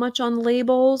focus so much on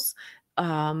labels,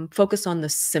 focus on the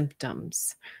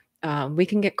symptoms. We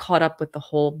can get caught up with the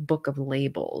whole book of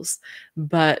labels,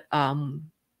 but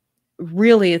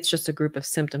really it's just a group of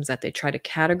symptoms that they try to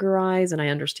categorize. And I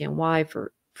understand why,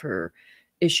 for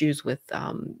issues with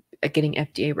getting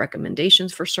FDA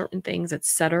recommendations for certain things,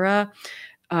 etc.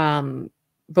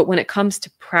 But when it comes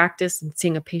to practice and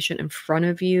seeing a patient in front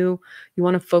of you, you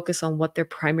want to focus on what their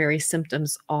primary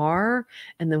symptoms are,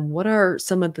 and then what are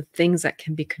some of the things that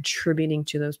can be contributing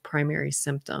to those primary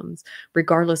symptoms,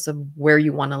 regardless of where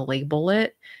you want to label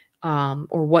it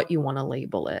or what you want to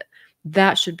label it.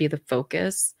 That should be the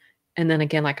focus. And then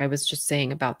again, like I was just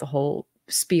saying about the whole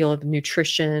spiel of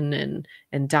nutrition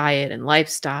and diet and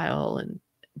lifestyle and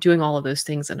doing all of those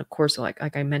things. And of course,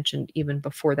 like I mentioned, even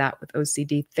before that with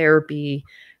OCD therapy,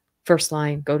 first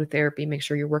line, go to therapy, make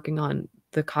sure you're working on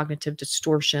the cognitive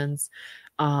distortions,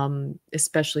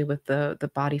 especially with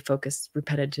the body focused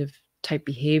repetitive type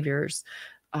behaviors.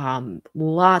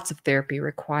 Lots of therapy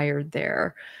required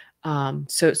there.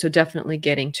 So definitely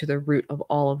getting to the root of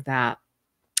all of that.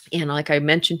 And like I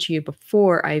mentioned to you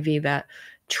before, Ivy, that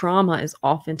trauma is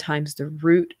oftentimes the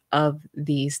root of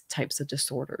these types of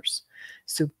disorders.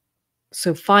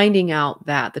 So finding out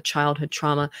that the childhood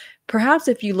trauma, perhaps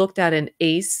if you looked at an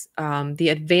ACE, the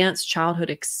Advanced Childhood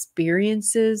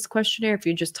Experiences questionnaire, if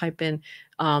you just type in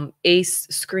ACE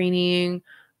screening,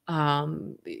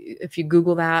 if you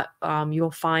Google that,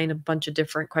 you'll find a bunch of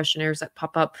different questionnaires that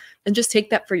pop up, and just take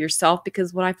that for yourself.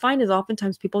 Because what I find is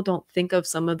oftentimes people don't think of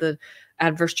some of the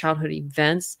adverse childhood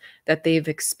events that they've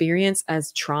experienced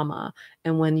as trauma.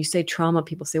 And when you say trauma,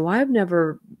 people say, well, I've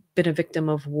never been a victim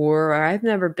of war, or I've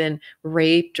never been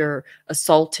raped or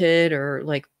assaulted or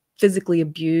like physically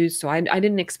abused. So I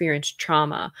didn't experience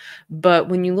trauma. But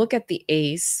when you look at the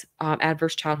ACE,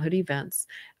 adverse childhood events,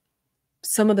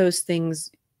 some of those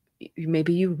things,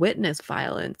 maybe you witnessed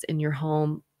violence in your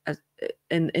home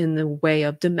in the way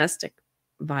of domestic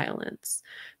violence.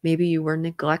 Maybe you were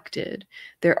neglected.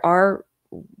 There are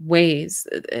ways,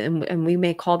 and we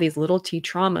may call these little t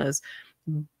traumas,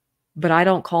 but I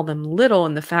don't call them little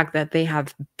in the fact that they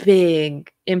have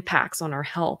big impacts on our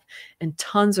health, and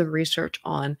tons of research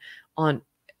on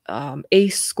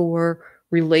ACE score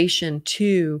relation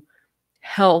to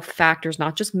health factors,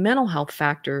 not just mental health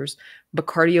factors, but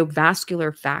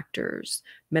cardiovascular factors,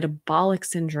 metabolic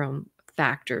syndrome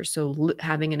factors. So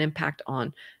having an impact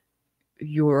on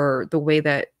the way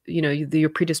that, your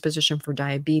predisposition for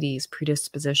diabetes,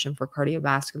 predisposition for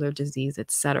cardiovascular disease,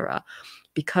 etc.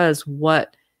 Because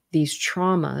what these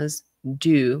traumas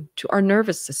do to our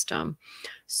nervous system.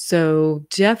 So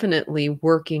definitely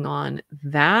working on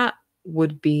that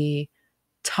would be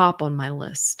top on my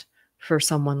list for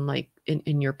someone like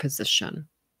in your position.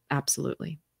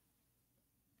 Absolutely.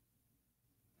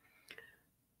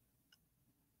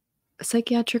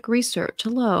 Psychiatric research.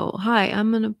 Hello. Hi,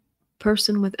 I'm a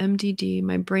person with MDD.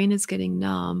 My brain is getting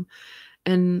numb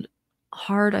and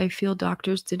hard. I feel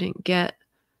doctors didn't get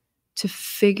to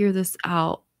figure this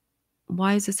out.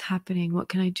 Why is this happening? What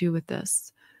can I do with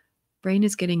this? Brain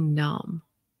is getting numb.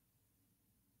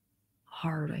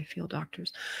 Hard, I feel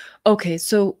doctors. Okay,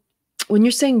 so when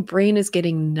you're saying brain is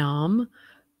getting numb,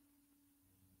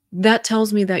 that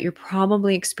tells me that you're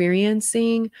probably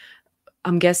experiencing,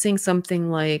 I'm guessing, something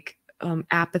like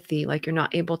apathy, like you're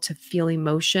not able to feel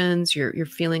emotions. You're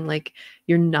feeling like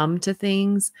you're numb to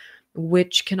things,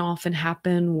 which can often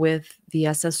happen with the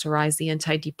SSRIs, the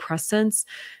antidepressants.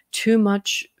 Too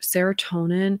much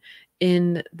serotonin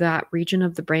in that region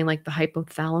of the brain, like the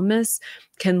hypothalamus,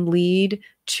 can lead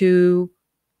to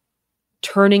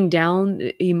turning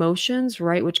down emotions,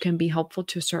 right? Which can be helpful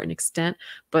to a certain extent,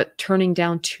 but turning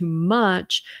down too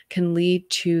much can lead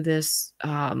to this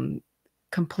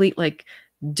complete like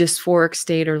dysphoric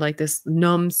state, or like this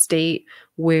numb state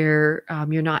where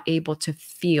you're not able to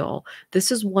feel.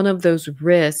 This is one of those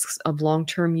risks of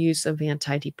long-term use of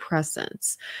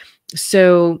antidepressants.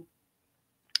 So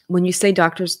when you say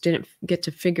doctors didn't get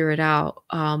to figure it out,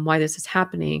 why this is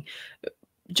happening,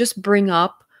 just bring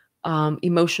up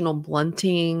emotional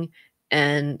blunting,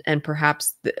 and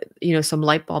perhaps some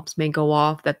light bulbs may go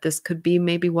off that this could be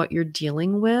maybe what you're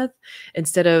dealing with,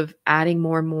 instead of adding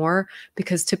more and more.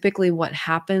 Because typically what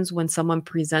happens when someone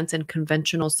presents in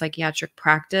conventional psychiatric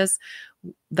practice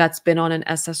that's been on an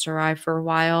SSRI for a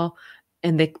while,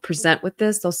 and they present with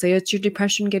this, they'll say, it's your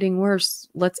depression getting worse,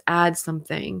 let's add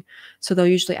something. So they'll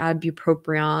usually add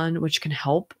bupropion, which can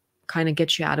help kind of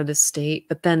get you out of this state,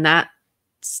 but then that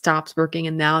stops working,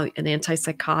 and now an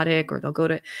antipsychotic, or they'll go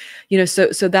to,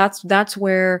 so that's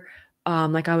where,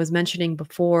 like I was mentioning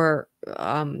before,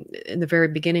 in the very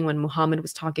beginning, when Muhammad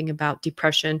was talking about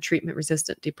depression, treatment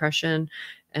resistant depression,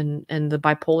 and the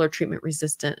bipolar treatment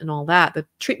resistant and all that, the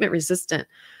treatment resistant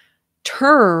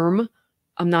term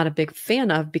I'm not a big fan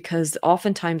of, because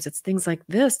oftentimes it's things like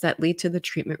this that lead to the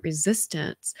treatment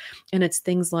resistance. And it's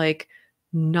things like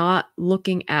not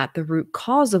looking at the root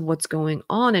cause of what's going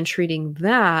on and treating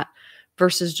that,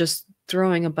 versus just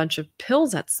throwing a bunch of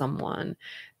pills at someone,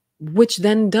 which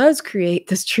then does create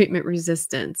this treatment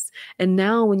resistance. And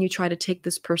now when you try to take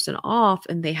this person off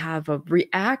and they have a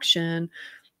reaction,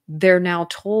 they're now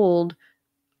told,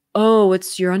 oh,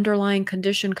 it's your underlying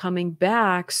condition coming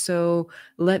back, so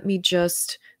let me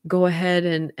just go ahead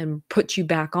and put you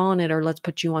back on it, or let's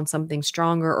put you on something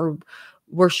stronger, or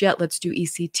worse yet, let's do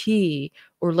ECT,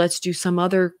 or let's do some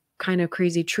other kind of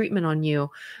crazy treatment on you,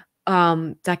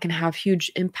 that can have huge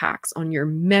impacts on your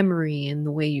memory and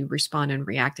the way you respond and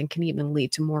react, and can even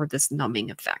lead to more of this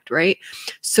numbing effect, right?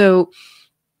 So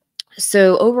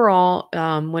overall,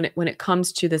 when it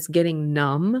comes to this getting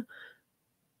numb,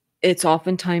 it's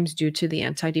oftentimes due to the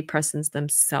antidepressants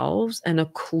themselves. And a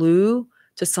clue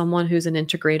to someone who's an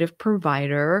integrative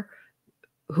provider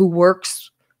who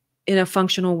works in a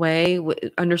functional way,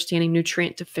 understanding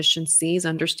nutrient deficiencies,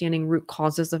 understanding root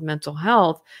causes of mental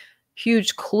health,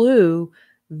 huge clue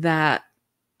that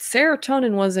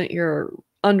serotonin wasn't your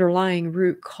underlying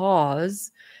root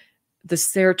cause, the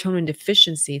serotonin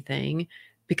deficiency thing,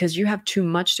 because you have too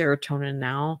much serotonin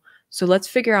now. So let's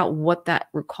figure out what that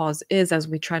root cause is as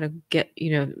we try to get,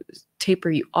 taper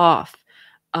you off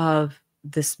of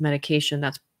this medication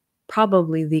that's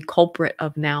probably the culprit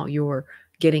of now you're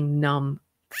getting numb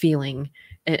feeling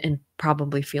and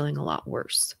probably feeling a lot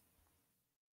worse.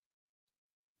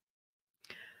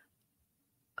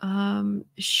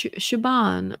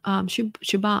 Shaban,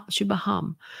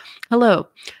 Shubaham. Hello,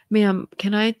 ma'am.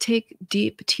 Can I take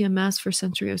deep TMS for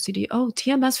sensory OCD? Oh,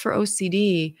 TMS for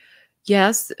OCD.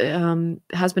 Yes,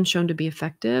 has been shown to be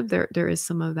effective. There is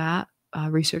some of that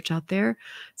research out there.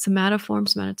 Somatoform,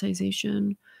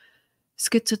 somatization,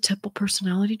 schizotypal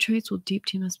personality traits. Will deep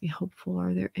TMS be helpful?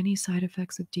 Are there any side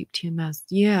effects of deep TMS?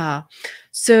 Yeah.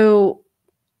 So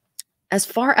as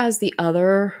far as the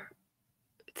other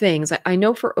things. I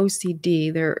know for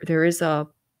OCD, there is a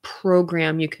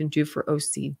program you can do for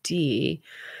OCD.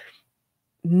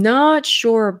 Not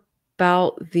sure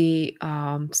about the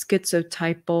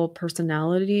schizotypal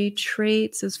personality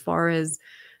traits as far as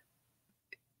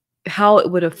how it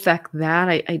would affect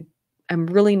that. I'm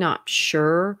really not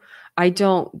sure. I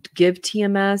don't give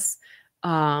TMS.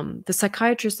 The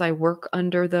psychiatrist I work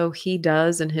under, though, he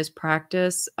does in his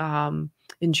practice in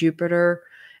Jupiter.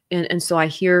 And so I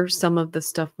hear some of the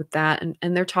stuff with that.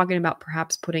 And they're talking about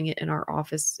perhaps putting it in our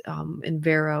office in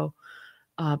Vero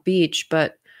Beach.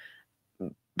 But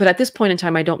at this point in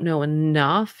time, I don't know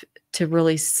enough to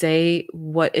really say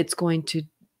what it's going to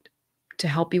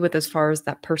help you with as far as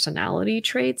that personality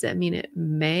traits. I mean, it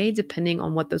may, depending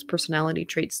on what those personality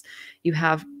traits you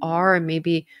have are, and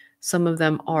maybe some of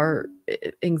them are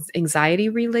anxiety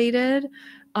related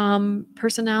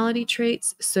personality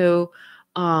traits. So,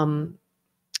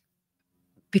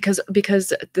 because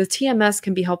the TMS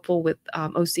can be helpful with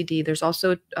OCD. There's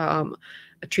also a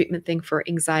treatment thing for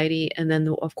anxiety, and then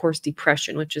of course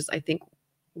depression, which is I think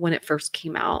when it first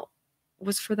came out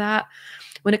was for that.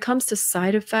 When it comes to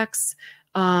side effects,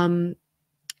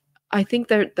 I think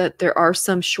that there are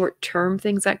some short-term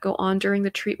things that go on during the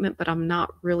treatment, but I'm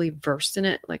not really versed in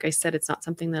it. Like I said, it's not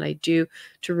something that I do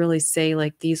to really say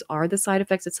like these are the side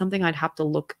effects. It's something I'd have to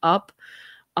look up.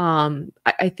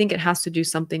 I think it has to do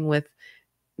something with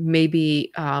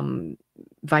maybe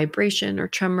vibration or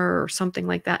tremor or something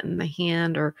like that in the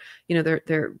hand, or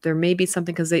there may be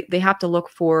something because they have to look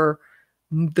for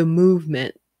the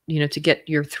movement to get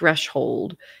your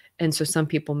threshold, and so some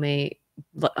people may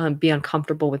be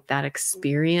uncomfortable with that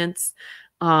experience.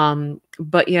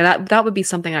 But yeah, that would be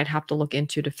something I'd have to look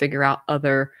into to figure out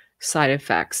other side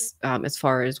effects as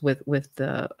far as with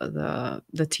the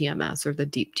TMS or the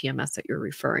deep TMS that you're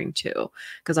referring to,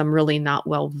 because I'm really not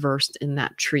well versed in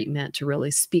that treatment to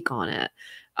really speak on it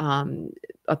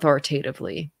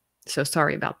authoritatively. So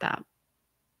sorry about that.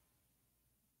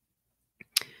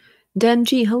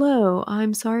 Denji, hello.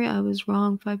 I'm sorry I was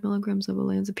wrong. 5 milligrams of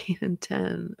olanzapine and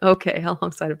 10. Okay, how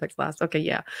long side effects last? Okay,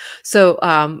 yeah. So,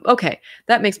 okay,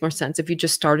 that makes more sense if you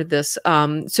just started this.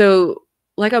 So,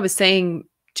 like I was saying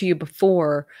to you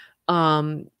before,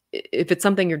 if it's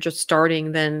something you're just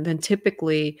starting, then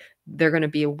typically they're going to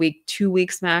be a week, 2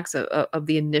 weeks max of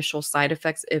the initial side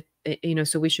effects. If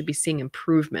so we should be seeing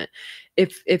improvement.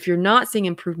 If you're not seeing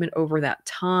improvement over that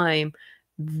time,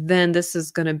 then this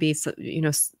is going to be,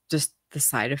 just the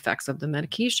side effects of the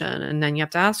medication. And then you have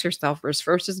to ask yourself, risk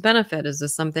versus benefit. Is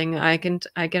this something I can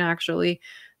actually,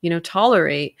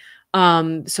 tolerate?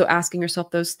 So asking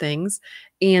yourself those things.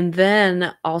 And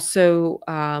then also,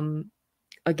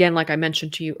 again, like I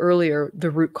mentioned to you earlier,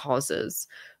 the root causes,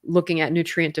 looking at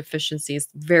nutrient deficiencies,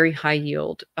 very high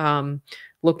yield,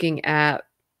 looking at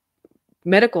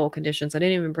medical conditions. I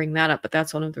didn't even bring that up, but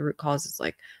that's one of the root causes,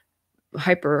 like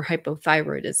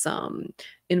hypothyroidism,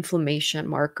 inflammation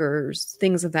markers,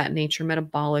 things of that nature,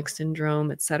 metabolic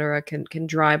syndrome, etc., can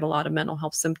drive a lot of mental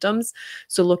health symptoms.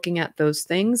 So looking at those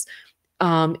things.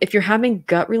 If you're having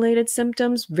gut related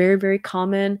symptoms, very, very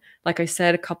common, like I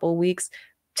said, a couple of weeks,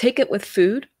 take it with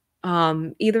food.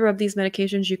 Either of these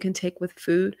medications you can take with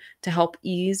food to help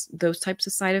ease those types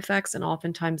of side effects. And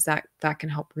oftentimes that can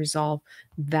help resolve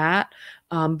that.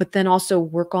 But then also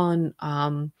work on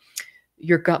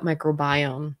your gut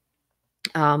microbiome,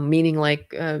 meaning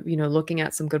like, looking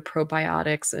at some good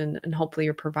probiotics, and hopefully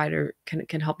your provider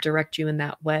can help direct you in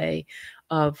that way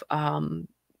of,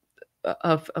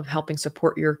 helping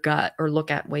support your gut, or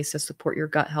look at ways to support your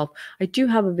gut health. I do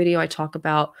have a video I talk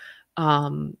about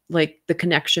like the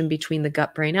connection between the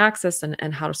gut-brain axis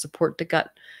and how to support the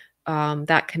gut,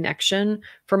 that connection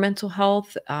for mental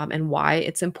health, and why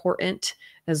it's important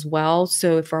as well.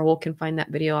 So if Raul can find that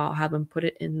video, I'll have him put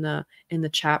it in the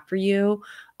chat for you,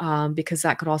 because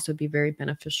that could also be very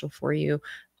beneficial for you,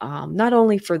 not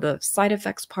only for the side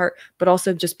effects part, but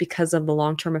also just because of the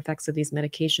long-term effects of these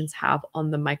medications have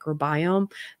on the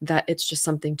microbiome, that it's just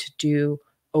something to do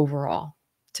overall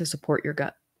to support your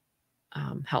gut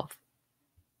health.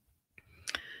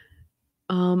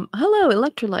 Hello,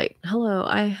 Electrolyte. Hello.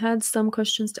 I had some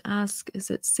questions to ask. Is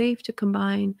it safe to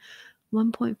combine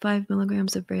 1.5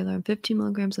 milligrams of Vraylar and 15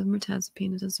 milligrams of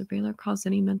mirtazapine? Does the Vraylar cause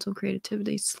any mental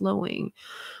creativity slowing?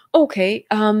 Okay.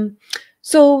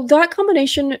 So that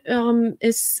combination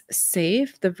is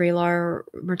safe. The Vraylar,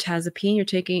 mirtazapine, you're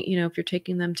taking, if you're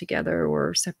taking them together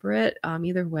or separate,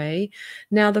 either way.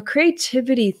 Now, the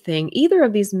creativity thing, either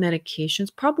of these medications,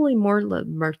 probably more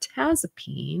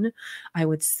mirtazapine, I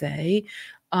would say,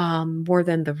 more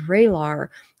than the Vraylar,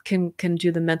 can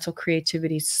do the mental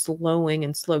creativity slowing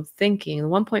and slow thinking. The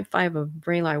 1.5 of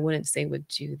Vraylar, I wouldn't say would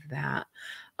do that.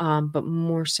 But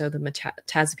more so the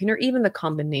mirtazapine, or even the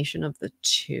combination of the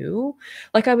two.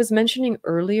 Like I was mentioning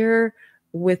earlier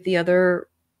with the other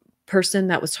person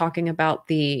that was talking about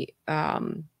the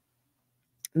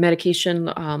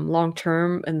medication long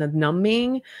term and the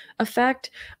numbing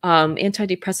effect.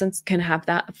 Antidepressants can have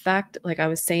that effect, like I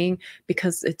was saying,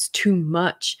 because it's too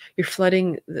much. You're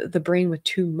flooding the brain with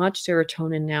too much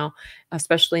serotonin now,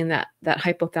 especially in that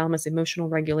hypothalamus emotional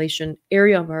regulation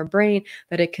area of our brain,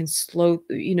 that it can slow,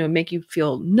 make you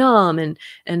feel numb, and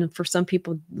for some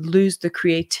people lose the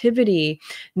creativity.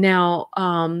 Now,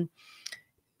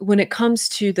 when it comes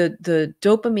to the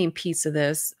dopamine piece of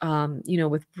this,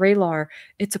 with Vraylar,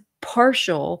 it's a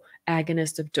partial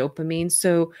agonist of dopamine.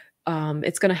 So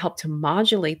it's going to help to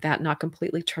modulate that, not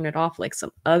completely turn it off like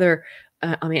some other,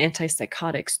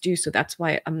 antipsychotics do. So that's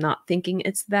why I'm not thinking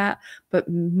it's that, but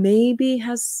maybe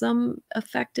has some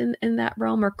effect in that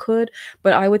realm, or could.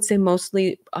 But I would say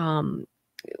mostly,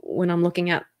 when I'm looking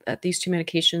at these two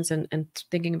medications and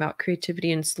thinking about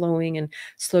creativity and slowing and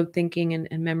slow thinking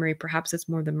and memory, perhaps it's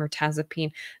more the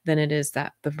mirtazapine than it is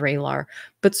the Vraylar.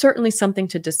 But certainly something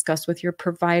to discuss with your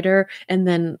provider. And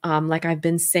then, like I've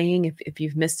been saying, if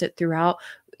you've missed it throughout,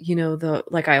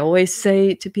 like I always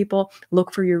say to people,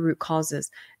 look for your root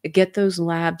causes, get those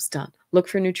labs done, look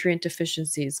for nutrient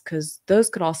deficiencies, because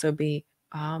those could also be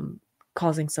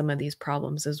causing some of these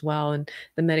problems as well. And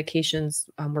the medications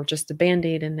were just a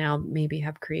band-aid, and now maybe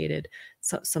have created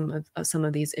some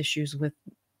of these issues with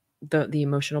the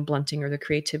emotional blunting or the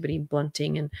creativity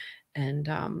blunting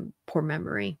and poor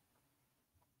memory.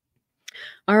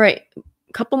 All right.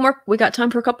 Couple more. We got time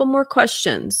for a couple more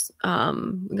questions.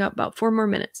 We got about 4 more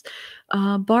minutes.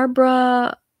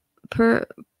 Barbara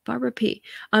P.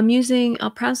 I'm using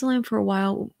alprazolam for a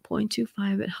while,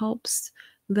 0.25. It helps,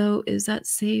 though. Is that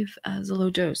safe as a low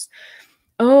dose?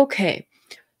 Okay.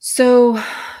 So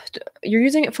you're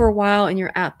using it for a while and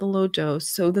you're at the low dose.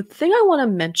 So the thing I want to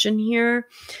mention here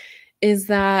is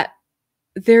that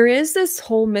there is this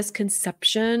whole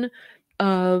misconception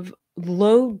of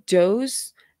low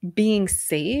dose being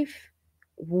safe,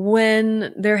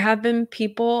 when there have been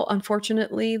people,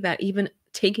 unfortunately, that even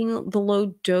taking the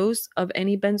low dose of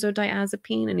any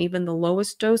benzodiazepine, and even the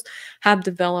lowest dose, have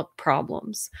developed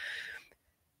problems.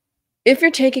 If you're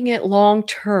taking it long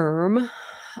term,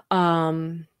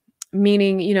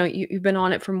 meaning, you've been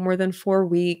on it for more than 4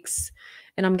 weeks,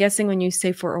 and I'm guessing when you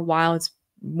say for a while, it's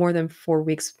more than 4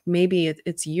 weeks, maybe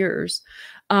it's years.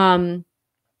 The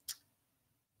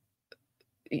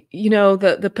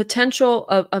potential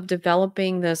of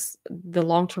developing the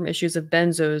long-term issues of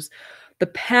benzos, the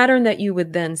pattern that you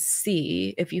would then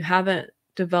see if you haven't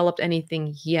developed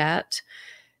anything yet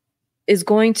is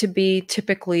going to be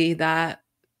typically that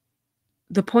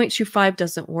the 0.25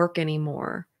 doesn't work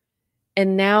anymore.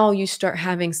 And now you start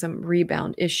having some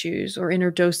rebound issues or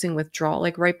interdosing withdrawal,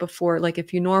 like right before, like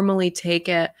if you normally take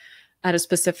it at a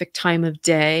specific time of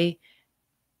day,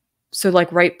 so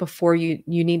like right before you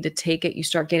need to take it, you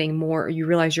start getting more, you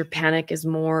realize your panic is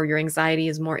more, your anxiety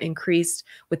is more increased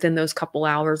within those couple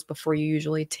hours before you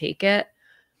usually take it.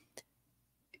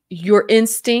 Your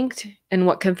instinct and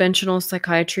what conventional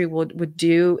psychiatry would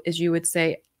do is you would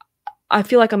say, I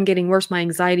feel like I'm getting worse. My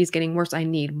anxiety is getting worse. I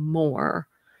need more.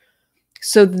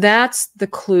 So that's the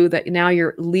clue that now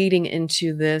you're leading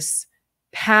into this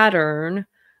pattern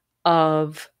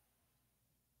of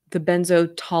the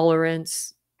benzo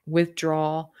tolerance,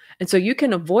 withdrawal. And so you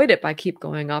can avoid it by keep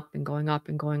going up and going up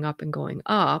and going up and going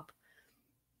up.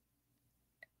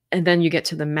 and then you get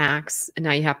to the max, and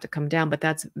now you have to come down, but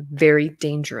that's very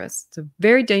dangerous. It's a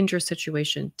very dangerous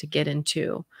situation to get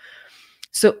into.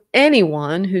 So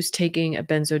anyone who's taking a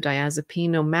benzodiazepine,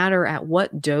 no matter at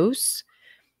what dose,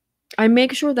 I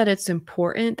make sure that it's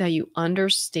important that you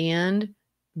understand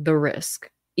the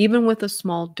risk, even with a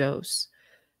small dose.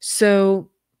 So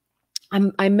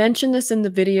I mentioned this in the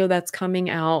video that's coming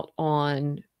out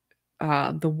on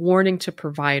the warning to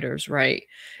providers, right?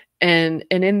 And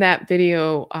in that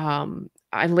video,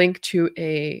 I link to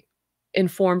a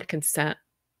informed consent.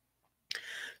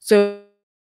 So,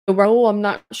 Raul, I'm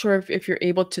not sure if you're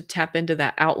able to tap into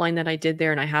that outline that I did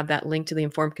there, and I have that link to the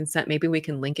informed consent. Maybe we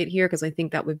can link it here because I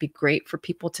think that would be great for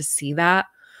people to see that.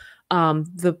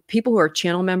 The people who are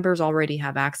channel members already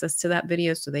have access to that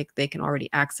video, so they can already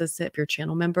access it if you're a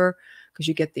channel member because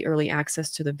you get the early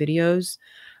access to the videos.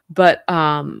 But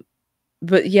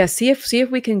yeah, see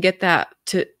if we can get that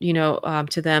to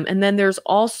to them. And then there's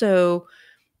also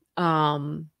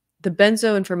the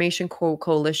Benzo Information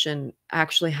Coalition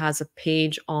actually has a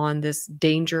page on this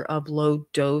danger of low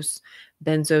dose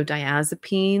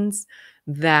benzodiazepines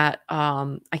that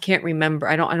I can't remember.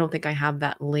 I don't think I have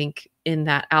that link in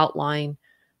that outline.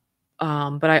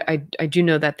 But I do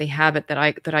know that they have it, that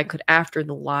I could, after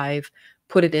the live,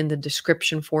 put it in the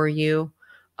description for you,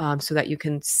 so that you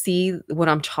can see what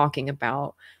I'm talking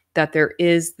about, that there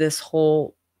is this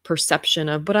whole perception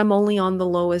of, but I'm only on the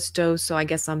lowest dose, so I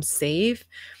guess I'm safe,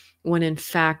 when in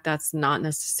fact that's not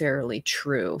necessarily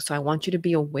true. So I want you to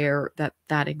be aware that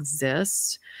that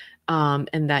exists, and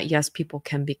that yes, people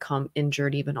can become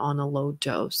injured even on a low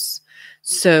dose.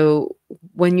 So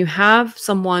when you have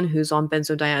someone who's on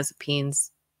benzodiazepines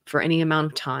for any amount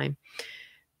of time,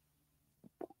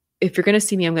 if you're going to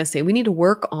see me, I'm going to say we need to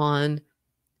work on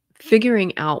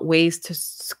figuring out ways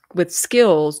with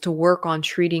skills to work on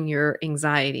treating your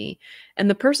anxiety. And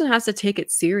the person has to take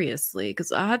it seriously,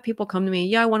 because I have people come to me,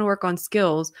 yeah, I want to work on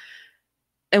skills.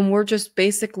 And we're just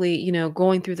basically,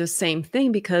 going through the same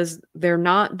thing because they're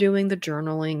not doing the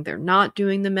journaling, they're not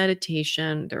doing the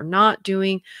meditation, they're not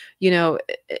doing, and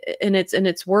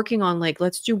it's working on, like,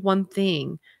 let's do one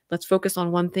thing. Let's focus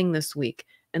on one thing this week.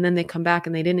 And then they come back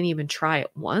and they didn't even try it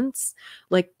once.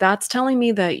 Like, that's telling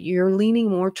me that you're leaning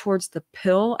more towards the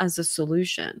pill as a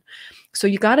solution. So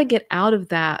you got to get out of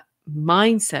that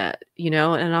mindset, and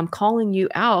I'm calling you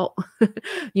out,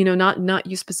 not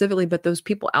you specifically, but those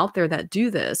people out there that do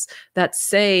this, that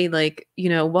say, like,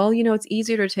 well, it's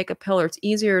easier to take a pill, or it's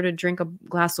easier to drink a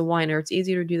glass of wine, or it's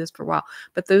easier to do this for a while.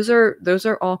 But those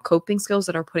are all coping skills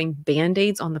that are putting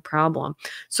band-aids on the problem.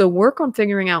 So work on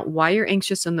figuring out why you're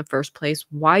anxious in the first place,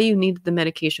 why you needed the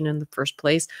medication in the first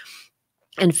place,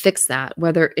 and fix that,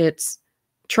 whether it's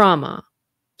trauma,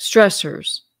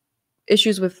 stressors,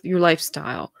 issues with your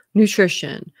lifestyle,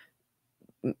 nutrition,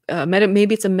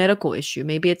 maybe it's a medical issue,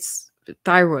 maybe it's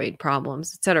thyroid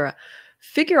problems, etc.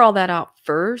 Figure all that out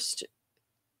first.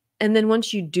 And then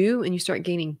once you do and you start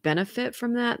gaining benefit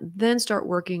from that, then start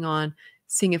working on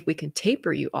seeing if we can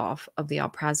taper you off of the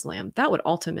alprazolam. That would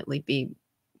ultimately be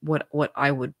what I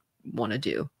would want to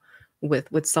do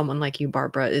with someone like you,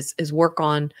 Barbara, is work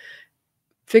on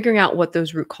figuring out what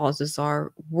those root causes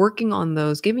are, working on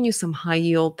those, giving you some high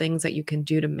yield things that you can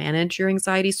do to manage your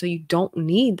anxiety so you don't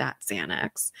need that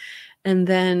Xanax. And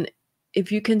then if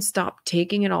you can stop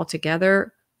taking it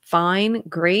altogether, fine,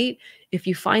 great. If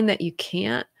you find that you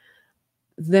can't,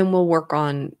 then we'll work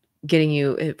on getting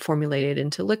you it formulated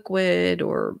into liquid,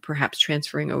 or perhaps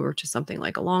transferring over to something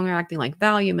like a longer acting like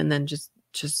Valium, and then just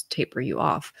taper you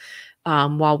off.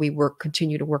 While we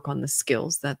continue to work on the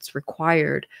skills that's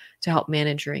required to help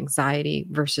manage your anxiety,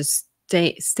 versus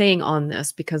staying on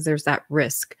this, because there's that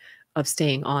risk of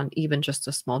staying on even just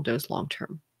a small dose long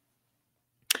term.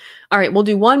 All right, we'll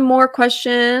do one more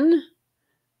question.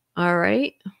 All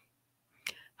right.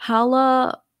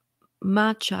 Hala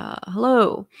Matcha.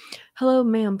 Hello. Hello,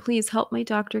 ma'am. Please help. My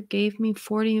doctor gave me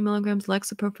 40 milligrams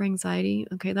Lexapro for anxiety.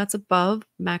 Okay, that's above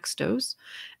max dose.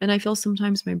 And I feel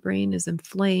sometimes my brain is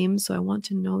inflamed. So I want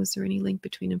to know, is there any link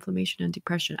between inflammation and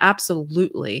depression?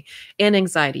 Absolutely. And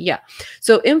anxiety. Yeah.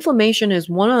 So inflammation is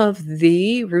one of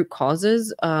the root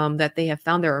causes that they have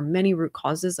found. There are many root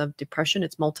causes of depression.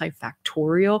 It's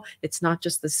multifactorial. It's not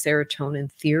just the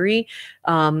serotonin theory.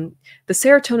 The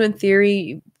serotonin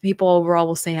theory, people overall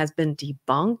will say, has been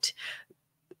debunked.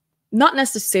 Not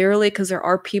necessarily, because there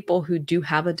are people who do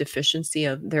have a deficiency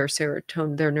of their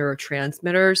serotonin, their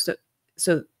neurotransmitters.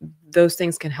 So those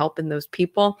things can help in those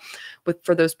people,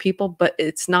 for those people, but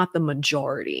it's not the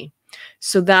majority.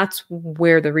 So that's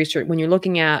where the research, when you're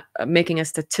looking at making a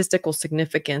statistical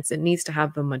significance, it needs to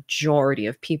have the majority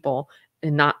of people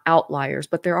and not outliers,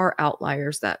 but there are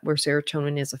outliers that where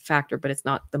serotonin is a factor, but it's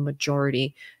not the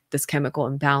majority, this chemical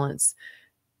imbalance.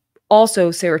 Also,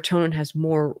 serotonin has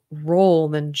more role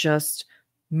than just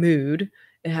mood.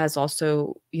 It has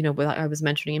also, what I was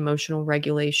mentioning, emotional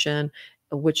regulation,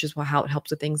 which is how it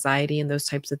helps with anxiety and those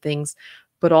types of things,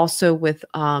 but also with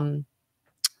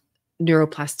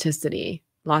neuroplasticity.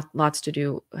 Lots to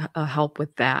do help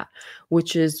with that,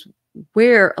 which is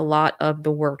where a lot of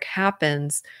the work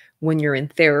happens when you're in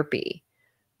therapy.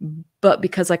 But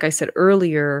because, like I said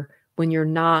earlier, when you're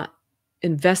not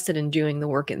invested in doing the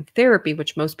work in therapy,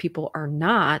 which most people are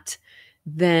not,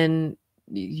 then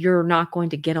you're not going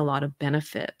to get a lot of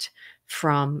benefit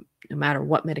from no matter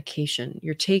what medication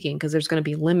you're taking, because there's going to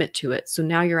be limit to it. So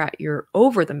now you're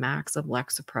over the max of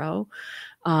Lexapro.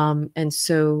 And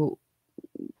so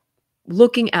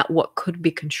looking at what could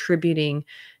be contributing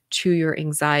to your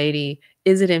anxiety.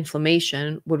 Is it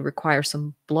inflammation? Would require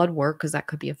some blood work because that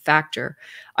could be a factor.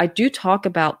 I do talk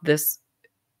about this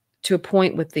to a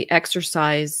point with the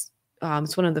exercise.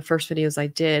 It's one of the first videos I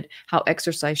did, how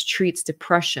exercise treats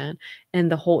depression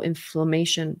and the whole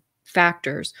inflammation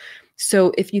factors.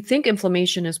 So if you think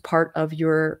inflammation is part of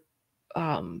your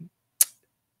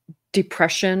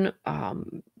depression,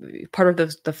 part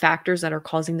of the factors that are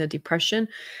causing the depression,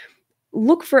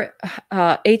 look for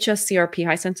HSCRP,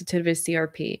 high sensitivity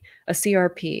CRP, a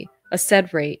CRP, a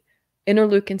SED rate,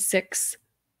 interleukin 6.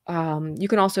 You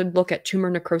can also look at tumor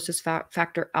necrosis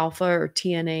factor alpha or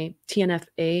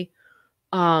TNFA,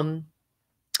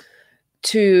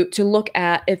 to look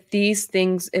at if these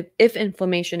things, if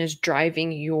inflammation is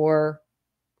driving your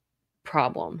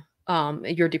problem,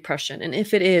 your depression. And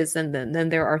if it is, then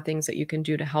there are things that you can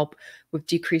do to help with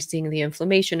decreasing the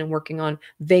inflammation and working on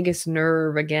vagus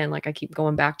nerve. Again, like I keep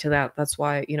going back to that. That's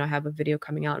why, I have a video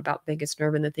coming out about vagus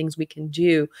nerve and the things we can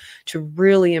do to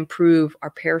really improve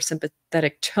our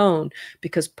parasympathetic tone,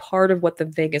 because part of what the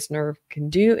vagus nerve can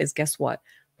do is, guess what?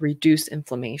 Reduce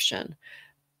inflammation.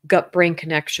 Gut-brain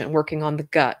connection, working on the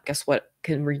gut, guess what?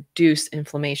 Can reduce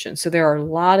inflammation. So there are a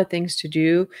lot of things to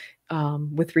do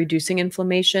with reducing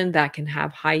inflammation that can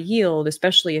have high yield,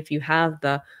 especially if you have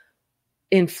the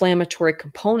inflammatory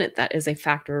component that is a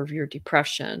factor of your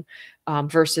depression,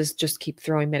 versus just keep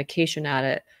throwing medication at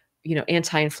it.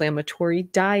 Anti-inflammatory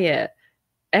diet,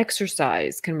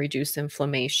 exercise can reduce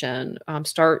inflammation.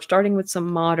 Starting with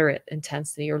some moderate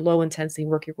intensity or low intensity,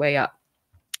 work your way up.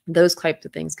 Those types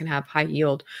of things can have high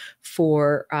yield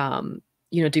for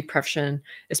depression,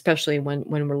 especially when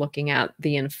we're looking at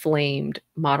the inflamed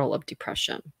model of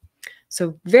depression.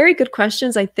 So very good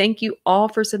questions. I thank you all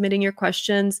for submitting your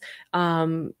questions.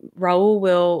 Raul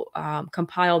will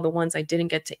compile the ones I didn't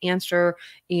get to answer.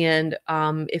 And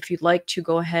if you'd like to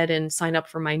go ahead and sign up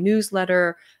for my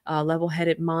newsletter,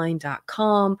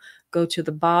 levelheadedmind.com, go to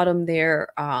the bottom there.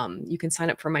 You can sign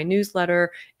up for my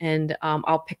newsletter, and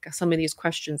I'll pick some of these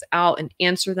questions out and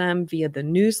answer them via the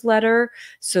newsletter.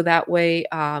 So that way,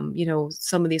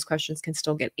 some of these questions can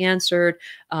still get answered.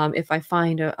 If I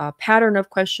find a pattern of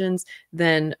questions,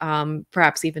 then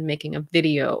perhaps even making a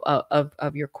video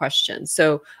of your questions.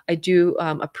 So I do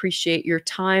appreciate your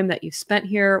time that you've spent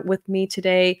here with me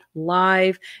today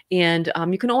live. And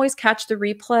you can always catch the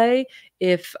replay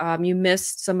if you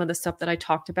missed some of the stuff that I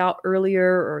talked about earlier,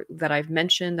 or that I've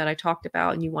mentioned that I talked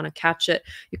about, and you want to catch it.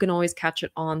 You can always catch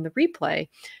it on the replay.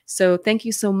 So thank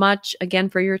you so much again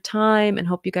for your time, and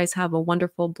hope you guys have a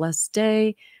wonderful, blessed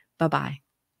day. Bye-bye.